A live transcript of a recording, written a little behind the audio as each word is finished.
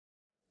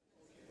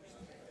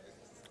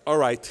All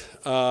right.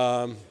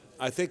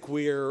 I think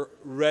we're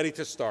ready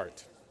to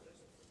start.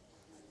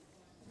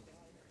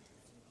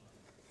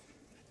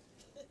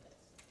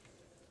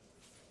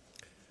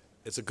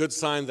 It's a good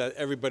sign that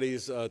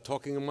everybody's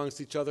talking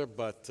amongst each other,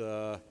 but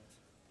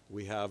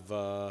we have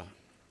a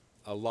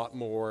lot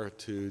more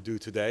to do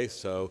today,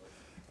 so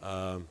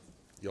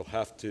you'll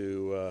have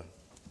to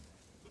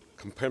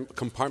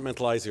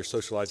compartmentalize your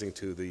socializing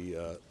to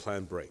the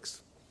planned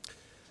breaks.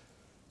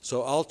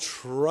 So I'll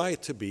try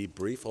to be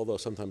brief, although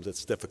sometimes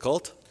it's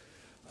difficult.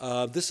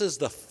 This is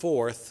the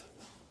fourth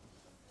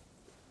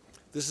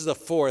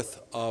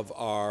of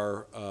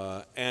our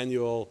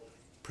annual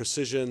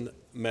precision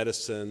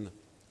medicine,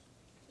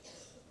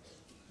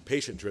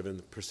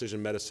 patient-driven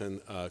precision medicine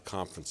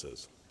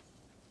conferences.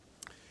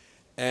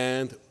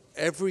 And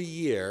every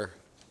year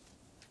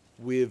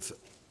we've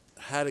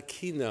had a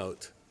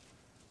keynote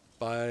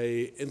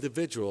by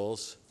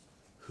individuals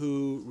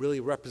who really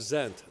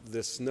represent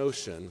this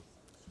notion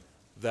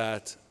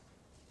that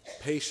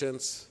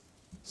patients,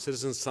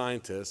 citizen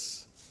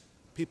scientists,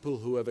 people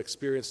who have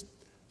experienced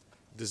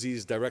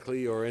disease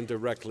directly or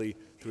indirectly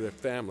through their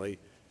family,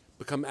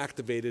 become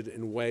activated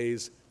in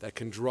ways that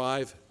can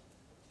drive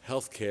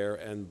healthcare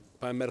and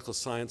biomedical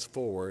science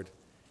forward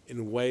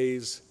in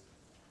ways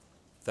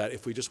that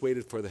if we just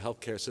waited for the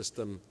healthcare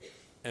system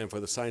and for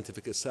the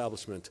scientific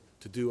establishment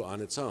to do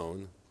on its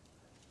own,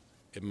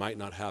 it might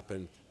not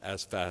happen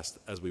as fast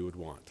as we would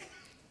want.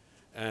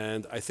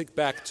 And I think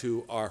back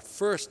to our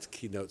first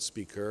keynote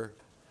speaker,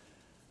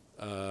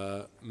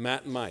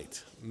 Matt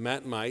Might.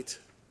 Matt Might,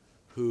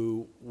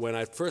 who when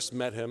I first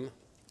met him,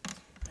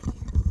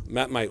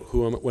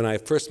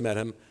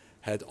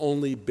 had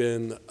only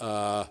been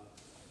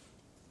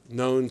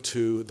known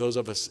to those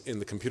of us in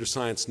the computer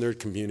science nerd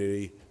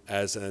community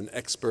as an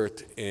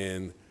expert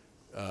in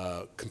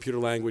computer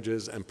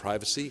languages and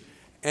privacy,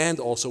 and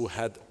also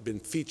had been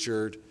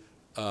featured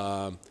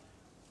in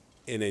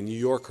a New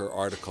Yorker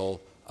article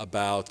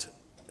about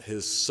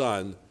his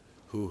son,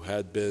 who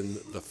had been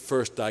the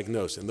first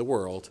diagnosed in the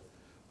world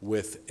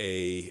with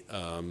a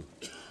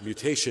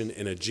mutation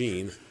in a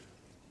gene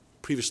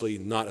previously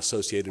not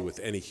associated with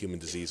any human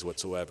disease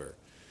whatsoever.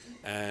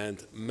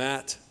 And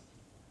Matt,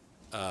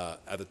 by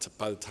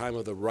the time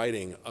of the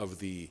writing of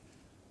the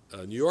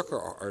New Yorker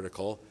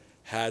article,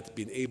 had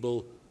been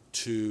able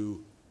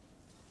to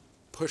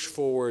push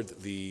forward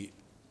the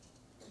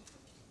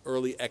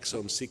early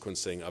exome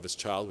sequencing of his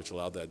child, which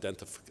allowed the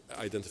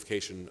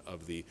identification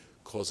of the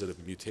causative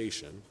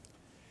mutation,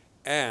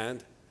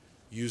 and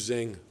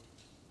using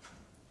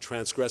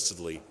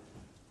transgressively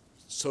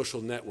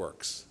social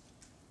networks,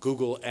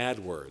 Google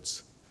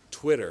AdWords,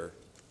 Twitter,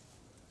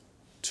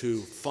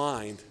 to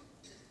find,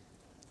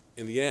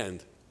 in the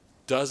end,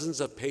 dozens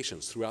of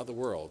patients throughout the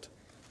world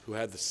who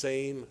had the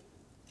same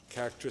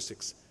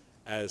characteristics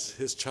as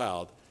his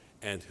child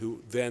and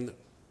who then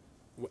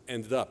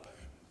ended up,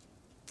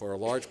 for a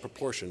large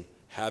proportion,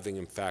 having,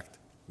 in fact,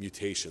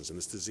 mutations in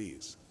this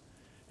disease.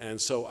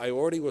 And so I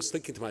already was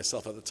thinking to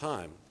myself at the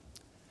time,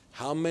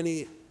 how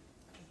many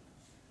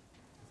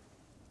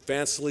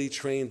fancily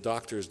trained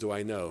doctors do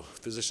I know,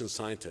 physician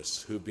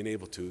scientists, who've been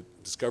able to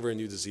discover a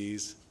new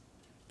disease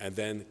and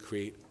then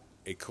create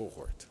a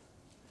cohort?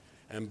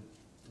 And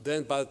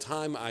then by the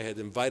time I had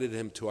invited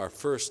him to our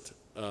first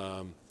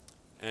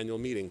annual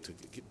meeting to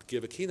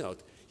give a keynote,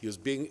 he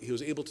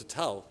was able to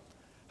tell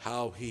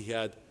how he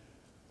had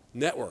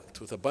networked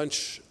with a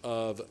bunch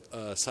of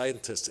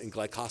scientists in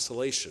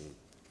glycosylation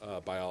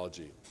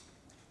biology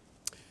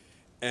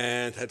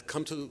and had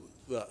come to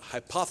the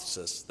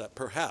hypothesis that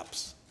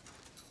perhaps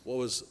what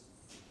was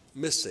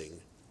missing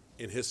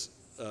in his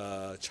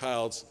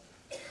child's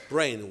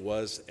brain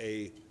was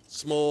a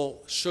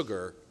small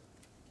sugar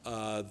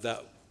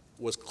that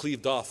was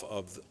cleaved off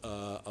of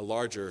a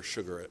larger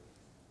sugar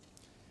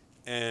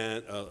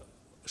and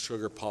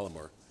sugar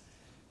polymer.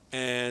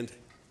 And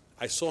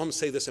I saw him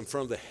say this in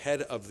front of the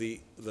head of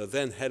the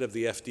then head of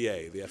the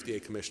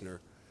FDA commissioner.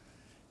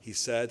 He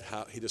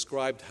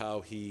described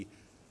how he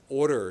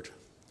ordered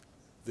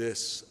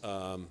this,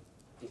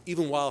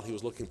 even while he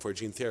was looking for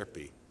gene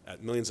therapy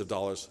at millions of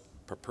dollars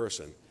per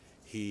person,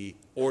 he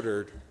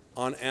ordered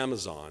on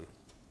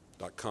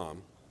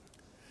Amazon.com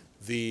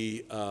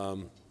the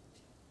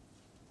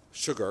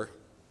sugar,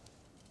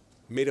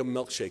 made a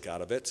milkshake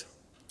out of it,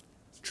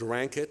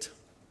 drank it,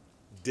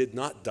 did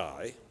not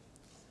die,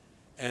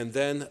 and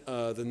then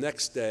the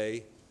next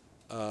day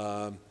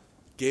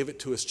gave it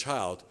to his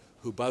child,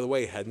 who, by the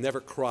way, had never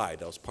cried.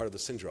 That was part of the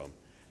syndrome.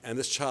 And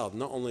this child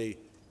not only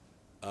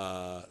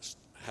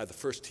had the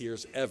first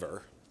tears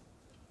ever,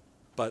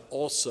 but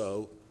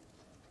also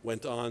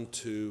went on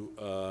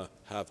to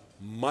have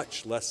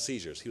much less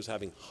seizures. He was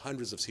having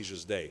hundreds of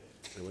seizures a day,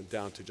 and went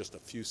down to just a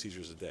few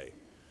seizures a day.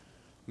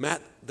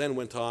 Matt then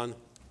went on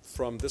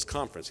from this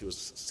conference. He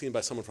was seen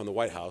by someone from the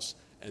White House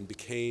and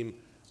became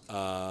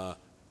a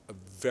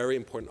very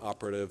important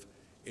operative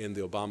in the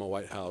Obama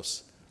White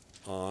House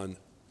on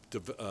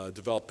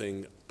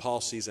developing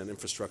policies and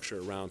infrastructure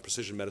around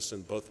precision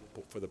medicine, both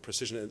for the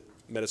Precision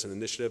Medicine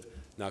Initiative,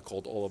 now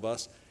called All of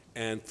Us,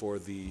 and for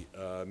the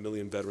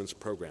Million Veterans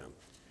Program.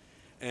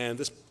 And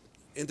this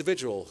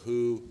individual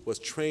who was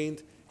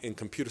trained in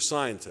computer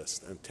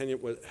scientist and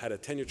had a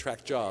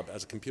tenure-track job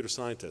as a computer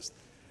scientist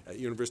at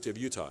University of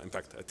Utah, in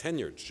fact, a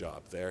tenured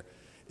job there,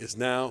 is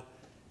now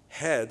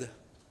head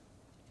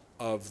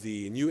of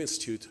the new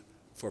Institute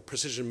for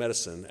Precision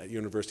Medicine at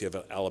University of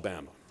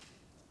Alabama.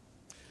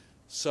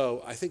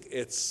 So I think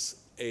it's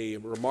a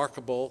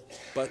remarkable,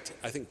 but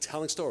I think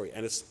telling story,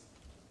 and it's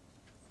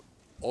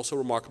also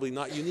remarkably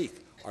not unique.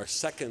 Our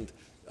second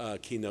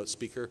keynote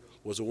speaker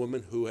was a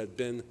woman who had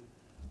been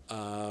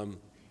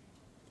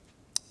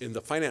in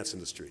the finance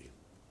industry.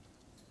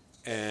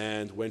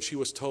 And when she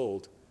was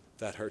told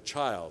that her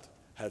child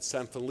had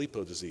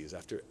Sanfilippo disease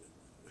after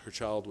her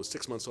child was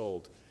 6 months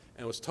old,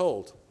 and was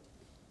told,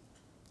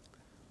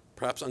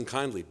 perhaps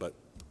unkindly, but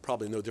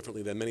probably no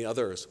differently than many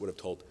others would have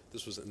told,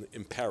 this was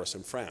in Paris,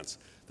 in France,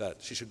 that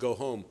she should go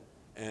home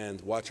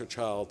and watch her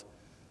child,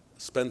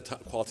 spend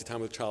quality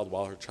time with the child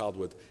while her child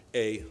would,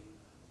 A,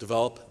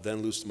 develop,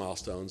 then lose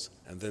milestones,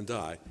 and then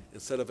die.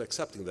 Instead of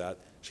accepting that,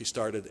 she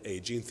started a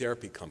gene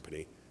therapy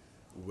company,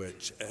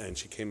 and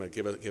she came and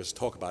gave us a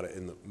talk about it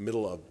in the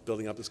middle of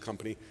building up this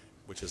company,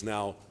 which has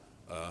now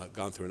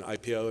gone through an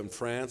IPO in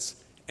France,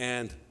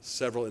 and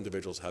several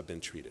individuals have been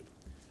treated.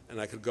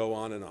 And I could go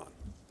on and on.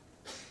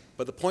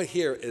 But the point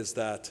here is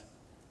that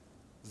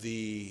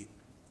the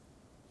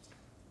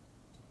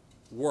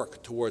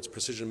work towards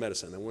precision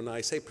medicine, and when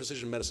I say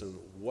precision medicine,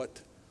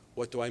 what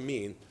do I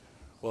mean?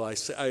 Well, I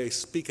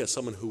speak as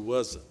someone who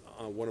was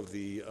one of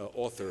the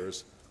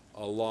authors,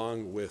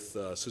 along with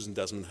Susan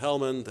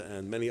Desmond-Hellmann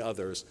and many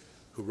others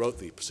who wrote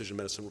the Precision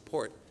Medicine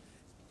Report.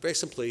 Very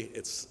simply,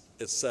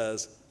 it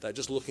says that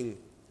just looking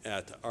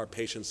at our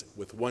patients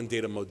with one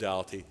data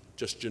modality,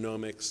 just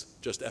genomics,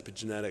 just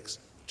epigenetics,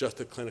 just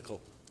the clinical,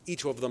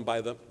 each of them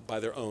by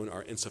their own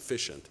are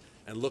insufficient.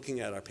 And looking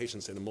at our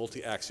patients in a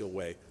multi-axial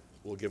way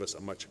will give us a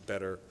much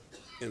better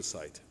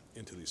insight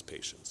into these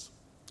patients.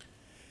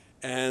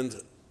 And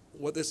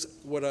what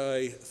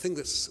I think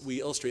that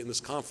we illustrate in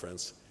this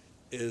conference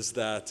is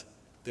that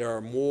there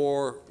are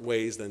more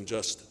ways than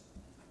just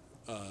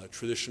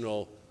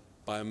traditional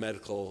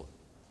biomedical,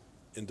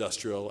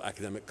 industrial,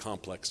 academic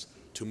complex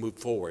to move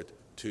forward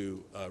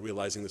to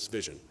realizing this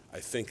vision. I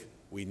think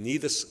we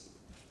need this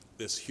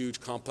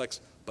huge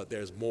complex, but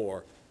there's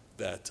more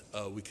that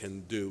we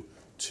can do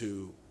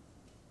to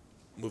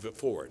move it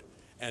forward.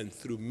 And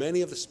through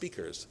many of the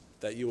speakers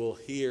that you will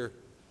hear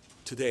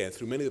today, and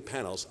through many of the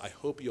panels, I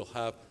hope you'll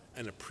have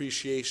an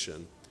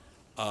appreciation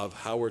of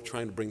how we're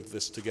trying to bring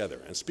this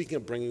together. And speaking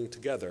of bringing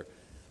together,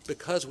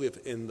 because we have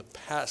in the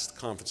past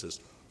conferences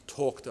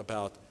talked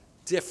about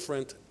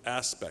different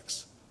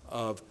aspects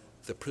of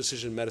the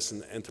precision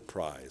medicine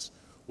enterprise,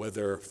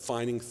 whether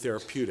finding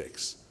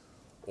therapeutics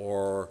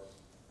or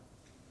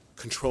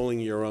controlling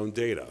your own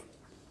data.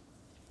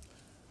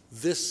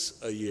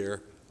 This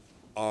year,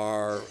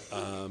 our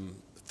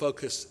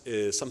focus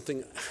is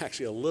something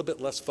actually a little bit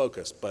less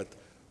focused, but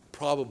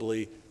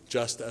probably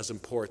just as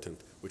important,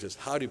 which is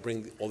how do you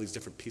bring all these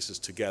different pieces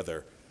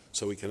together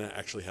so we can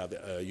actually have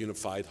a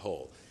unified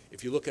whole.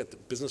 If you look at the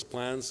business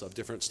plans of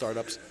different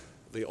startups,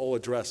 they all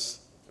address,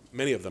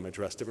 many of them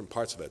address different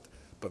parts of it,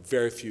 but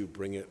very few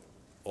bring it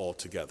all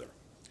together.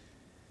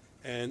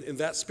 And in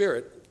that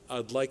spirit,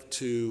 I'd like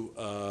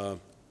to,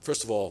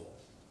 first of all,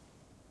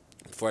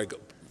 before I go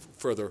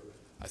further,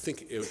 I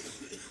think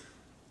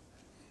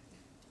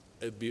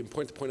it'd be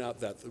important to point out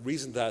that the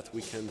reason that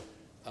we can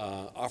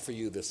offer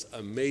you this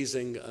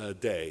amazing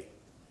day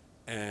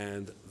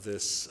and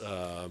this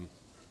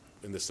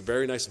in this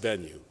very nice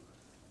venue,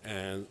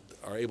 and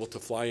are able to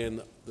fly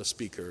in the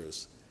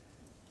speakers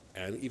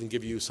and even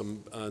give you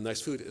some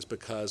nice food is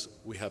because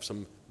we have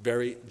some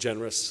very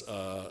generous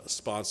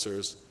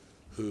sponsors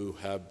who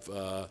have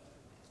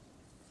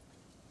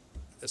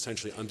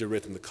essentially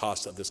underwritten the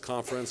cost of this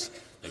conference.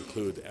 They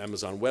include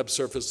Amazon Web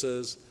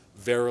Services,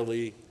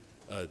 Verily,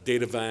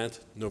 Datavant,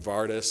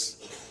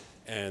 Novartis,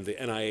 and the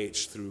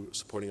NIH through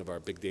supporting of our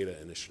big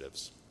data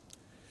initiatives.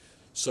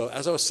 So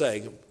as I was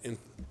saying, in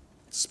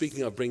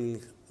speaking of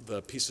bringing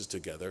the pieces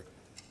together,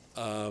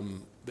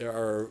 there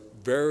are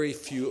very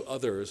few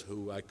others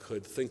who I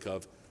could think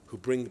of who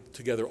bring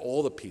together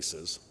all the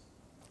pieces,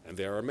 and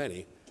there are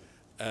many,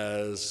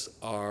 as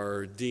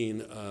our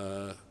Dean,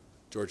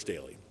 George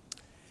Daley.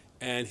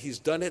 And he's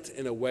done it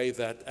in a way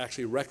that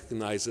actually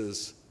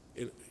recognizes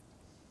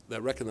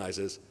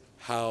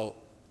how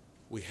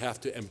we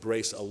have to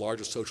embrace a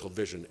larger social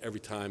vision every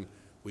time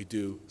we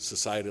do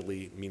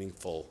societally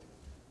meaningful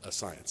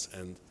science.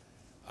 And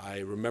I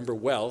remember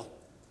well,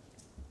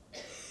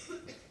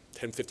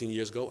 10, 15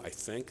 years ago, I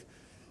think,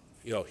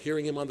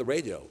 hearing him on the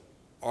radio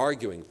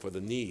arguing for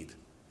the need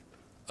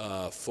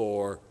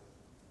for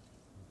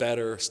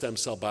better stem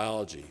cell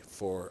biology,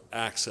 for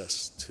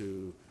access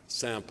to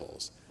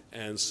samples.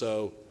 And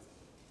so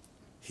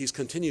he's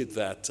continued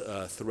that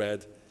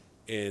thread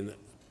in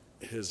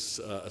his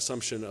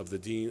assumption of the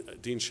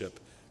deanship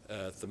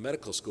at the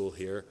medical school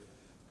here,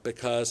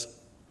 because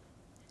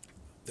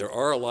there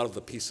are a lot of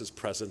the pieces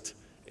present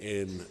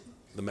in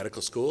the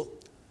medical school,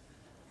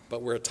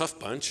 but we're a tough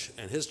bunch,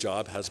 and his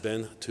job has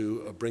been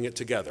to bring it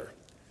together.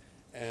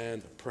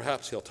 And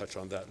perhaps he'll touch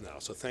on that now.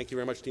 So thank you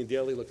very much, Dean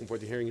Daley. Looking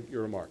forward to hearing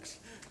your remarks.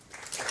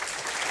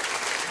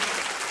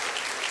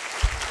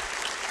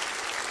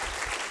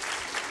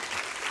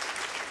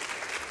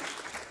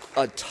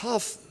 A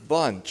tough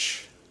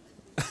bunch.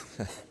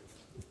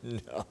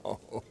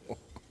 No,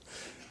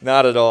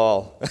 not at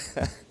all.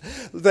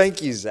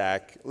 Thank you,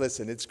 Zach.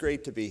 Listen, it's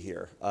great to be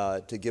here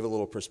to give a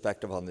little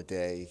perspective on the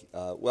day.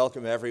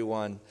 Welcome,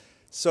 everyone.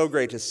 So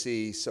great to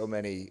see so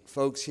many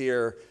folks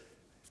here.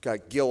 We've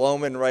got Gil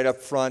Oman right up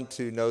front,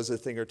 who knows a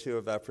thing or two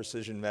about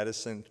precision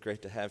medicine.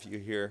 Great to have you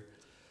here.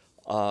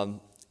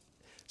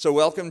 So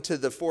welcome to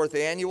the 4th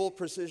Annual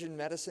Precision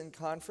Medicine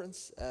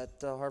Conference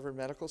at Harvard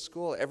Medical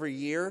School. Every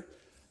year,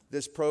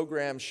 this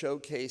program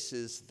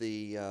showcases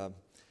the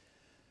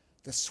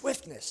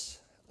swiftness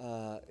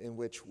in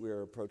which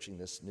we're approaching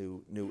this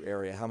new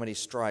area, how many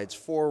strides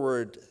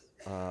forward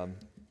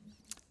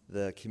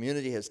the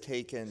community has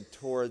taken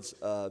towards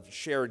a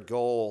shared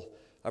goal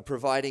of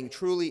providing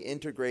truly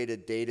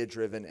integrated,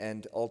 data-driven,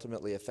 and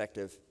ultimately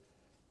effective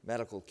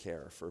medical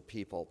care for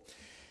people.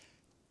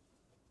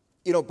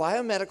 You know,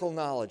 biomedical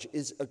knowledge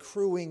is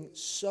accruing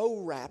so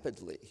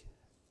rapidly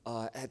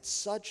at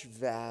such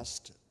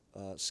vast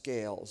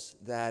scales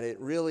that it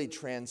really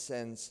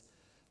transcends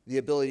the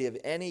ability of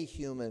any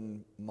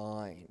human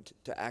mind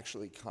to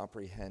actually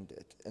comprehend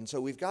it. And so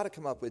we've got to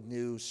come up with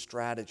new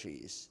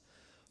strategies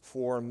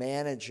for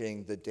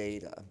managing the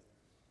data.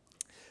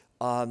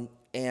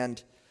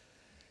 And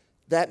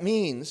that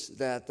means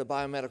that the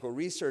biomedical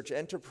research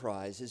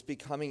enterprise is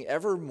becoming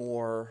ever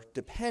more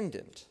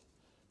dependent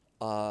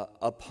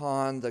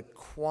upon the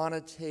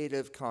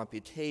quantitative,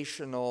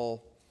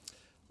 computational,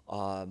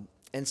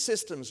 and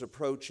systems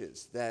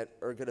approaches that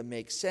are going to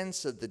make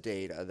sense of the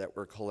data that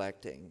we're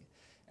collecting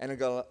and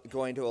are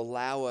going to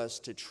allow us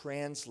to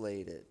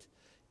translate it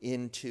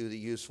into the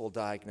useful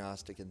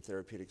diagnostic and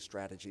therapeutic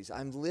strategies.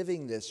 I'm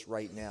living this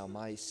right now.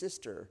 My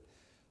sister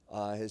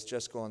has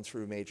just gone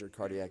through major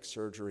cardiac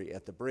surgery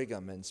at the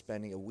Brigham and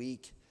spending a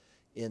week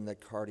in the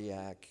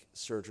cardiac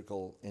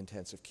surgical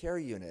intensive care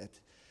unit.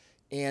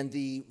 And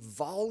the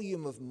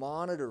volume of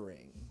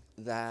monitoring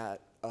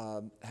that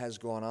has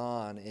gone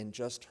on in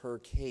just her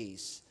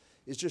case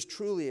is just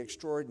truly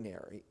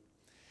extraordinary.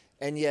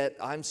 And yet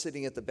I'm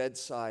sitting at the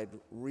bedside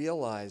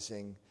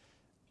realizing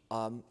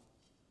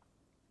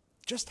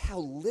just how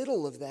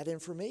little of that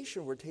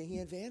information we're taking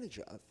advantage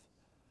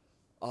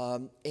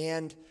of.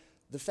 And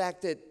the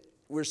fact that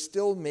we're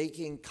still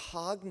making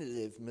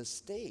cognitive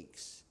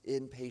mistakes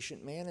in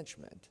patient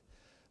management,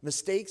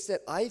 mistakes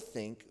that I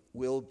think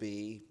will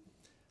be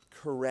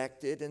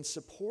corrected and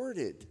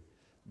supported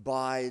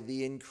by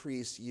the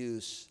increased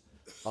use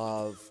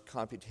of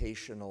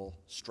computational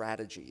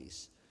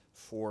strategies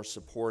for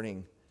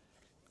supporting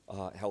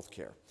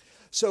healthcare.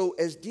 So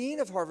as Dean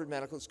of Harvard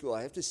Medical School,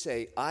 I have to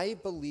say, I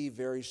believe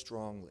very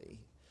strongly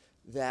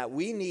that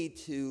we need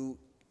to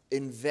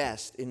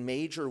invest in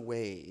major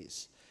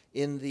ways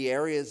in the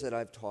areas that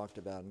I've talked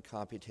about in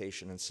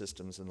computation and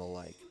systems and the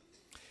like,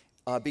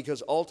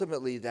 because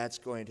ultimately that's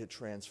going to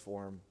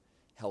transform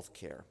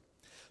healthcare.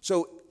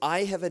 So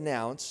I have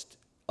announced,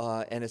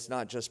 and it's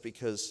not just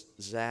because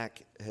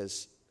Zach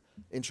has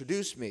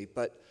introduced me,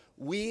 but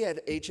we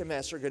at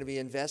HMS are going to be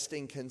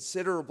investing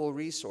considerable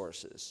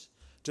resources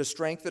to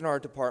strengthen our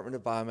Department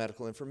of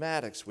Biomedical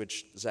Informatics,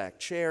 which Zach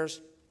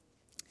chairs,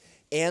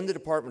 and the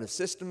Department of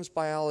Systems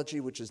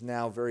Biology, which is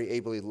now very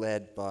ably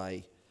led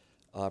by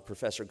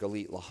Professor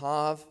Galit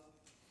Lahav.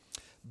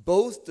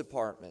 Both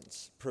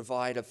departments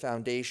provide a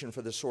foundation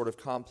for the sort of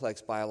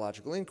complex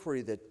biological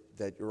inquiry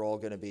that you're all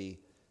going to be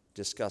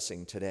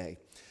discussing today.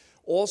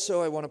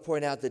 Also, I want to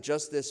point out that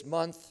just this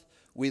month,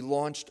 we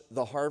launched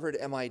the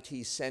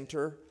Harvard-MIT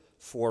Center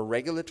for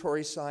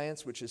Regulatory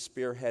Science, which is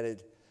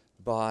spearheaded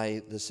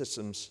by the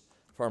systems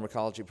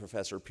pharmacology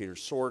professor Peter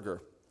Sorger.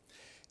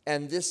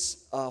 And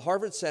this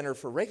Harvard Center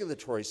for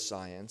Regulatory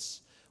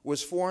Science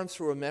was formed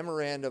through a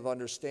memorandum of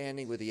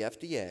understanding with the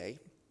FDA,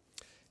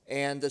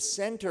 and the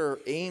center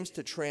aims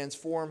to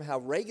transform how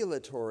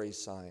regulatory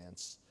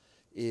science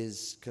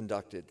is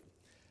conducted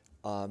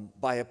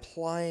by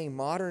applying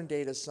modern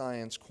data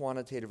science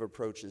quantitative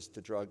approaches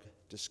to drug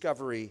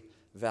discovery,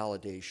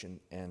 validation,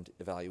 and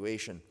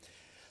evaluation.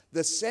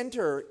 The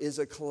center is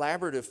a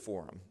collaborative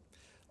forum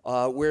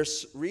where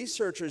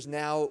researchers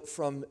now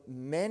from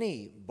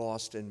many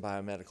Boston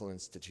biomedical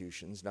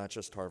institutions, not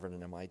just Harvard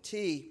and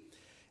MIT,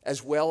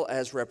 as well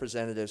as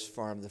representatives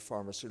from the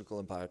pharmaceutical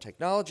and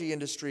biotechnology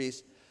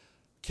industries,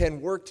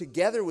 can work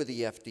together with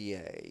the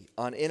FDA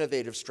on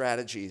innovative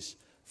strategies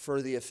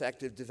for the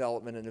effective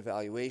development and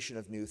evaluation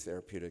of new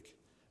therapeutic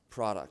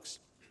products.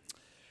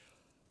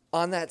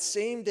 On that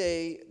same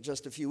day,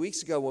 just a few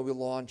weeks ago, when we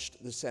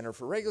launched the Center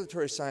for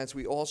Regulatory Science,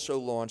 we also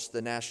launched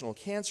the National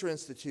Cancer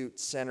Institute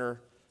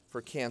Center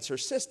for Cancer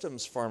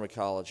Systems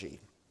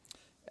Pharmacology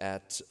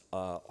at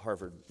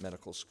Harvard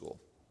Medical School.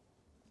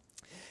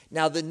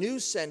 Now, the new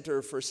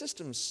Center for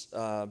Systems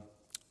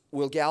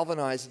will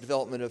galvanize the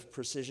development of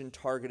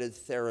precision-targeted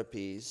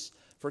therapies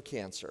for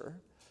cancer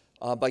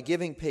by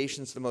giving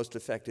patients the most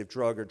effective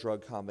drug or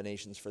drug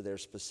combinations for their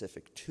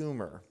specific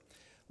tumor,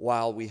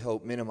 while we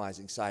hope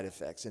minimizing side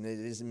effects. And it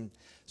is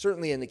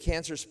certainly in the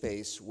cancer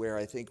space where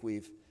I think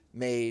we've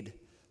made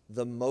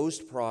the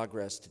most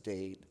progress to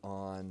date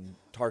on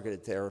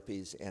targeted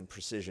therapies and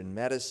precision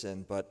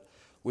medicine, but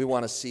we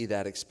want to see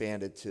that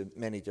expanded to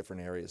many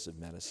different areas of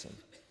medicine.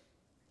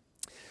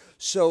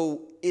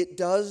 So it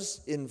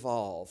does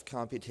involve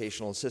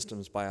computational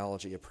systems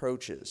biology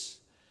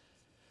approaches.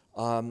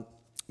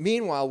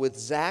 Meanwhile, with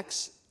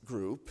Zach's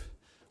group,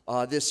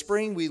 this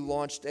spring we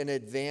launched an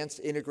advanced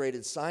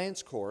integrated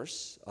science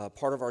course,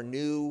 part of our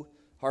new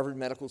Harvard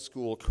Medical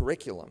School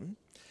curriculum.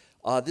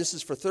 This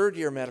is for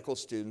third-year medical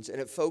students, and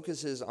it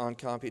focuses on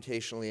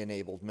computationally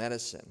enabled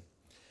medicine.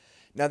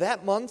 Now,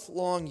 that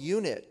month-long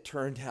unit,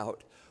 turned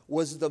out,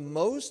 was the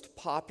most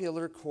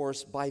popular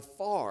course by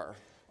far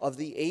of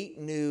the 8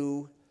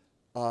 new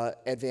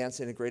advanced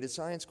integrated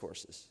science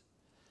courses.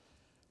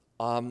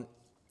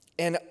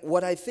 And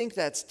what I think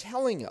that's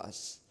telling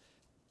us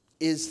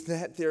is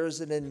that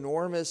there's an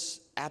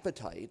enormous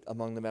appetite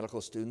among the medical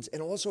students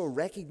and also a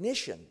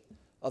recognition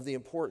of the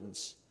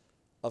importance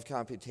of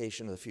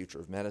computation in the future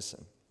of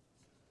medicine.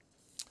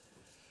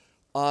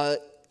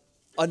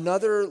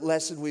 Another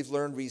lesson we've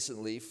learned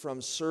recently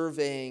from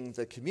surveying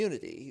the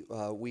community,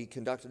 we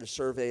conducted a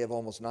survey of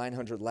almost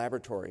 900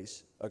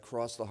 laboratories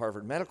across the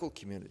Harvard medical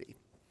community.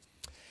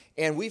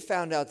 And we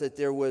found out that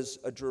there was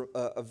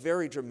a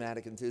very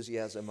dramatic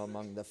enthusiasm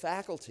among the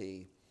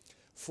faculty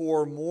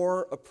for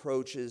more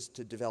approaches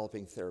to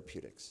developing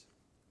therapeutics.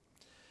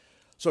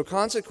 So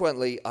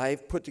consequently,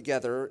 I've put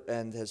together,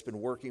 and has been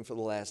working for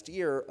the last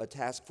year, a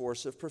task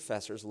force of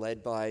professors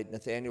led by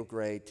Nathaniel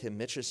Gray, Tim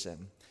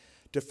Mitchison,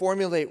 to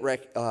formulate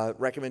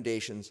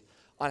recommendations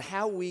on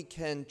how we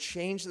can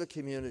change the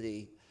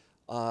community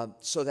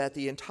so that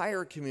the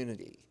entire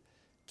community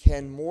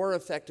can more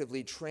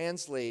effectively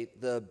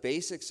translate the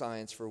basic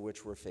science for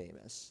which we're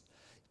famous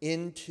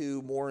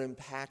into more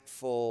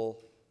impactful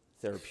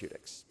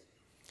therapeutics.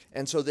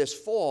 And so this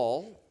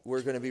fall,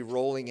 we're going to be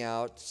rolling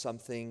out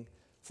something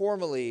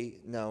formally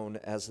known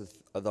as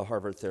the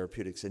Harvard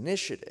Therapeutics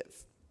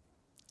Initiative.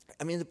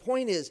 I mean, the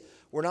point is,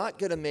 we're not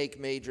going to make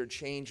major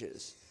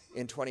changes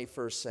in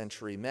 21st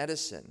century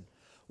medicine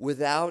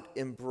without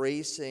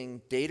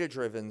embracing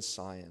data-driven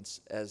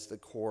science as the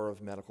core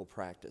of medical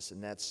practice.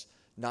 And that's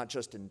not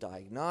just in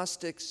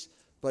diagnostics,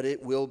 but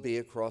it will be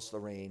across the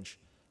range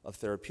of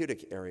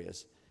therapeutic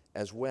areas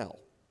as well.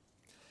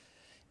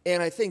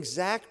 And I think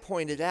Zach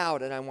pointed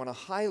out, and I want to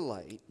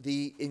highlight,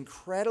 the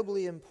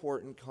incredibly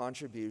important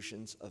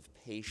contributions of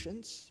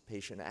patients,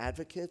 patient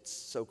advocates,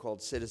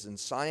 so-called citizen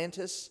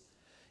scientists,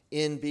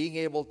 in being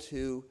able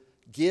to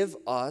give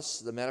us,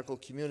 the medical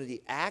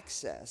community,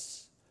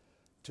 access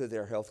to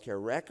their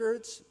healthcare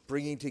records,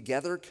 bringing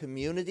together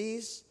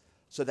communities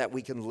so that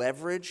we can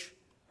leverage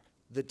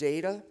the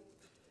data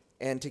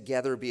and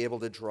together be able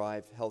to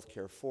drive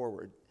healthcare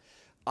forward.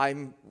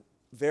 I'm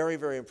very,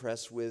 very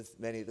impressed with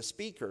many of the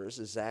speakers,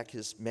 as Zach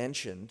has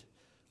mentioned.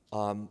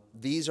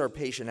 These are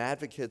patient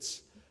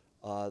advocates,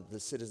 the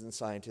citizen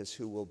scientists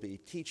who will be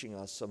teaching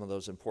us some of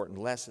those important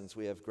lessons.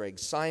 We have Greg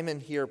Simon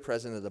here,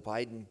 president of the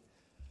Biden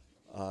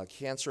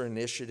Cancer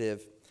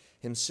Initiative,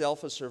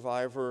 himself a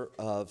survivor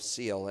of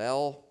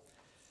CLL.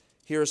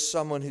 Here's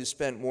someone who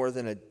spent more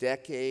than a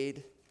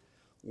decade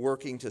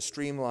working to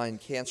streamline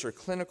cancer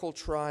clinical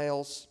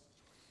trials,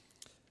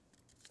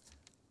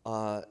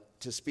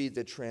 to speed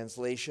the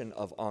translation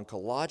of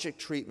oncologic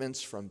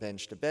treatments from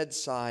bench to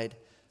bedside,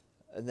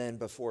 and then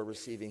before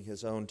receiving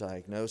his own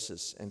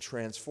diagnosis, and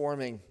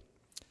transforming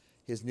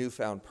his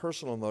newfound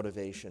personal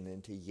motivation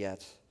into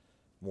yet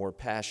more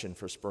passion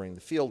for spurring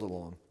the field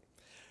along.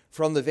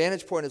 From the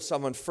vantage point of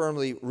someone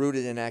firmly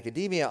rooted in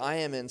academia, I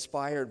am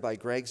inspired by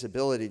Greg's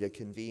ability to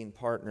convene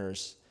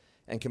partners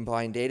and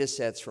combine data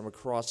sets from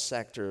across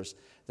sectors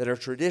that are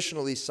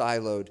traditionally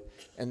siloed,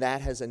 and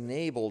that has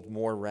enabled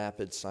more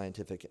rapid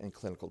scientific and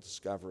clinical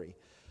discovery.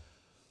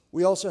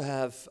 We also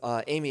have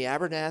Amy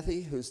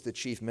Abernathy, who's the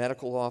Chief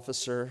Medical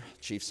Officer,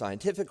 Chief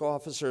Scientific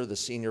Officer, the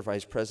Senior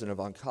Vice President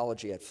of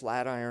Oncology at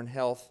Flatiron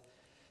Health.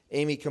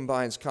 Amy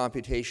combines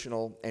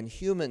computational and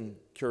human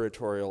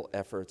curatorial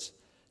efforts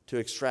to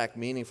extract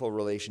meaningful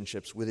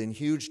relationships within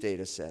huge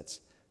data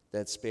sets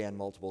that span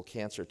multiple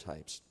cancer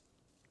types.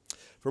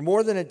 For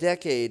more than a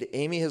decade,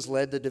 Amy has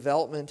led the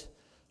development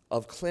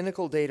of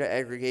clinical data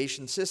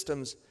aggregation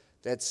systems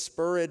that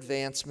spur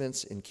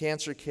advancements in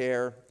cancer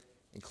care,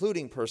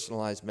 including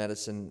personalized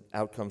medicine,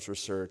 outcomes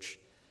research,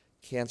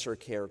 cancer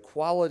care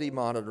quality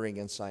monitoring,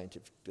 and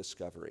scientific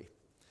discovery.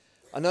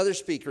 Another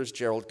speaker is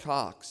Gerald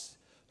Cox,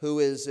 who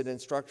is an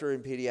instructor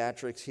in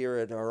pediatrics here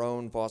at our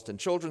own Boston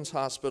Children's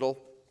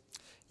Hospital,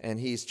 and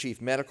he's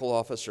Chief Medical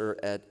Officer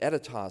at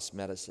Editas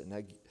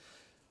Medicine.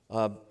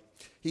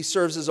 He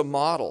serves as a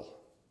model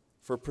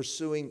for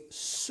pursuing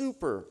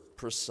super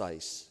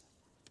precise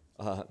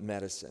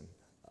medicine,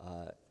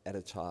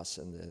 Editas,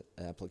 and the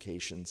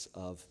applications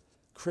of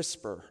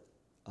CRISPR,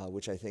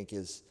 which I think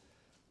is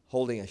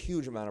holding a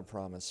huge amount of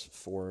promise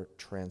for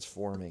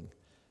transforming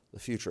the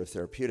future of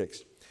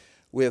therapeutics.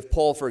 We have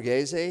Paul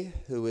Verghese,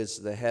 who is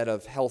the head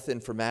of health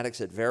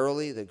informatics at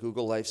Verily, the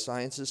Google Life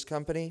Sciences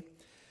company,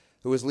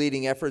 who is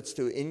leading efforts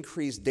to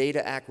increase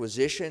data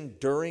acquisition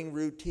during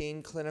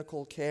routine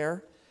clinical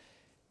care,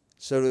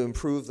 so to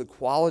improve the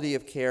quality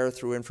of care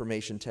through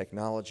information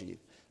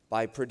technology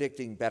by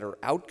predicting better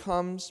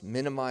outcomes,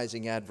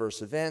 minimizing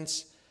adverse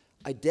events,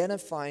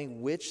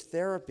 identifying which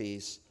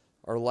therapies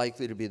are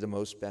likely to be the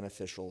most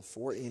beneficial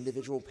for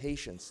individual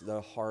patients,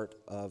 the heart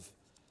of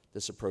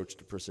this approach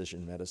to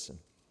precision medicine.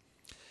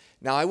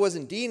 Now, I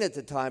wasn't dean at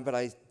the time, but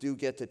I do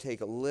get to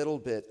take a little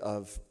bit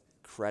of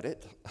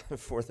credit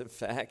for the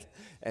fact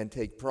and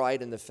take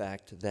pride in the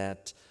fact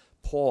that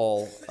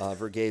Paul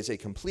Verghese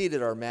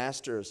completed our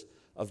Master's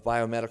of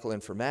Biomedical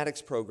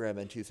Informatics program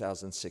in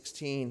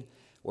 2016,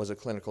 was a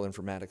clinical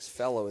informatics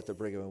fellow at the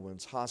Brigham and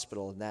Women's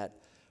Hospital, and that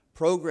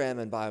program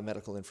in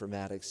biomedical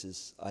informatics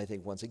is, I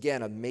think, once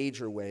again, a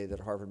major way that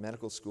Harvard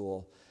Medical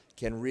School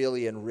can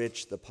really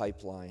enrich the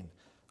pipeline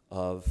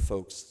of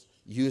folks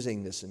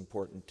using this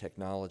important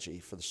technology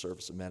for the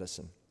service of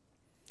medicine.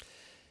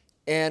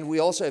 And we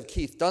also have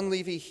Keith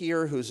Dunleavy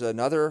here, who's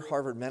another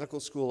Harvard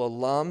Medical School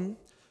alum,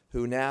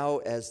 who now,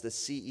 as the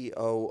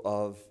CEO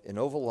of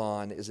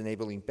Inovalon, is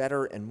enabling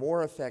better and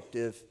more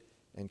effective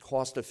and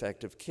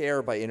cost-effective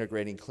care by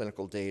integrating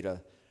clinical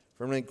data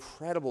from an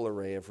incredible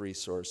array of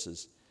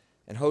resources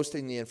and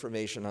hosting the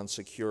information on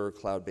secure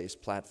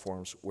cloud-based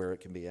platforms where it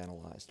can be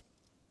analyzed.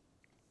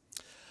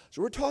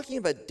 So we're talking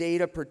about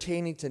data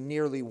pertaining to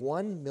nearly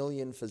 1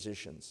 million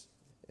physicians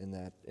in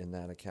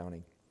that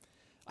accounting.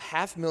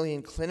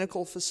 500,000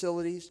 clinical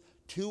facilities,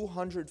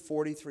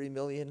 243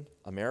 million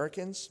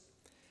Americans,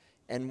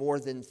 and more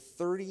than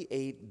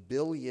 38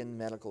 billion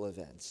medical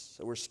events.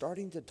 So we're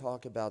starting to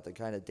talk about the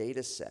kind of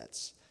data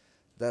sets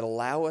that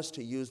allow us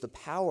to use the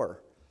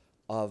power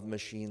of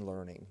machine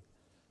learning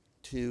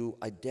to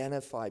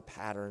identify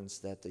patterns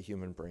that the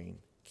human brain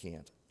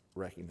can't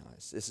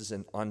recognize. This is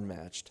an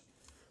unmatched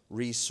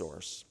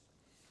resource.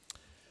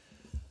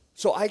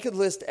 So I could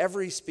list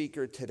every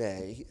speaker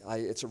today.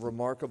 It's a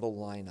remarkable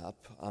lineup.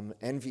 I'm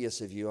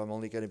envious of you. I'm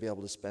only going to be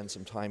able to spend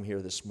some time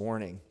here this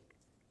morning.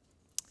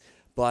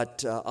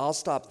 But I'll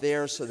stop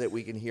there so that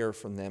we can hear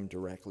from them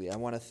directly. I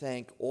want to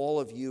thank all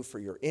of you for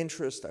your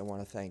interest. I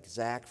want to thank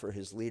Zach for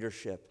his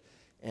leadership.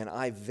 And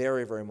I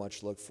very, very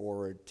much look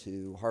forward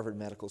to Harvard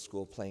Medical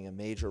School playing a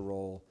major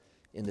role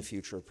in the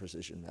future of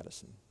precision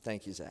medicine.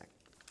 Thank you, Zach.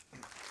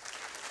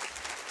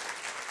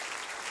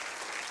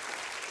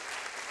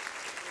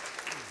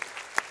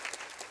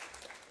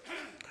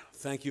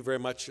 Thank you very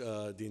much,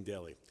 Dean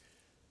Daley.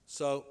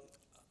 So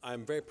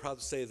I'm very proud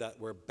to say that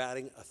we're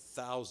batting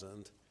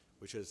 1,000,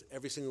 which is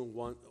every single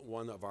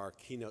one of our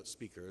keynote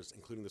speakers,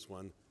 including this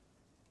one,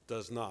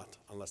 does not,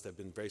 unless they've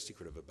been very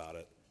secretive about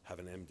it, have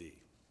an MD.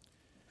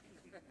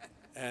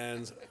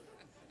 And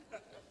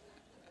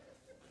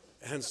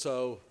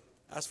so,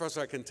 as far as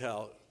I can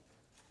tell,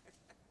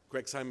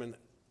 Greg Simon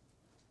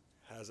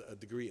has a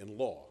degree in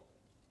law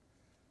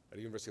at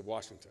the University of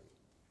Washington,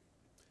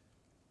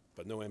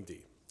 but no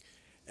MD.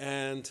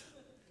 And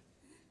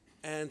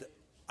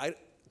I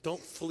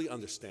don't fully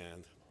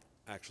understand,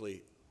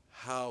 actually,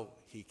 how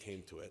he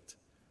came to it,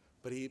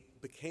 but he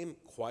became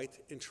quite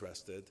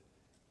interested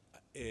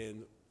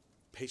in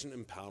patient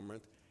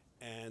empowerment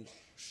and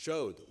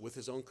showed with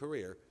his own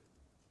career,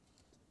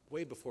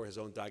 way before his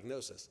own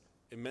diagnosis,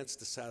 immense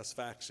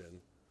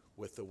dissatisfaction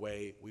with the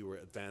way we were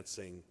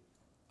advancing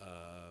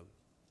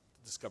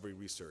discovery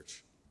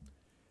research.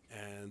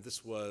 And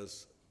this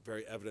was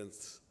very evident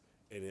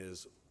in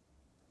his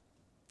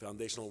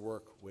foundational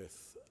work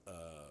with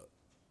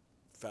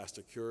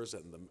Faster Cures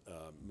and the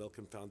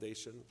Milken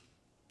Foundation.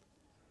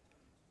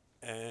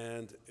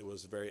 And it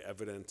was very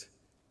evident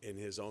in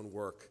his own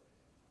work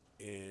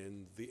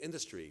in the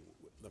industry,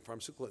 the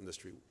pharmaceutical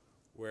industry,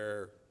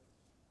 where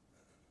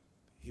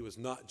he was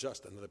not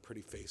just another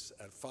pretty face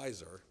at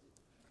Pfizer,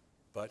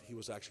 but he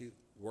was actually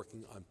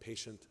working on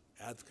patient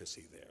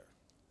advocacy there,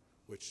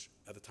 which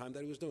at the time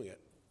that he was doing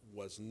it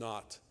was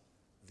not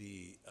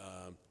the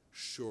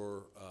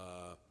sure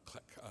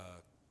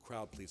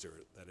crowd pleaser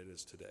that it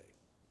is today.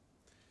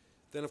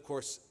 Then, of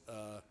course,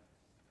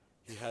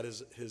 he had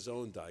his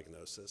own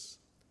diagnosis,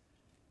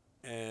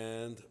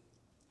 and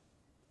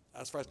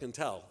as far as I can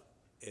tell,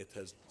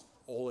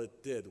 all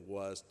it did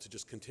was to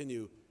just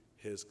continue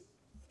his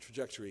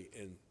trajectory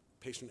in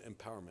patient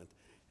empowerment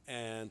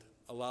and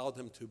allowed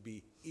him to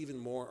be even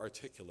more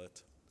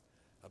articulate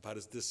about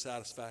his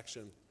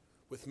dissatisfaction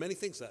with many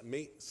things that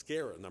may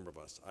scare a number of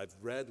us. I've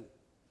read,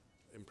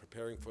 in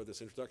preparing for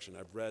this introduction,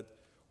 I've read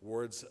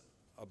words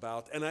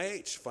about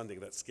NIH funding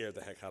that scared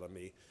the heck out of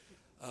me.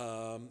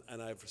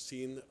 And I've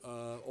seen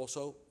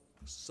also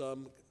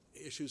some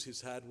issues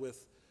he's had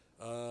with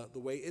the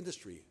way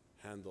industry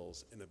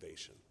handles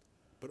innovation.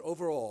 But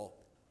overall,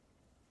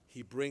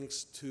 he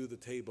brings to the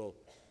table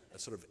a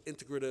sort of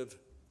integrative,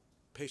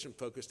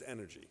 patient-focused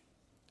energy.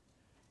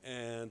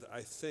 And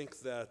I think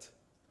that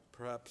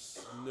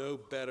perhaps no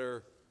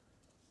better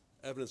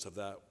evidence of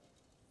that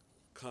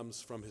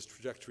comes from his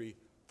trajectory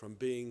from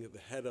being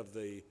the head of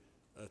the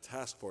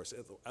task force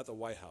at the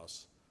White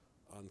House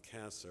on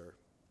cancer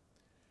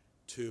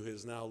to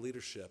his now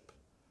leadership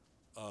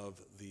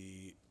of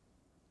the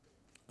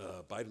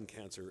Biden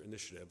Cancer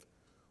Initiative,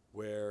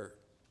 where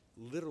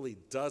literally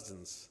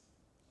dozens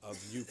of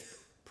new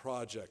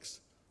projects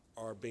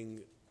are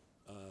being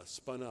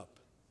spun up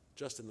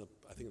just in the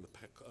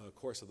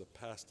course of the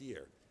past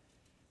year.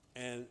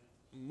 And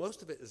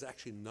most of it is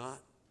actually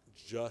not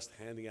just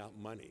handing out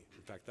money.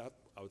 In fact, I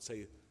would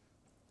say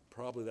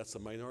probably that's the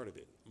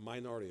minority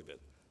of it.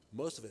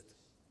 Most of it,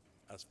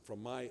 as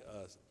from my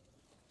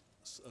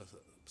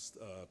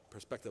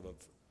perspective of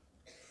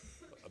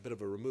a bit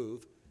of a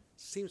remove,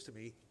 seems to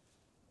be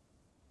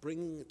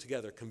convening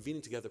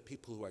together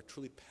people who are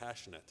truly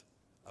passionate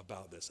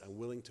about this and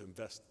willing to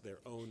invest their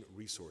own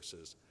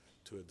resources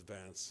to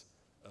advance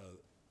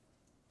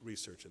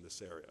research in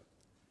this area.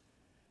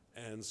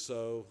 And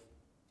so,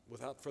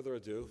 without further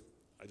ado,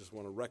 I just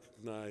want to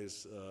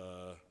recognize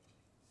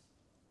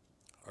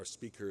our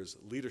speaker's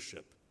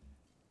leadership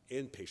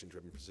in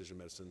patient-driven precision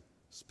medicine,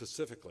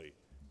 specifically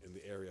in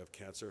the area of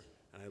cancer,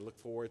 and I look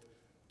forward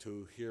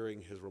to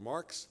hearing his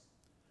remarks.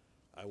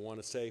 I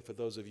want to say, for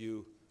those of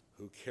you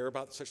who care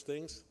about such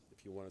things,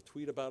 if you want to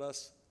tweet about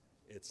us,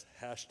 it's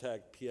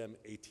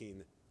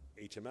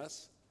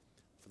 #PM18HMS.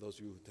 For those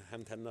of you who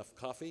haven't had enough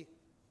coffee,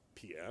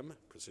 PM,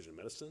 Precision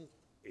Medicine,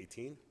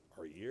 18,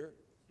 our year,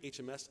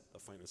 HMS, the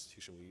fine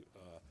institution we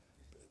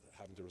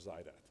happen to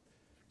reside at.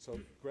 So,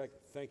 Greg,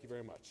 thank you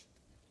very much.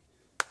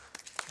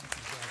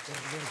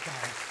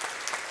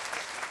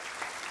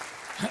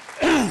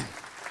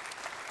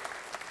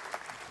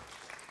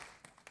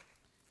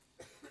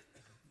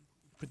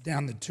 Put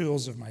down the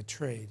tools of my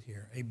trade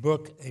here: a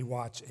book, a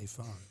watch, a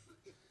phone.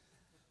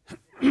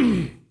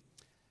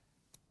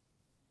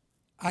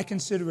 I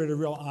consider it a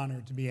real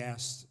honor to be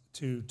asked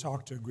to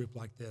talk to a group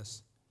like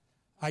this.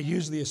 I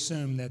usually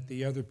assume that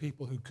the other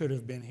people who could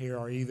have been here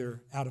are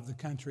either out of the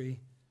country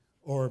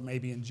or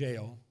maybe in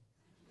jail,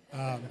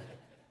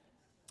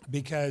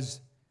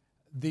 because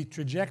the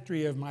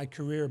trajectory of my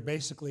career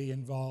basically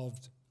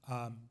involved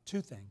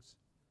two things: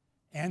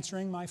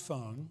 answering my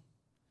phone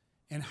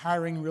and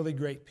hiring really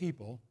great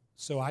people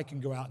so I can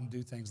go out and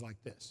do things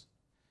like this.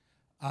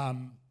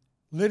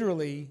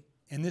 Literally,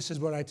 and this is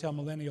what I tell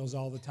millennials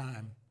all the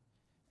time,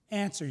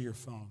 answer your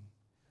phone.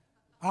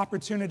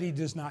 Opportunity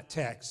does not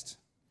text.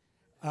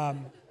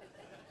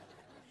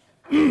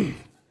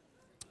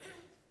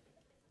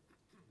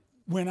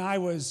 When I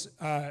was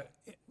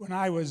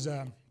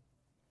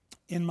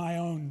in my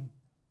own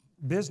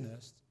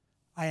business,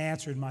 I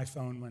answered my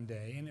phone one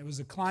day, and it was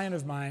a client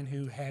of mine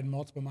who had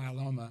multiple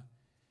myeloma,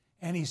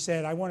 and he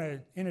said, "I want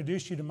to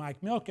introduce you to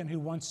Mike Milken, who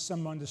wants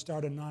someone to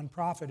start a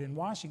nonprofit in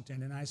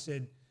Washington." And I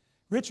said,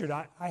 "Richard,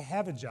 I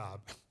have a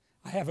job.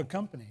 I have a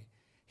company."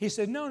 He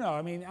said, no,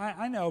 I mean,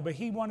 I know, but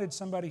he wanted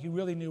somebody who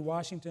really knew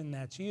Washington,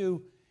 that's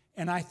you,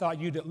 and I thought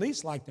you'd at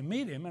least like to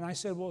meet him. And I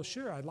said, well,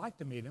 sure, I'd like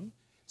to meet him.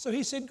 So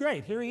he said,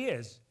 great, here he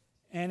is.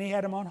 And he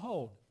had him on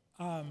hold.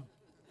 And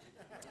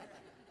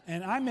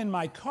I'm in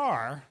my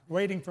car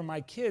waiting for my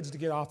kids to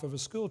get off of a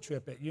school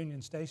trip at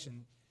Union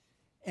Station.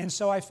 And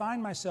so I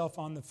find myself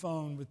on the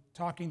phone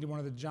talking to one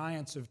of the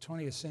giants of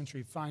 20th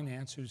century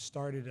finance who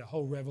started a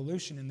whole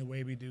revolution in the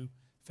way we do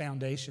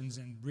foundations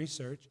and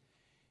research.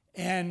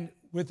 And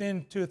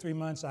within 2 or 3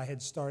 months, I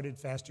had started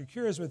Faster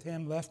Cures with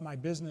him, left my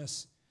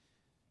business.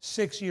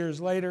 6 years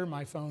later,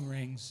 my phone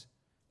rings,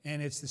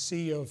 and it's the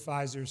CEO of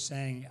Pfizer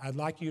saying, "I'd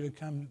like you to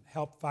come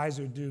help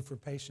Pfizer do for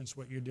patients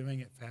what you're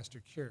doing at Faster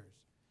Cures."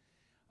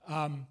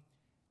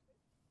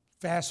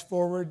 Fast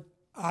forward,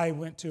 I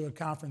went to a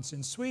conference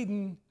in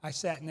Sweden. I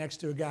sat next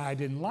to a guy I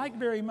didn't like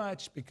very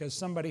much because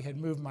somebody had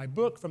moved my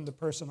book from the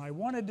person I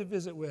wanted to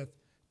visit with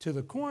to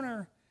the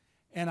corner,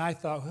 and I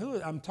thought,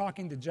 I'm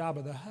talking to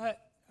Jabba the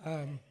Hutt.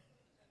 And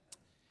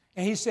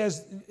he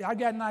says, "I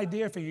got an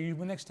idea for you.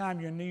 Next time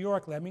you're in New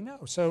York, let me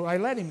know." So I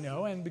let him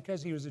know, and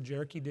because he was a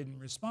jerk, he didn't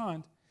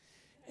respond.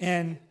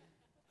 And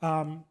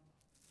I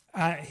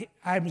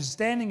was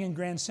standing in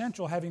Grand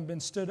Central, having been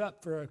stood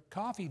up for a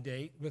coffee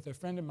date with a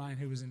friend of mine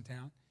who was in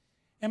town,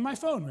 and my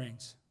phone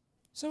rings.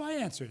 So I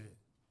answered it.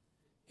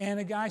 And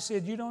a guy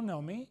said, "You don't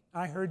know me.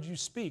 I heard you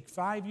speak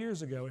 5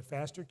 years ago at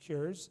Faster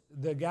Cures.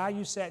 The guy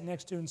you sat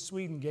next to in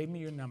Sweden gave me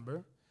your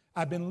number.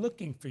 I've been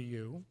looking for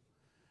you.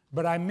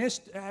 But I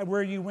missed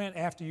where you went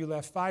after you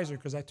left Pfizer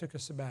because I took a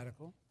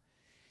sabbatical."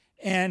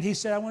 And he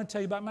said, "I want to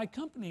tell you about my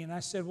company." And I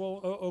said,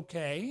 "Well,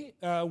 okay,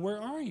 where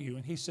are you?"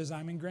 And he says,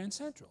 "I'm in Grand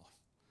Central."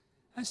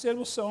 I said,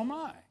 "Well, so am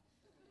I."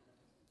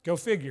 Go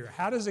figure.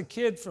 How does a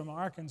kid from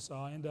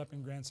Arkansas end up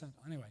in Grand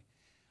Central? Anyway,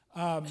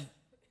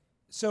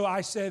 so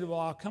I said, "Well,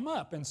 I'll come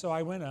up." And so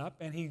I went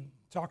up, and he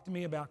talked to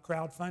me about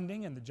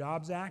crowdfunding and the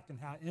Jobs Act and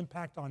how it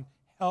impact on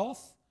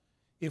health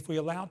if we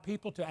allowed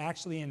people to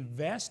actually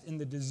invest in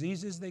the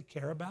diseases they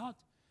care about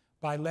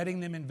by letting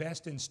them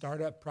invest in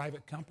startup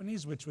private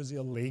companies, which was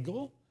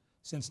illegal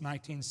since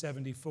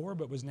 1974,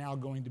 but was now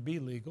going to be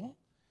legal.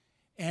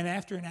 And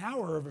after an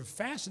hour of a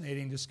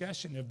fascinating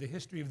discussion of the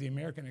history of the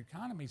American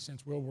economy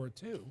since World War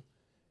II,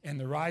 and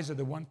the rise of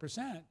the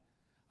 1%,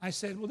 I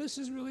said, well, this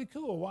is really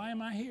cool. Why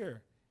am I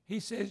here? He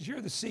says,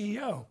 you're the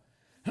CEO.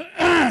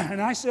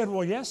 And I said,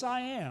 well, yes,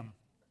 I am.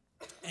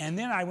 And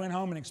then I went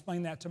home and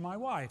explained that to my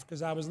wife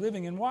because I was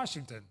living in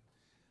Washington.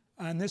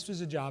 And this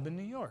was a job in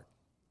New York.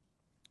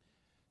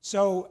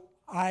 So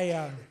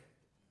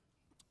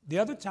the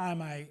other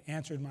time I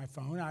answered my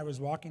phone, I was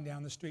walking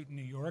down the street in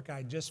New York. I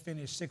had just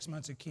finished 6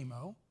 months of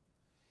chemo.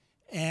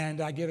 And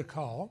I get a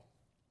call.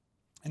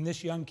 And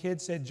this young kid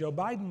said, Joe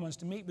Biden wants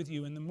to meet with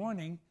you in the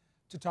morning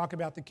to talk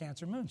about the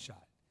cancer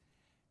moonshot.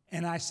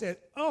 And I said,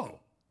 oh,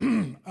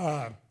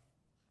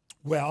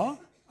 well,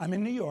 I'm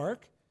in New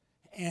York,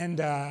 and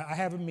I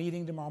have a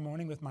meeting tomorrow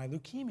morning with my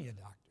leukemia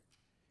doctor.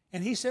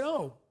 And he said,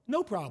 oh,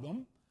 no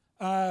problem.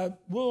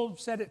 We'll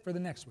set it for the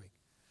next week.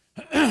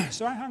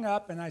 So I hung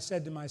up, and I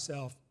said to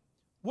myself,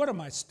 what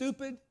am I,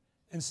 stupid?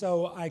 And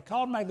so I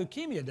called my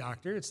leukemia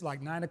doctor. It's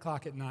like 9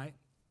 o'clock at night,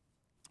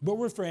 but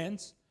we're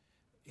friends.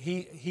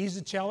 He's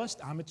a cellist.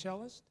 I'm a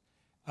cellist.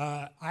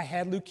 I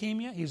had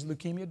leukemia. He's a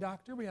leukemia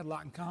doctor. We had a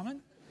lot in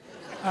common.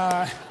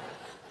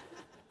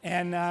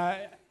 And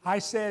I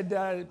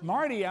said,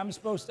 Marty,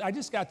 I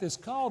just got this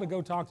call to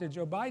go talk to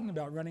Joe Biden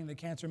about running the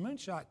Cancer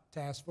Moonshot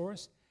Task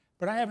Force,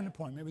 but I have an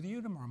appointment with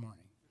you tomorrow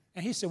morning.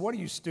 And he said, what, are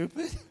you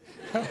stupid?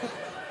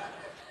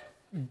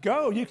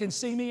 Go, you can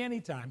see me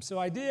anytime. So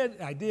I did,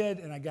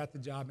 and I got the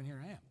job, and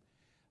here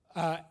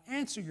I am.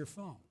 Answer your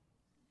phone.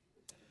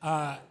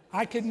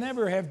 I could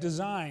never have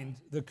designed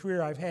the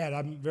career I've had.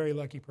 I'm a very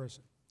lucky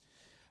person.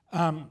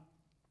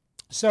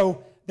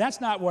 So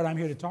that's not what I'm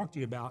here to talk to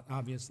you about,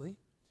 obviously.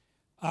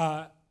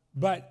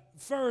 But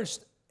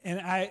first, and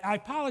I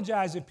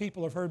apologize if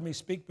people have heard me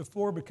speak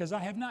before because I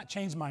have not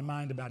changed my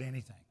mind about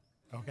anything,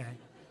 okay?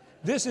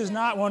 This is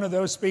not one of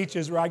those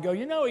speeches where I go,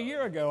 you know, a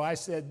year ago I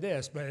said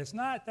this, but it's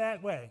not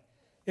that way.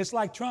 It's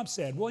like Trump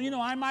said, well, you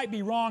know, I might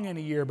be wrong in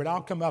a year, but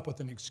I'll come up with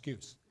an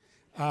excuse.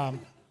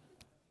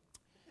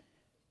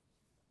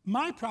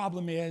 My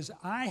problem is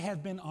I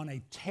have been on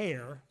a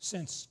tear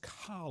since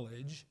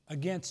college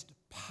against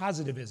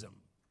positivism.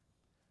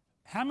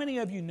 How many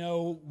of you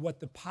know what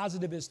the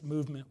positivist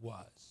movement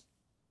was?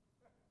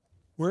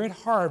 We're at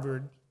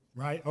Harvard,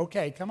 right?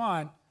 Okay, come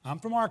on. I'm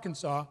from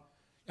Arkansas.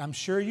 I'm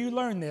sure you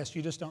learned this,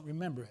 you just don't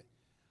remember it.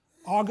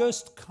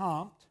 Auguste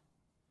Comte,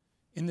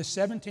 in the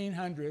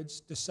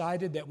 1700s,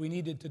 decided that we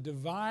needed to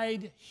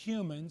divide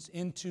humans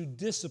into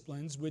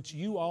disciplines, which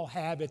you all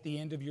have at the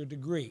end of your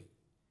degree.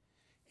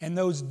 And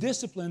those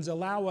disciplines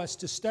allow us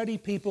to study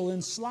people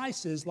in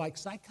slices like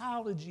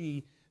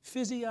psychology,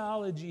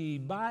 physiology,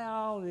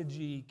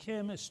 biology,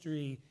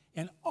 chemistry,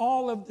 and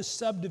all of the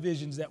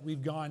subdivisions that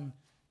we've gone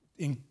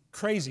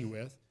crazy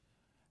with.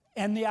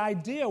 And the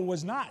idea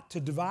was not to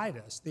divide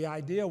us. The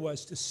idea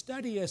was to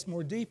study us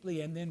more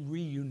deeply and then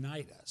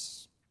reunite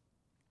us.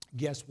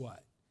 Guess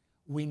what?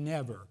 We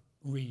never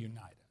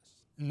reunite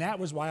us. And that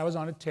was why I was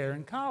on a tear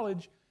in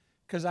college,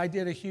 because I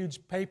did a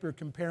huge paper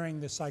comparing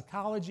the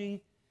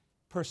psychology,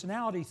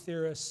 personality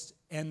theorists,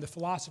 and the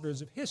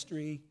philosophers of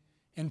history,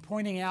 and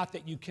pointing out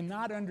that you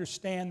cannot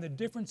understand the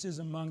differences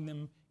among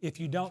them if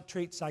you don't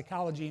treat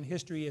psychology and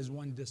history as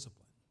one discipline.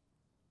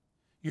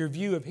 Your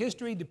view of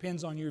history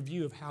depends on your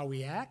view of how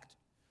we act,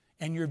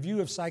 and your view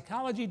of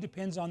psychology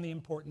depends on the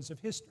importance of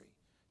history.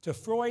 To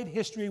Freud,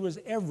 history was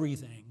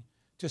everything.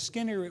 To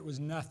Skinner, it was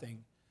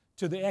nothing.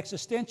 To the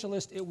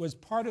existentialist, it was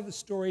part of the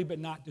story but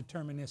not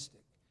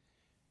deterministic.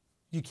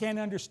 You can't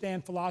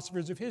understand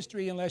philosophers of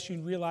history unless you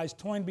realize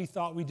Toynbee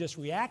thought we just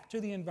react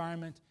to the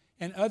environment,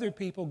 and other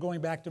people, going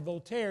back to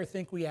Voltaire,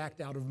 think we act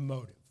out of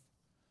motive.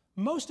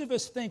 Most of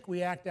us think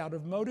we act out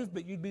of motive,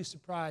 but you'd be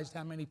surprised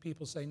how many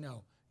people say,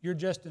 no, you're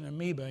just an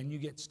amoeba and you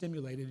get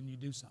stimulated and you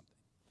do something.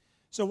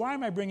 So why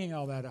am I bringing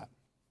all that up?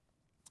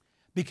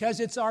 Because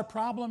it's our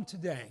problem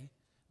today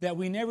that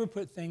we never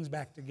put things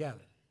back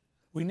together.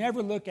 We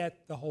never look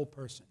at the whole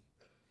person.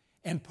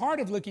 And part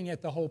of looking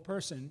at the whole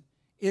person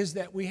is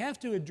that we have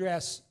to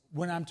address,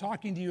 when I'm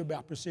talking to you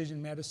about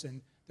precision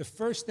medicine, the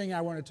first thing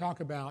I want to talk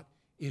about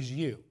is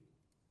you.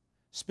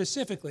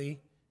 Specifically,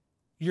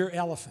 your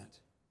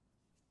elephant.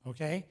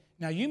 Okay?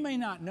 Now, you may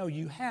not know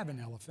you have an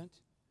elephant,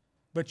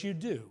 but you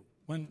do.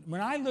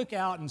 When I look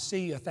out and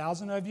see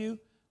 1,000 of you,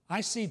 I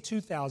see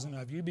 2,000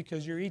 of you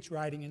because you're each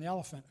riding an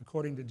elephant,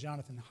 according to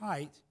Jonathan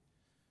Haidt,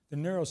 the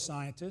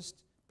neuroscientist,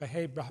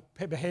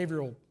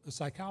 behavioral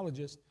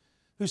psychologist,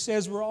 who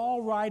says we're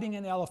all riding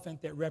an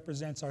elephant that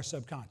represents our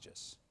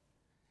subconscious.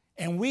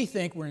 And we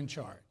think we're in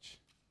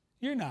charge.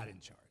 You're not in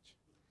charge.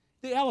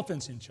 The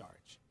elephant's in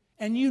charge.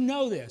 And you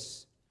know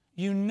this.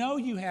 You know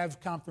you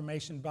have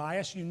confirmation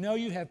bias. You know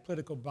you have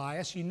political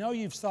bias. You know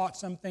you've thought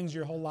some things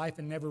your whole life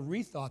and never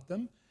rethought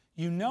them.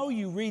 You know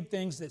you read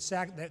things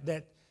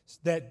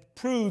that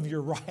prove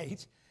you're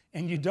right,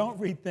 and you don't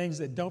read things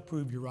that don't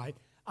prove you're right.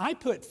 I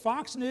put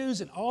Fox News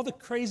and all the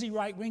crazy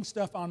right-wing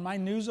stuff on my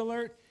news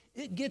alert.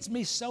 It gets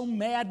me so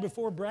mad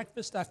before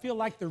breakfast, I feel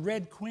like the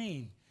Red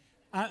Queen.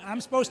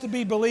 I'm supposed to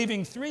be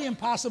believing 3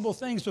 impossible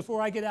things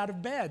before I get out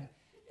of bed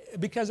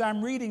because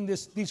I'm reading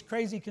these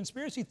crazy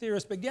conspiracy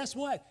theorists. But guess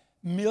what?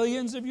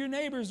 Millions of your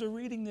neighbors are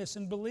reading this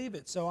and believe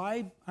it. So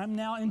I'm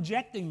now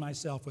injecting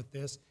myself with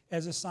this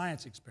as a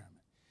science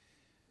experiment.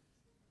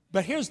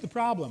 But here's the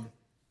problem.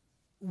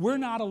 We're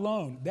not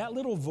alone. That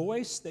little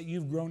voice that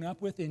you've grown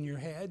up with in your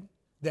head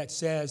that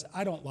says,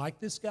 I don't like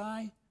this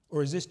guy,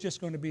 or is this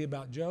just going to be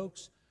about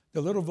jokes?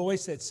 The little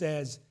voice that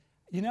says,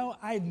 you know,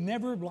 I've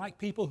never liked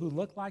people who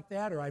look like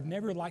that, or I've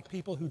never liked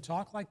people who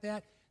talk like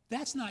that.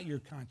 That's not your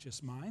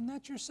conscious mind.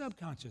 That's your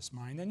subconscious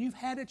mind, and you've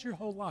had it your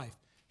whole life.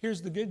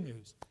 Here's the good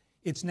news.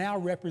 It's now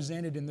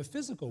represented in the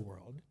physical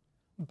world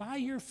by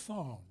your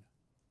phone.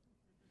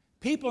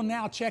 People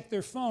now check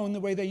their phone the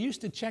way they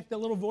used to check the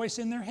little voice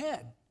in their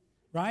head,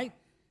 right?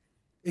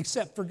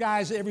 Except for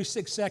guys, every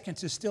 6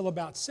 seconds is still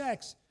about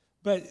sex,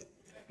 but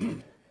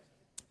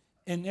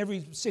and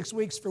every 6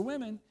 weeks for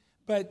women.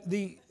 But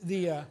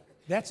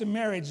that's a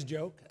marriage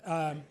joke.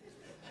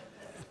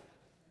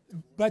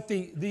 But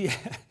the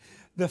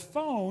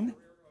phone,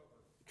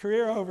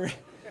 career over.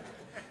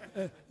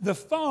 The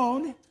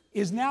phone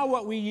is now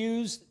what we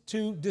use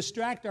to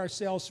distract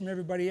ourselves from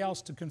everybody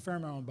else to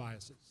confirm our own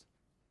biases,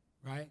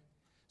 right?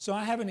 So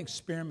I have an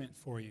experiment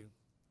for you.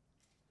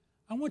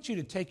 I want you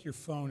to take your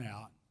phone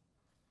out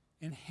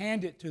and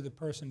hand it to the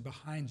person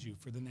behind you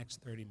for the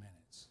next 30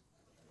 minutes.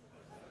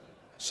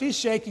 She's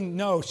shaking.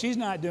 No, she's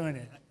not doing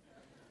it.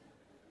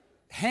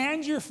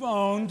 Hand your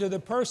phone to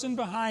the person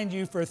behind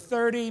you for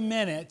 30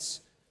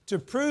 minutes to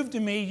prove to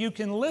me you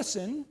can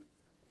listen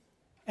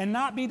and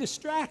not be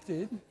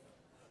distracted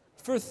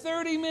for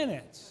 30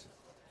 minutes.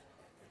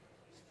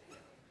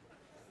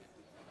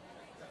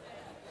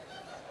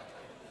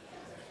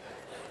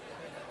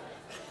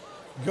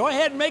 Go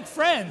ahead and make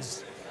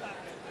friends.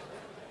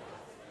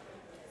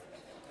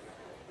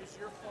 Is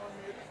your phone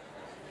muted?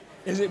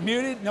 Is it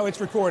muted? No, it's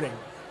recording.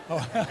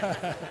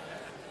 Oh.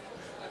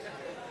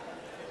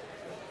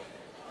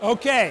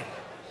 Okay,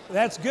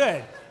 that's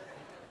good.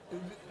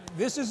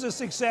 This is a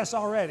success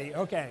already.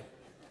 Okay.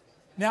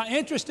 Now,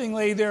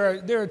 interestingly,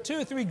 there are 2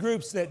 or 3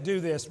 groups that do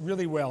this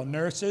really well.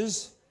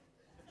 Nurses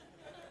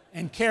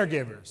and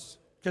caregivers,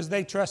 because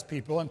they trust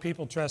people and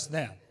people trust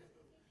them.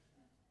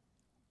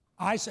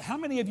 How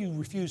many of you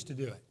refuse to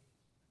do it?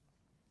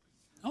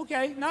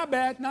 Okay, not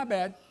bad, not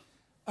bad.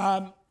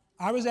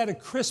 I was at a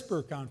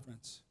CRISPR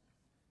conference,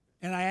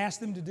 and I asked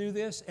them to do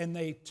this, and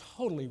they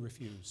totally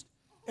refused.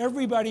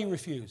 Everybody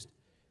refused.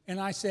 And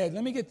I said,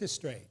 let me get this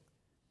straight.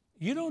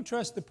 You don't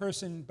trust the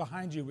person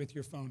behind you with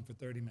your phone for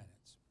 30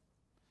 minutes.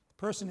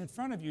 The person in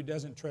front of you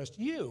doesn't trust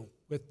you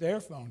with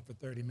their phone for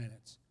 30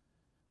 minutes.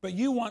 But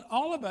you want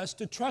all of us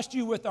to trust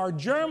you with our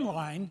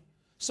germline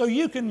so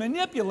you can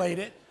manipulate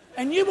it,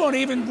 and you won't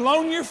even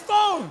loan your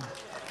phone.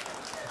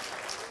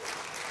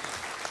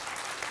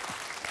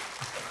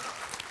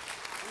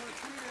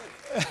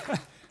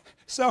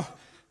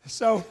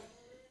 So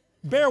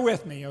bear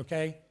with me,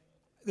 okay?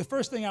 The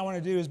first thing I want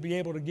to do is be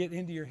able to get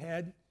into your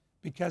head,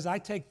 because I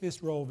take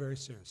this role very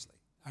seriously.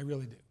 I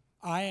really do.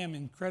 I am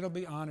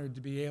incredibly honored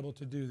to be able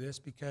to do this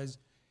because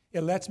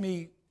it lets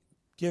me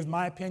give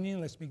my opinion,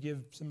 lets me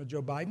give some of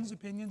Joe Biden's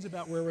opinions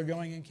about where we're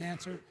going in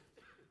cancer.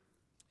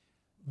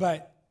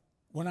 But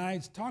when I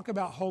talk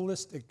about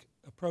holistic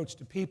approach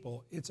to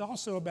people, it's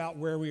also about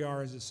where we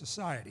are as a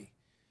society.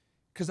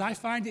 Because I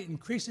find it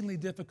increasingly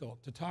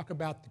difficult to talk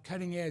about the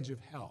cutting edge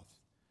of health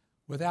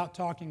without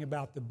talking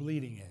about the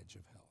bleeding edge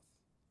of health.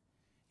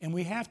 And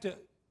we have to,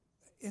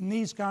 in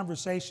these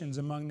conversations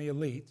among the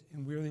elite,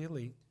 and we're the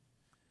elite,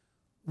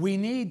 we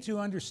need to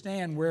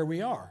understand where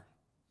we are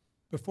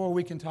before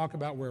we can talk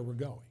about where we're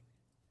going.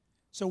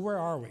 So where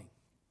are we?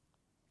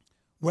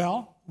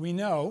 Well, we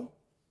know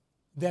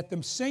that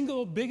the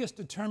single biggest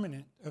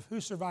determinant of who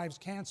survives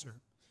cancer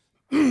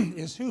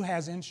is who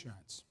has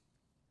insurance.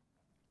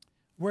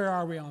 Where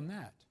are we on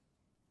that?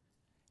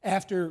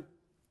 After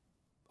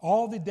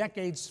all the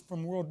decades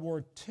from World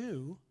War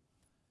II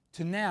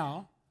to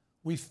now,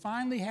 we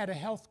finally had a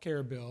health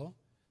care bill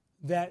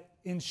that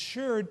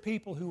insured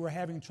people who were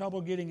having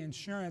trouble getting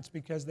insurance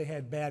because they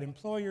had bad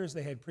employers,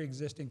 they had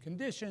pre-existing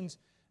conditions,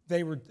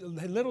 they were a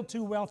little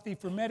too wealthy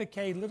for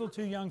Medicaid, a little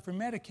too young for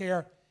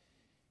Medicare.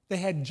 They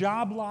had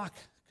job lock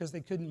because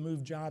they couldn't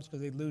move jobs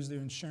because they'd lose their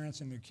insurance,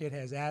 and their kid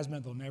has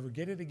asthma, they'll never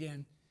get it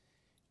again.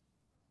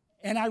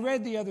 And I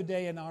read the other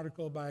day an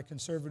article by a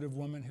conservative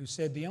woman who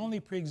said the only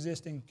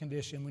pre-existing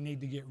condition we need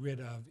to get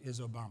rid of is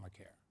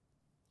Obamacare.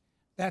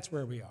 That's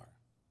where we are.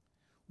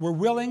 We're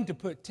willing to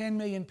put 10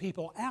 million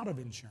people out of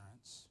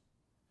insurance,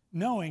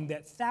 knowing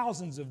that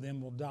thousands of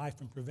them will die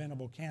from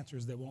preventable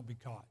cancers that won't be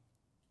caught.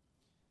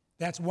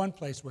 That's one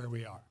place where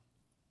we are.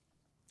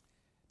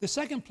 The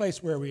second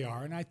place where we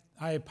are, and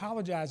I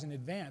apologize in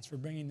advance for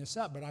bringing this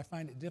up, but I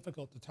find it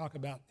difficult to talk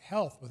about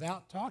health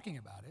without talking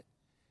about it.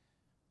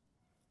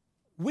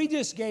 We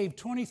just gave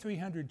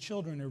 2,300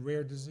 children a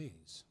rare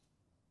disease.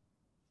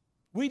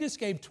 We just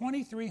gave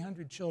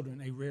 2,300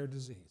 children a rare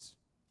disease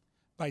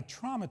by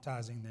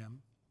traumatizing them,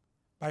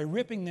 by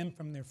ripping them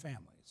from their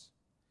families.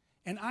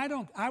 And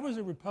I was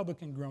a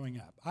Republican growing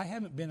up. I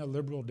haven't been a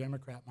liberal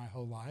Democrat my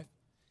whole life.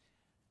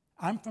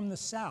 I'm from the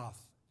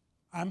South.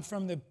 I'm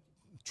from the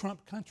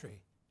Trump country.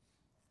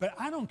 But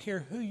I don't care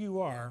who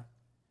you are,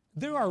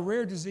 there are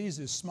rare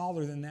diseases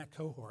smaller than that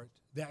cohort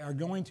that are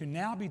going to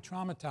now be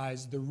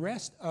traumatized the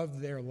rest of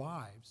their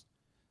lives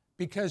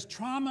because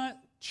trauma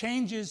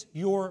changes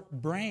your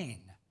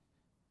brain.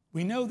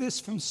 We know this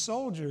from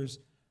soldiers,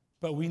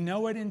 but we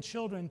know it in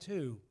children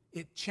too.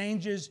 It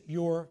changes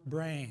your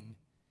brain.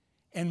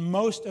 And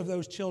most of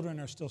those children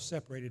are still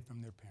separated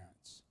from their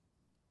parents.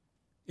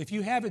 If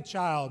you have a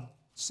child,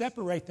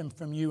 separate them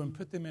from you and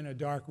put them in a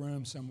dark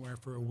room somewhere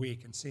for a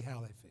week and see how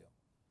they feel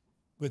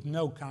with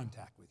no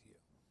contact with you.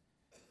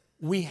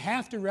 We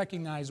have to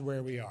recognize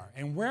where we are.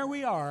 And where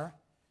we are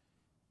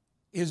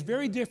is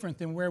very different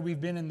than where we've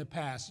been in the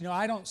past. You know,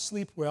 I don't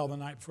sleep well the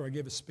night before I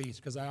give a speech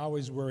because I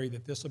always worry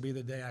that this will be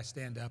the day I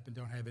stand up and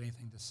don't have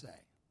anything to say.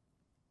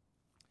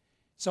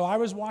 So I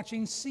was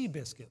watching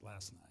Seabiscuit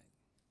last night.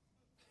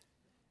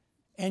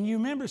 And you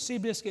remember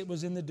Seabiscuit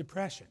was in the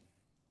Depression.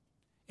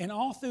 And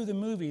all through the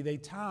movie, they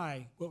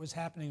tie what was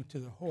happening to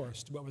the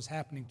horse to what was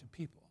happening to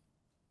people.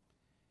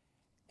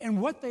 And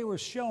what they were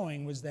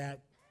showing was that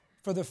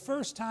for the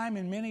first time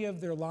in many of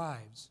their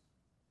lives,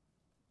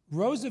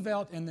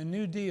 Roosevelt and the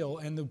New Deal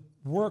and the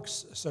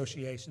Works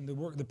Association,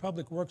 the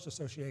Public Works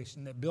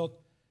Association that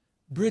built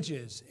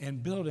bridges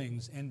and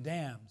buildings and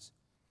dams,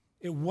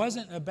 it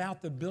wasn't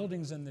about the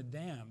buildings and the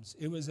dams.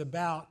 It was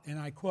about, and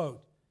I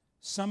quote,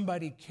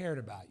 somebody cared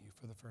about you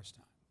for the first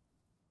time.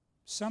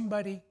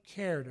 Somebody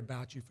cared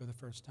about you for the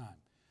first time.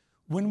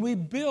 When we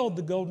build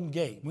the Golden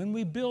Gate, when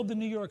we build the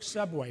New York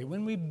subway,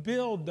 when we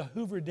build the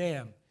Hoover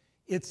Dam,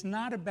 it's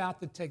not about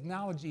the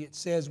technology. It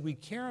says we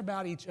care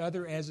about each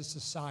other as a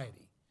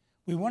society.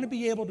 We want to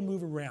be able to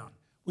move around.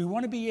 We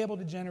want to be able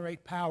to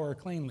generate power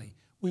cleanly.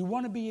 We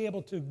want to be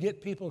able to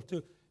get people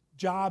to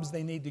jobs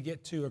they need to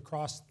get to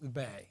across the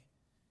bay.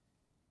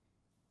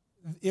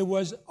 It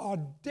was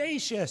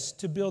audacious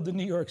to build the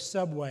New York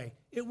subway.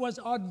 It was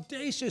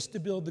audacious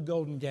to build the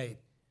Golden Gate.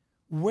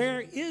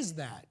 Where is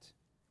that?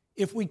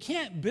 If we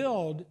can't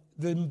build,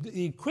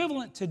 the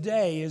equivalent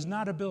today is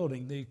not a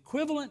building. The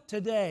equivalent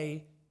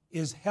today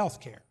is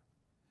healthcare.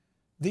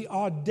 The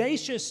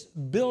audacious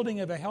building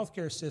of a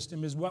healthcare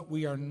system is what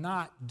we are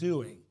not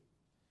doing.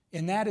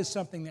 And that is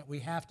something that we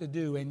have to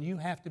do, and you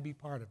have to be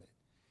part of it.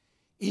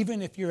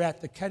 Even if you're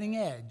at the cutting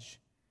edge,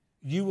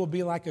 you will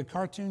be like a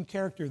cartoon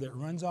character that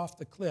runs off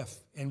the cliff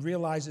and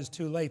realizes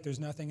too late there's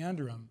nothing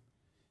under him.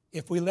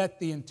 If we let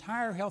the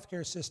entire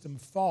healthcare system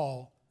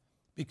fall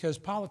because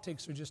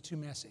politics are just too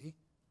messy,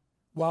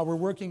 while we're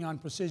working on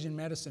precision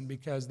medicine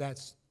because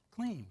that's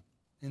clean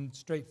and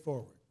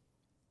straightforward.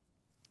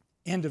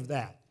 End of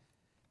that.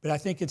 But I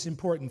think it's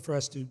important for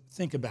us to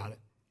think about it.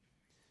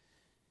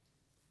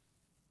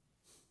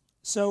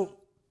 So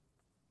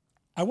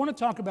I want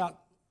to talk about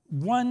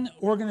one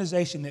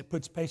organization that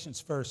puts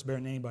patients first better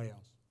than anybody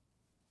else.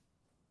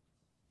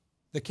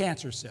 The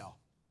cancer cell.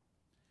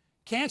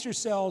 Cancer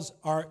cells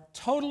are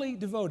totally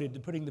devoted to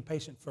putting the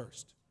patient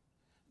first.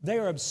 They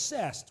are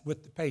obsessed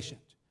with the patient.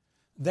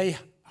 They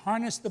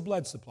harness the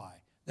blood supply.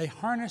 They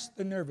harness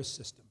the nervous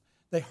system.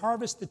 They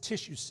harvest the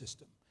tissue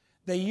system.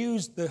 They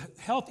use the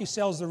healthy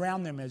cells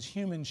around them as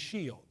human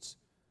shields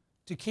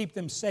to keep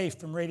them safe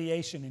from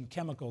radiation and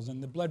chemicals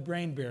and the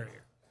blood-brain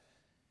barrier.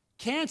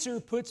 Cancer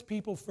puts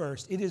people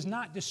first. It is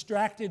not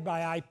distracted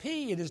by IP.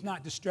 It is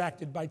not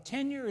distracted by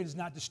tenure. It is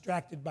not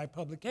distracted by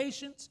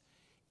publications.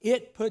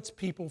 It puts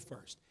people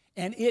first.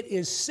 And it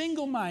is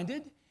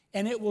single-minded,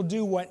 and it will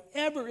do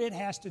whatever it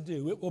has to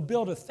do. It will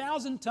build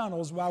 1,000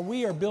 tunnels while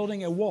we are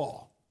building a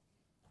wall.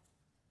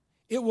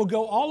 It will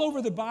go all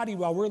over the body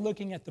while we're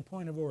looking at the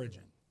point of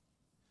origin.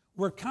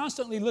 We're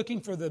constantly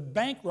looking for the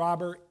bank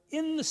robber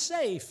in the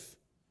safe,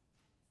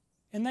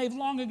 and they've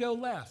long ago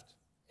left.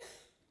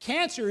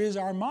 Cancer is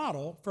our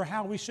model for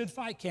how we should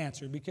fight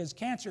cancer because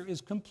cancer is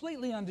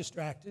completely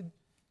undistracted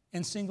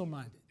and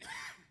single-minded.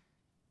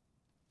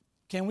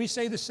 Can we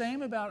say the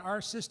same about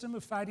our system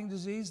of fighting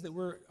disease, that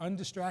we're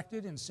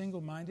undistracted and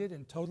single-minded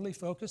and totally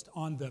focused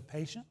on the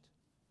patient?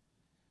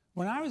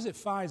 When I was at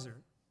Pfizer,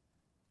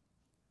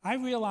 I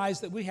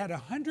realized that we had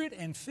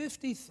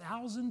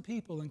 150,000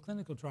 people in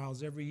clinical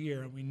trials every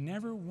year, and we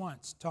never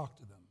once talked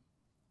to them.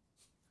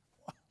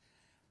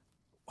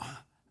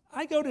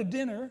 I go to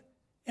dinner,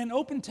 and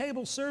Open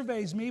Table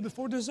surveys me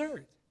before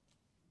dessert.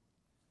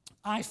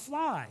 I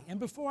fly, and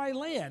before I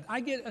land, I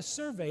get a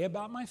survey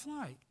about my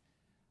flight.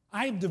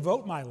 I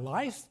devote my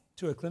life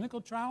to a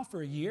clinical trial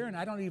for a year, and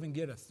I don't even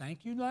get a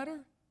thank you letter.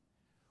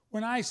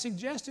 When I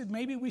suggested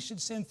maybe we should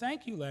send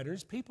thank you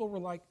letters, people were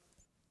like,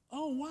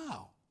 oh,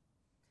 wow.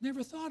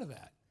 Never thought of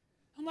that.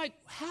 I'm like,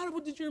 how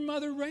did your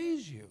mother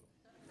raise you?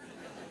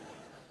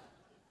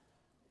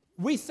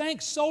 We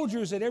thank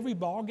soldiers at every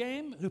ball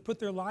game who put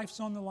their lives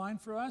on the line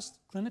for us.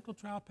 Clinical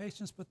trial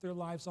patients put their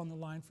lives on the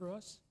line for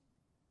us.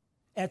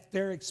 At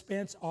their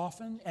expense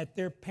often, at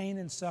their pain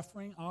and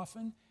suffering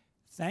often.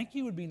 Thank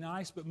you would be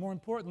nice, but more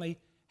importantly,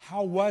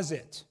 how was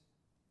it?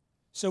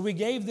 So we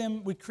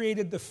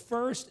created the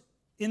first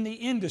in the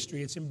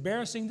industry, it's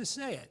embarrassing to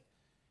say it,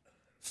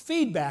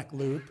 feedback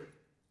loop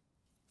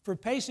for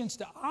patients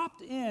to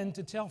opt in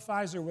to tell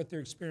Pfizer what their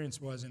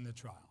experience was in the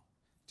trial,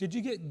 Did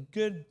you get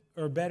good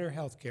or better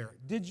health care?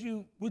 Would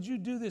you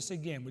do this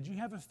again? Would you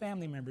have a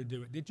family member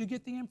do it? Did you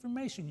get the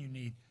information you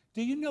need?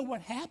 Do you know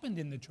what happened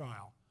in the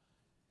trial?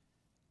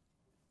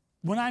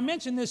 When I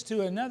mentioned this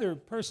to another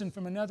person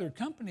from another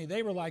company,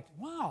 they were like,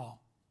 wow,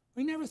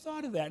 we never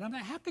thought of that. And I'm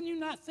like, how can you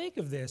not think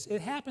of this? It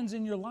happens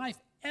in your life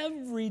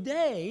every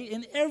day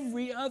in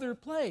every other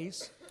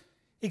place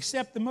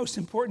except the most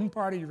important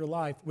part of your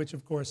life, which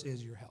of course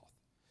is your health.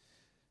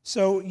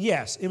 So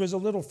yes, it was a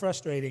little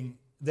frustrating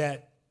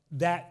that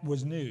that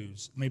was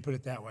news. Let me put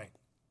it that way.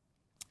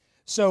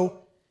 So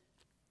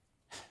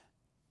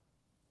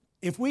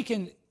if we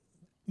can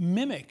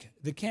mimic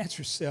the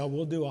cancer cell,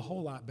 we'll do a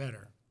whole lot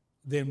better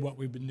than what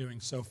we've been doing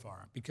so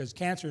far, because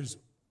cancer's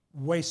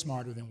way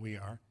smarter than we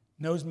are,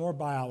 knows more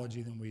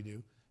biology than we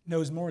do,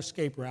 knows more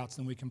escape routes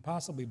than we can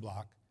possibly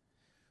block,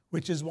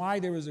 which is why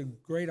there was a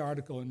great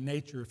article in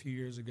Nature a few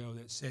years ago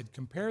that said,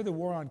 compare the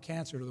war on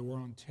cancer to the war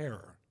on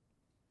terror.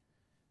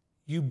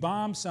 You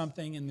bomb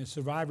something and the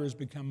survivors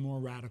become more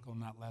radical,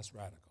 not less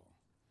radical.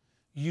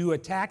 You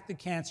attack the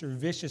cancer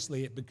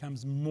viciously, it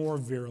becomes more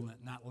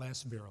virulent, not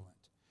less virulent.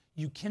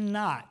 You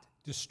cannot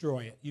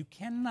destroy it. You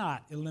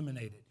cannot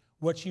eliminate it.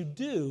 What you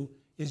do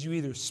is you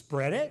either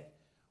spread it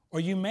or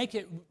you make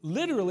it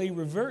literally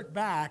revert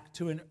back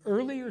to an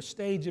earlier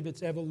stage of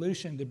its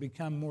evolution to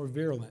become more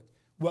virulent.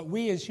 What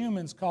we as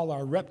humans call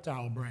our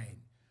reptile brain.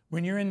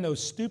 When you're in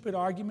those stupid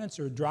arguments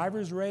or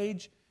driver's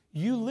rage,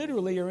 you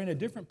literally are in a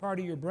different part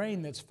of your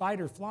brain that's fight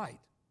or flight.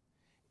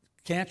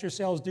 Cancer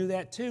cells do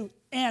that too,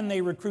 and they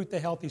recruit the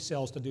healthy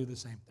cells to do the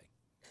same thing.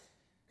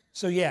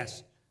 So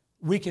yes,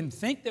 we can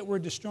think that we're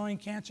destroying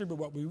cancer, but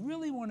what we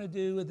really want to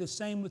do, the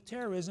same with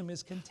terrorism,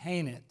 is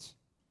contain it.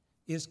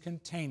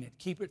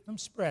 Keep it from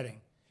spreading.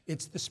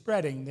 It's the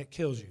spreading that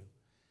kills you.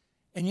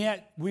 And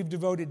yet, we've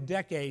devoted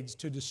decades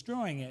to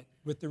destroying it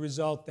with the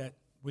result that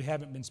we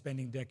haven't been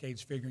spending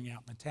decades figuring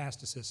out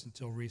metastasis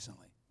until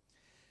recently.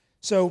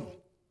 So,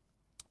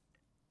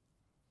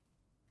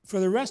 for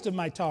the rest of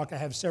my talk, I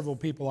have several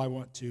people I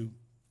want to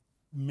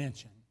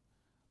mention.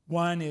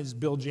 One is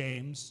Bill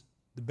James,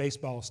 the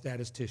baseball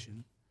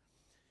statistician.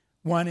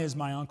 One is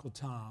my Uncle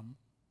Tom,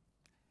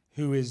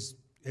 who is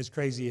as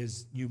crazy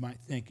as you might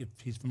think if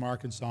he's from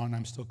Arkansas and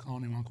I'm still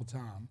calling him Uncle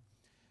Tom.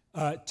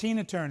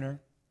 Tina Turner,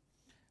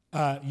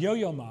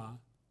 Yo-Yo Ma,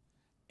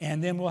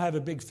 and then we'll have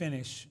a big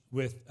finish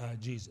with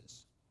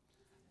Jesus.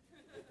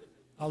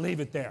 I'll leave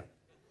it there.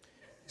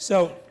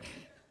 So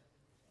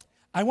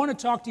I want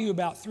to talk to you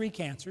about 3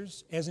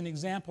 cancers as an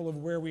example of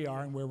where we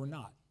are and where we're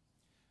not.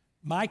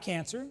 My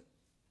cancer,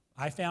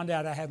 I found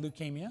out I had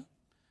leukemia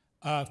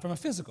from a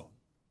physical.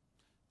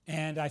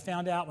 And I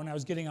found out when I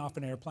was getting off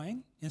an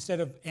airplane. Instead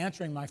of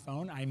answering my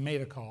phone, I made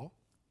a call.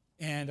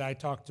 And I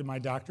talked to my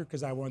doctor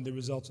because I wanted the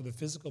results of the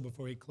physical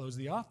before he closed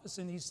the office.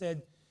 And he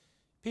said,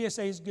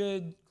 PSA is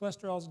good,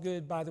 cholesterol is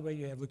good, by the way,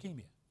 you have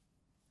leukemia.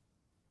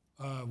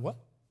 What?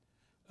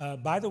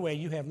 By the way,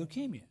 you have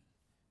leukemia.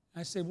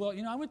 I said, well,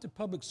 I went to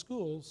public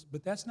schools,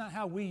 but that's not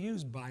how we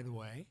use by the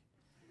way.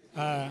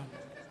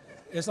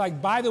 It's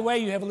like, by the way,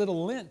 you have a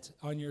little lint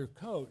on your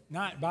coat,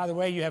 not by the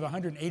way, you have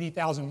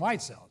 180,000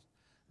 white cells.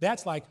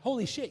 That's like,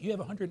 holy shit, you have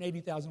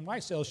 180,000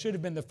 white cells, should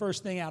have been the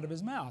first thing out of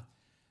his mouth.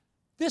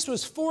 This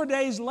was 4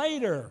 days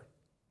later.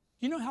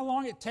 You know how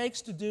long it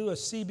takes to do a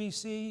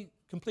CBC,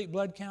 complete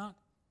blood count?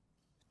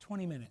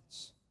 20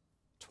 minutes.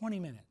 20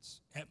 minutes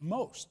at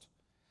most.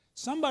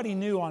 Somebody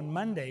knew on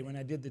Monday when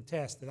I did the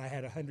test that I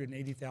had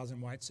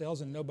 180,000 white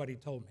cells, and nobody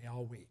told me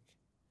all week.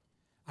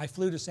 I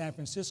flew to San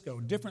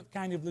Francisco. Different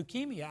kind of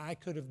leukemia, I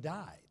could have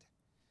died.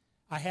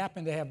 I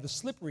happen to have the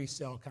slippery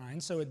cell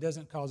kind, so it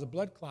doesn't cause a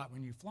blood clot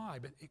when you fly,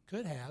 but it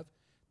could have.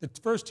 The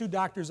first 2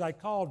 doctors I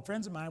called,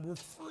 friends of mine, were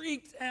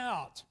freaked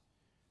out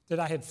that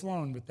I had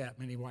flown with that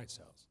many white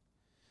cells.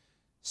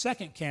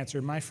 Second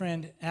cancer, my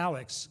friend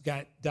Alex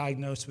got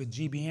diagnosed with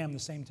GBM the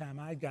same time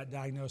I got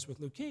diagnosed with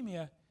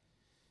leukemia.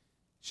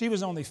 She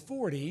was only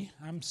 40.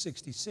 I'm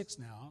 66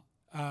 now.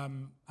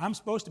 I'm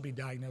supposed to be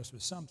diagnosed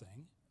with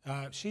something.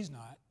 She's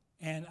not.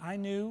 And I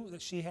knew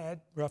that she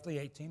had roughly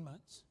 18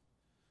 months.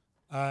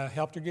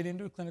 Helped her get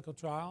into a clinical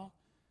trial.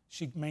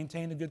 She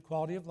maintained a good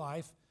quality of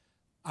life.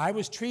 I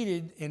was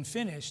treated and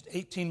finished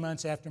 18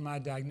 months after my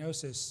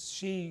diagnosis.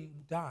 She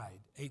died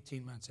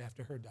 18 months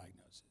after her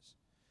diagnosis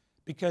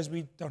because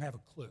we don't have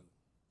a clue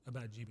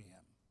about GBM.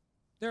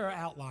 There are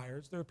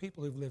outliers. There are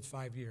people who've lived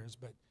 5 years,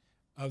 but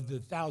of the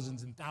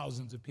thousands and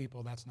thousands of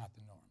people, that's not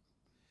the norm.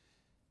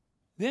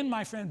 Then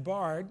my friend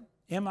Bard,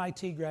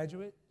 MIT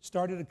graduate,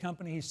 started a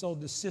company he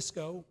sold to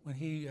Cisco when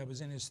he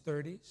was in his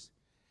 30s.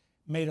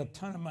 Made a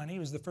ton of money. It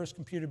was the first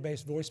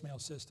computer-based voicemail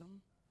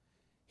system.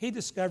 He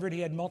discovered he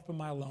had multiple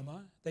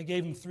myeloma. They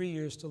gave him 3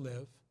 years to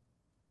live.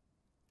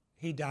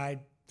 He died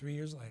 3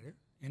 years later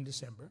in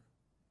December.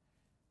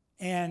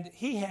 And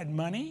he had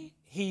money.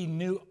 He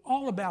knew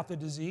all about the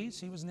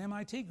disease. He was an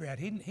MIT grad.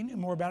 He knew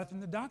more about it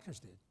than the doctors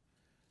did.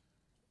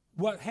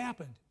 What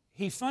happened?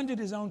 He funded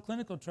his own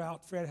clinical trial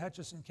at Fred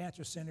Hutchinson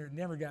Cancer Center. It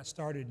never got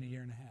started in a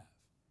year and a half.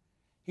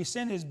 He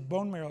sent his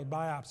bone marrow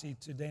biopsy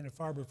to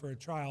Dana-Farber for a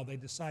trial. They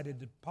decided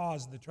to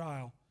pause the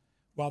trial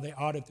while they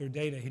audit their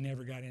data, he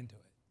never got into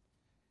it.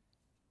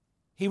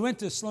 He went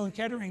to Sloan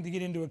Kettering to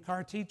get into a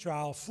CAR-T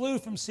trial, flew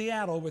from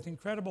Seattle with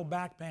incredible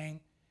back pain,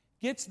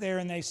 gets there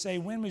and they say,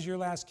 when was your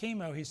last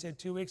chemo? He said,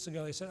 2 weeks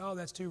ago. They said, oh,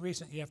 that's too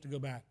recent. You have to go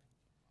back.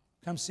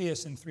 Come see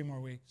us in 3 more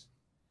weeks.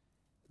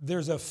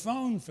 There's a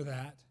phone for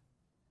that.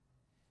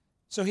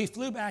 So he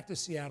flew back to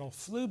Seattle,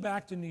 flew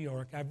back to New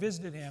York. I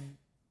visited him.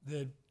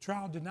 The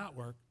trial did not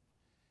work.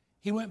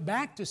 He went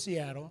back to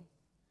Seattle,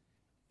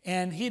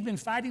 and he had been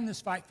fighting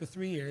this fight for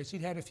 3 years.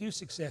 He'd had a few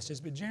successes,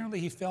 but generally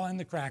he fell in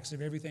the cracks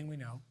of everything we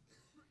know.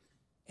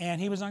 And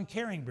he was on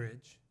Caring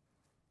Bridge.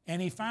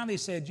 And he finally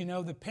said, you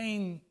know, the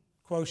pain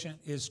quotient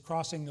is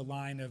crossing the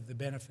line of the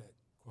benefit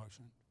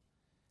quotient.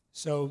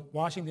 So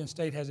Washington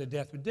State has a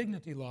death with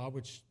dignity law,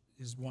 which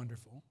is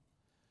wonderful.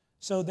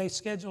 So they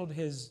scheduled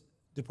his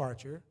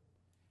departure.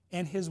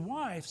 And his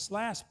wife's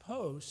last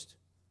post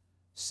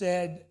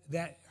said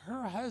that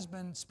her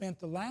husband spent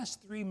the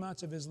last 3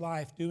 months of his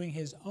life doing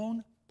his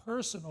own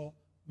personal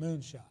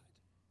moonshot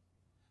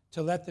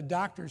to let the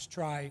doctors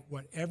try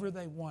whatever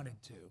they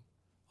wanted to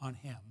on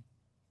him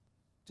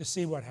to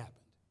see what happened.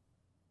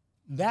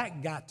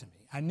 That got to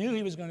me. I knew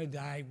he was going to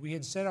die. We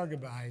had said our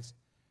goodbyes.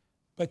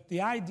 But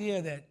the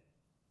idea that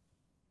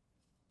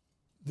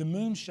the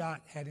moonshot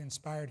had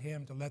inspired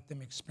him to let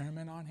them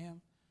experiment on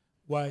him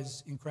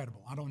was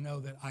incredible. I don't know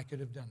that I could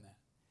have done that.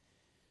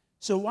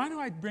 So why do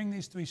I bring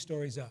these 3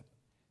 stories up?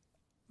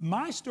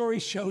 My story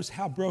shows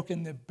how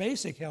broken the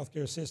basic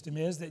healthcare system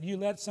is, that you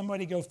let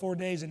somebody go 4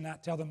 days and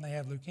not tell them they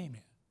have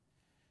leukemia.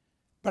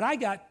 But I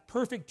got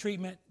perfect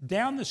treatment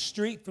down the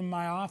street from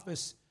my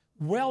office,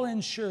 well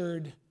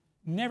insured,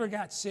 never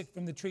got sick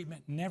from the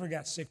treatment, never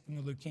got sick from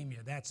the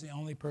leukemia. That's the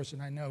only person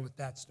I know with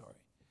that story.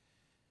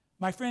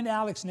 My friend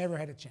Alex never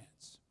had a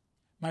chance.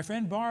 My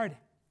friend Bard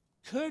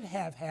could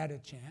have had a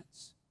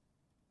chance,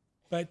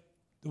 but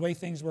the way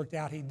things worked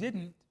out, he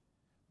didn't.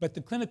 But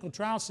the clinical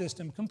trial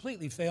system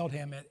completely failed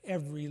him at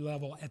every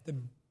level at the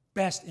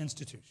best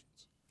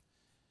institutions.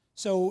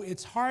 So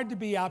it's hard to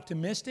be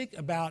optimistic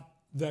about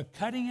the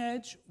cutting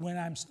edge when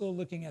I'm still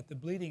looking at the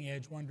bleeding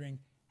edge, wondering,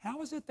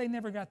 how is it they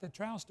never got the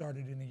trial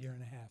started in a year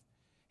and a half?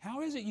 How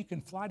is it you can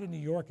fly to New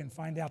York and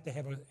find out they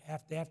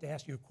have to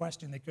ask you a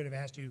question they could have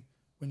asked you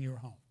when you were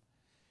home?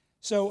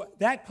 So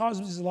that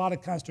causes a lot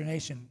of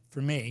consternation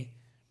for me,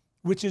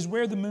 which is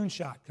where the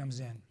moonshot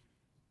comes in.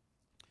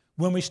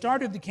 When we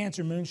started the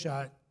Cancer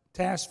Moonshot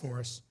Task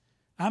Force,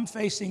 I'm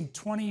facing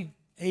 20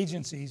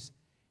 agencies,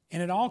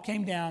 and it all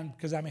came down,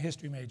 because I'm a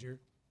history major,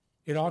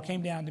 it all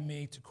came down to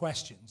me to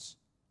questions.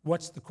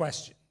 What's the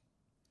question?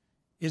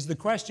 Is the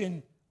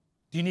question,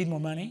 do you need more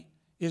money?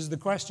 Is the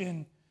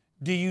question,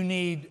 do you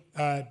need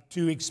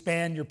to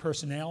expand your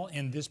personnel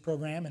in this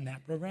program and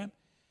that program?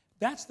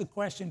 That's the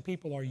question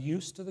people are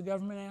used to the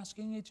government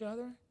asking each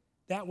other.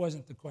 That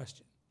wasn't the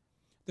question.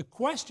 The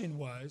question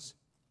was,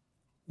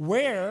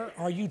 where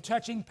are you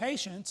touching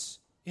patients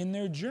in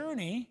their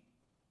journey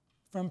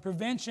from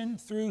prevention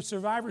through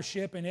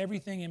survivorship and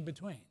everything in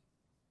between?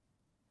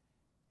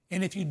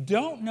 And if you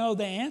don't know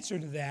the answer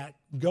to that,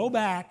 go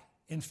back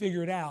and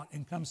figure it out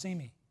and come see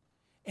me.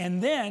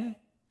 And then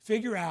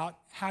figure out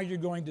how you're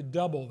going to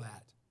double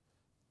that.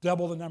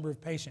 Double the number of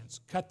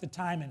patients, cut the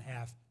time in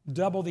half,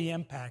 double the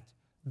impact,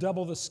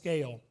 double the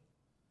scale,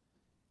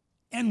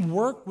 and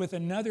work with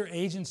another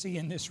agency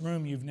in this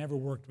room you've never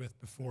worked with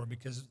before,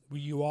 because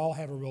you all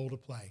have a role to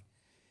play.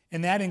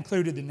 And that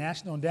included the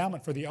National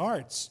Endowment for the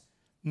Arts,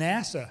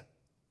 NASA,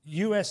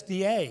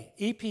 USDA,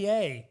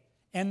 EPA,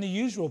 and the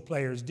usual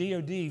players,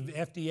 DOD,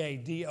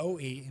 FDA,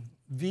 DOE,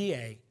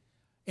 VA,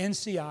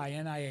 NCI,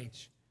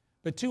 NIH.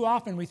 But too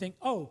often we think,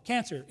 oh,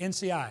 cancer,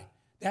 NCI.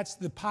 That's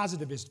the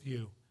positivist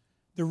view.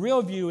 The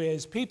real view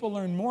is people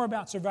learn more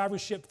about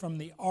survivorship from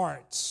the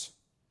arts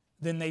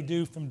than they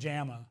do from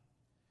JAMA.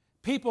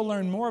 People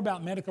learn more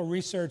about medical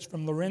research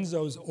from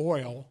Lorenzo's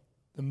Oil,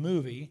 the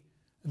movie,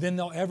 than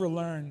they'll ever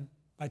learn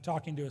by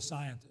talking to a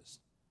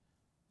scientist.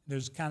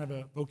 There's kind of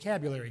a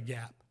vocabulary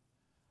gap.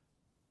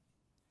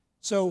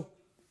 So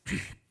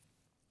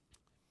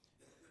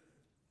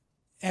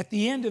at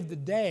the end of the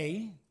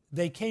day,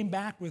 they came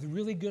back with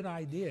really good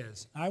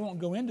ideas. I won't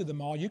go into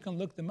them all. You can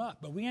look them up.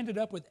 But we ended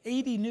up with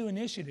 80 new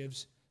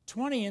initiatives,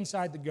 20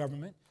 inside the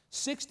government,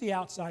 60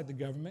 outside the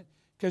government,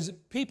 because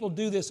people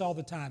do this all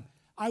the time.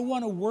 I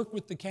want to work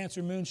with the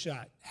Cancer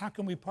Moonshot. How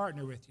can we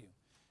partner with you?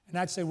 And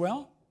I'd say,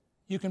 well,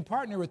 you can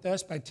partner with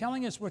us by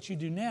telling us what you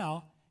do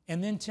now,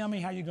 and then tell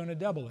me how you're going to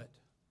double it.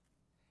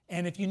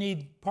 And if you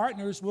need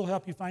partners, we'll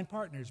help you find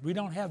partners. We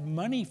don't have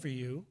money for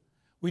you.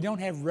 We don't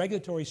have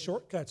regulatory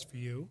shortcuts for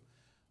you.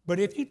 But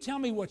if you tell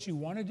me what you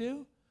want to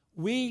do,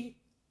 we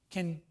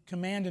can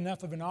command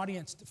enough of an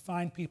audience to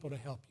find people to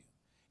help you.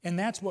 And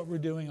that's what we're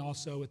doing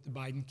also with the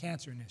Biden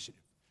Cancer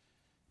Initiative.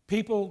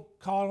 People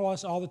call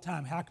us all the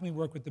time, how can we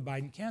work with the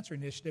Biden Cancer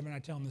Initiative? And I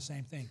tell them the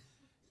same thing.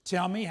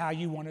 Tell me how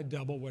you want to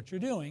double what you're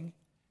doing,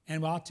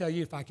 and I'll tell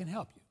you if I can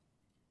help you.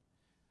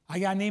 I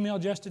got an email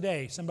just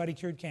today. Somebody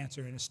cured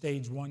cancer in a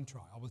stage 1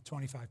 trial with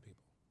 25 people.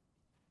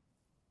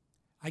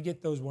 I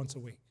get those once a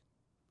week.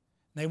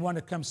 They want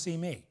to come see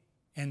me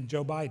and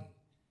Joe Biden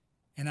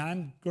And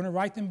I'm going to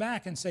write them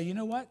back and say, you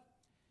know what?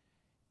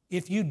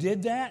 If you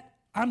did that,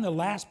 I'm the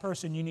last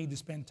person you need to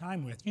spend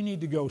time with. You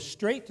need to go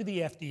straight to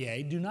the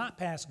FDA. Do not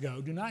pass go.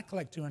 Do not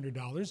collect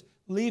 $200.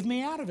 Leave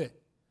me out of it.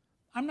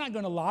 I'm not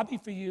going to lobby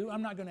for you.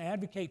 I'm not going to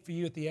advocate for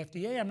you at the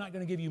FDA. I'm not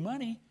going to give you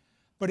money.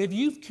 But if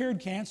you've cured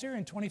cancer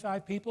in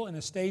 25 people in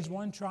a stage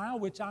 1 trial,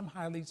 which I'm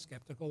highly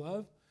skeptical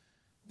of,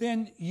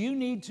 then you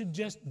need to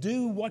just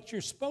do what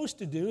you're supposed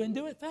to do and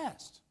do it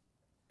fast.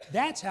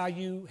 That's how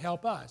you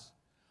help us.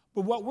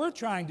 But what we're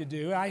trying to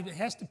do, it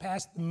has to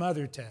pass the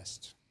mother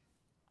test.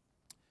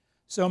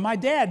 So my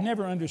dad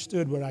never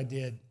understood what I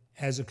did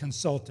as a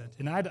consultant,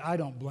 and I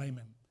don't blame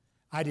him.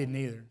 I didn't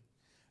either.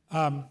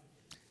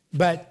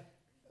 But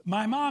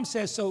my mom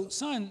says, so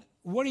son,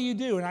 what do you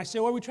do? And I say,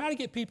 well, we try to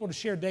get people to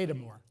share data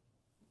more.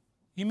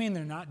 You mean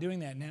they're not doing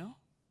that now?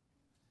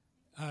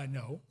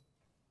 No.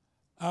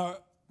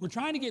 We're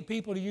trying to get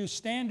people to use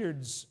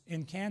standards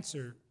in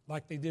cancer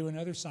like they do in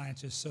other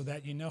sciences so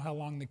that you know how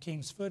long the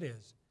king's foot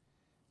is.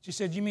 She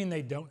said, you mean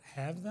they don't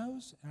have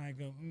those? And I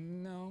go,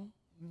 no,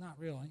 not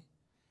really.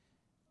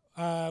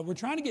 We're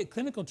trying to get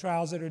clinical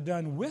trials that are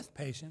done with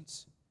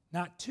patients,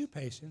 not to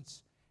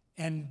patients,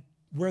 and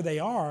where they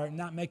are,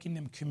 not making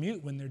them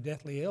commute when they're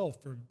deathly ill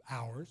for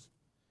hours.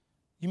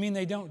 You mean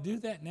they don't do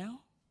that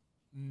now?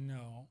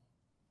 No.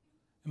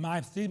 And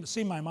I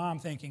see my mom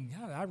thinking,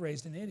 God, I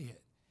raised an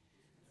idiot.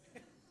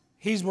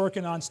 He's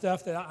working on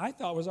stuff that I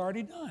thought was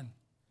already done.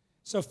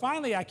 So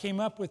finally I came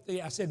up with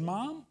I said,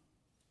 Mom,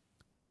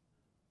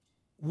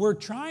 we're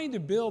trying to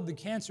build the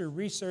cancer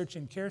research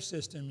and care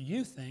system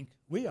you think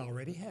we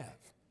already have.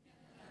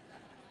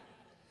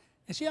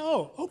 And she,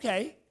 oh,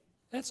 okay,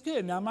 that's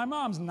good. Now, my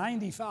mom's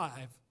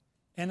 95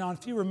 and on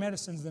fewer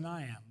medicines than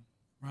I am,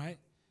 right?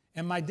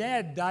 And my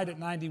dad died at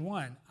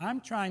 91. I'm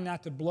trying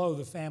not to blow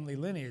the family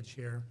lineage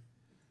here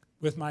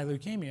with my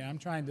leukemia. I'm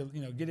trying to,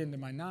 get into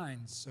my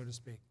nines, so to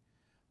speak.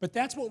 But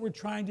that's what we're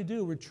trying to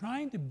do. We're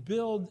trying to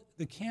build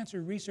the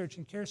cancer research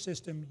and care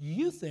system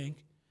you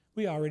think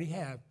we already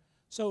have.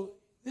 So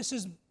this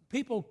is,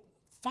 people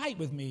fight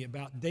with me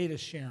about data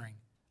sharing.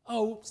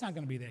 Oh, it's not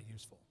going to be that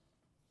useful.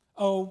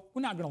 Oh,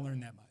 we're not going to learn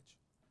that much.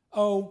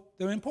 Oh,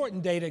 the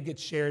important data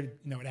gets shared,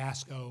 at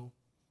ASCO,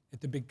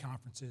 at the big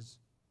conferences.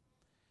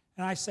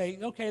 And I say,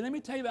 okay, let me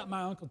tell you about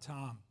my Uncle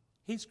Tom.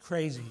 He's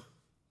crazy.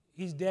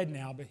 He's dead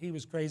now, but he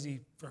was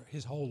crazy for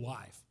his whole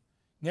life.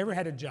 Never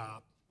had a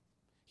job.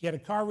 He had a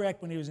car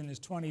wreck when he was in his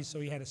 20s, so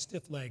he had a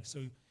stiff leg. So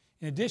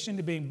in addition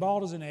to being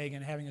bald as an egg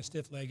and having a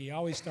stiff leg, he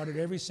always started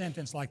every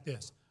sentence like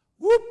this,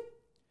 whoop.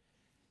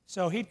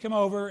 So he'd come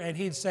over and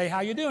he'd say,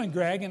 how you doing,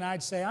 Greg? And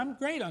I'd say, I'm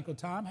great, Uncle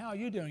Tom. How are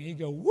you doing? He'd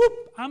go, whoop,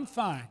 I'm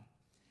fine.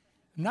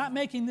 I'm not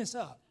making this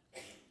up.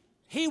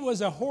 He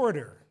was a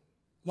hoarder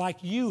like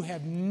you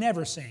have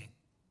never seen.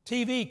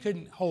 TV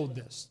couldn't hold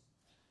this.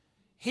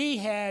 He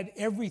had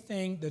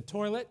everything, the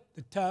toilet,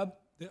 the tub,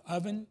 the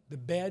oven, the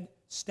bed,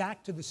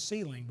 stacked to the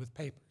ceiling with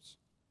papers.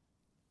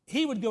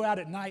 He would go out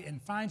at night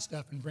and find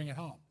stuff and bring it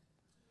home.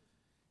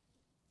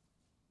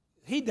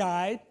 He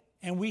died,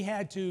 and we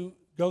had to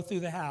go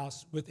through the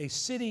house with a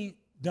city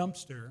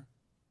dumpster,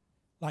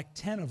 like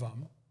 10 of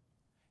them,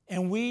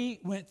 and we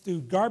went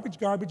through garbage,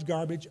 garbage,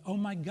 garbage. Oh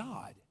my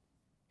God,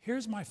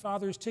 here's my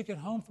father's ticket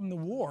home from the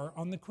war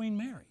on the Queen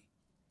Mary.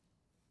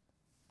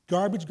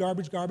 Garbage,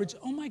 garbage, garbage.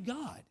 Oh my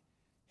God,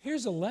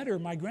 here's a letter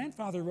my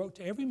grandfather wrote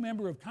to every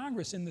member of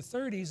Congress in the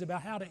 30s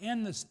about how to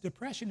end this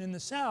depression in the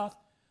South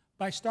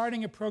by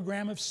starting a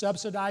program of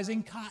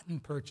subsidizing cotton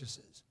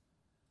purchases.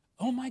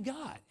 Oh my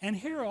God, and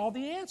here are all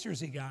the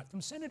answers he got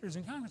from senators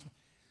and congressmen.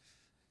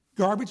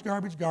 Garbage,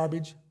 garbage,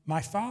 garbage.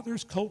 My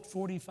father's Colt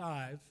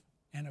 45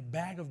 and a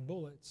bag of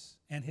bullets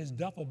and his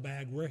duffel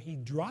bag where he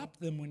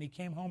dropped them when he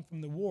came home from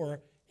the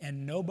war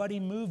and nobody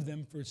moved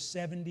them for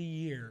 70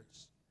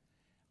 years.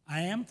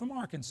 I am from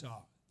Arkansas.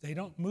 They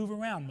don't move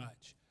around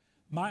much.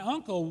 My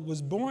uncle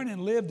was born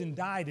and lived and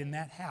died in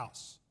that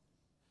house.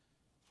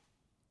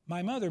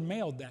 My mother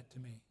mailed that to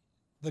me,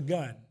 the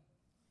gun,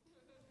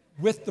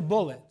 with the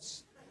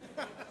bullets,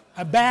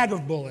 a bag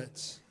of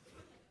bullets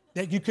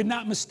that you could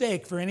not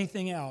mistake for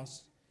anything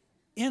else,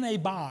 in a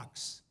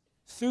box,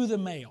 through the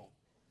mail,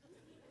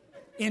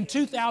 in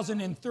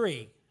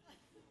 2003.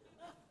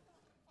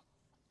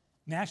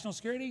 National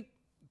security?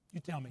 You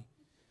tell me.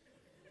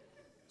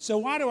 So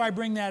why do I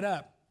bring that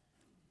up?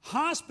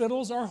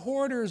 Hospitals are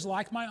hoarders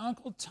like my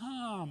Uncle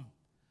Tom.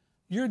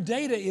 Your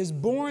data is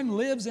born,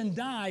 lives, and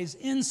dies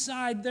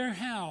inside their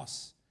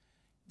house.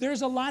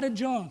 There's a lot of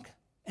junk,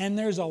 and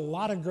there's a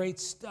lot of great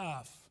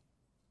stuff.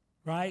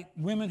 Right?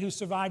 Women who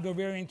survived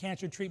ovarian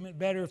cancer treatment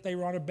better if they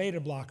were on a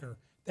beta blocker.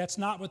 That's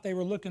not what they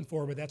were looking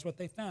for, but that's what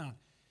they found.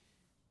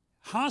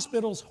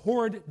 Hospitals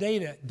hoard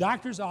data.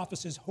 Doctors'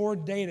 offices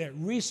hoard data.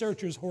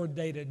 Researchers hoard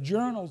data.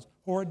 Journals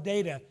hoard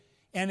data.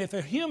 And if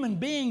a human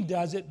being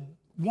does it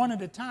one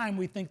at a time,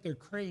 we think they're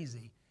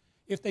crazy.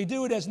 If they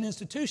do it as an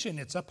institution,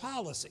 it's a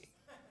policy.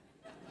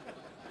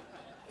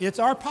 It's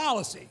our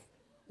policy.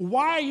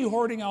 Why are you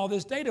hoarding all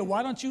this data?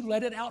 Why don't you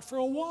let it out for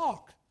a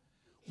walk?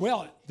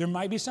 Well, there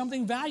might be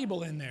something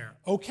valuable in there.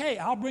 Okay,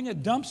 I'll bring a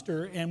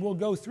dumpster and we'll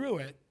go through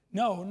it.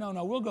 No,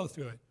 we'll go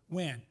through it.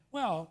 When?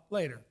 Well,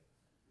 later.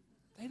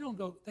 They don't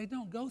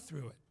go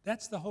through it.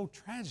 That's the whole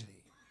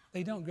tragedy.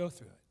 They don't go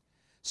through it.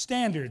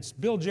 Standards,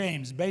 Bill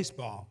James,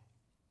 baseball.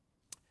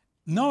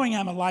 Knowing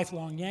I'm a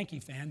lifelong Yankee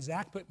fan,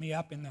 Zach put me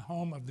up in the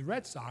home of the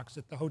Red Sox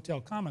at the Hotel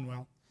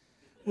Commonwealth,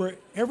 where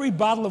every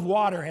bottle of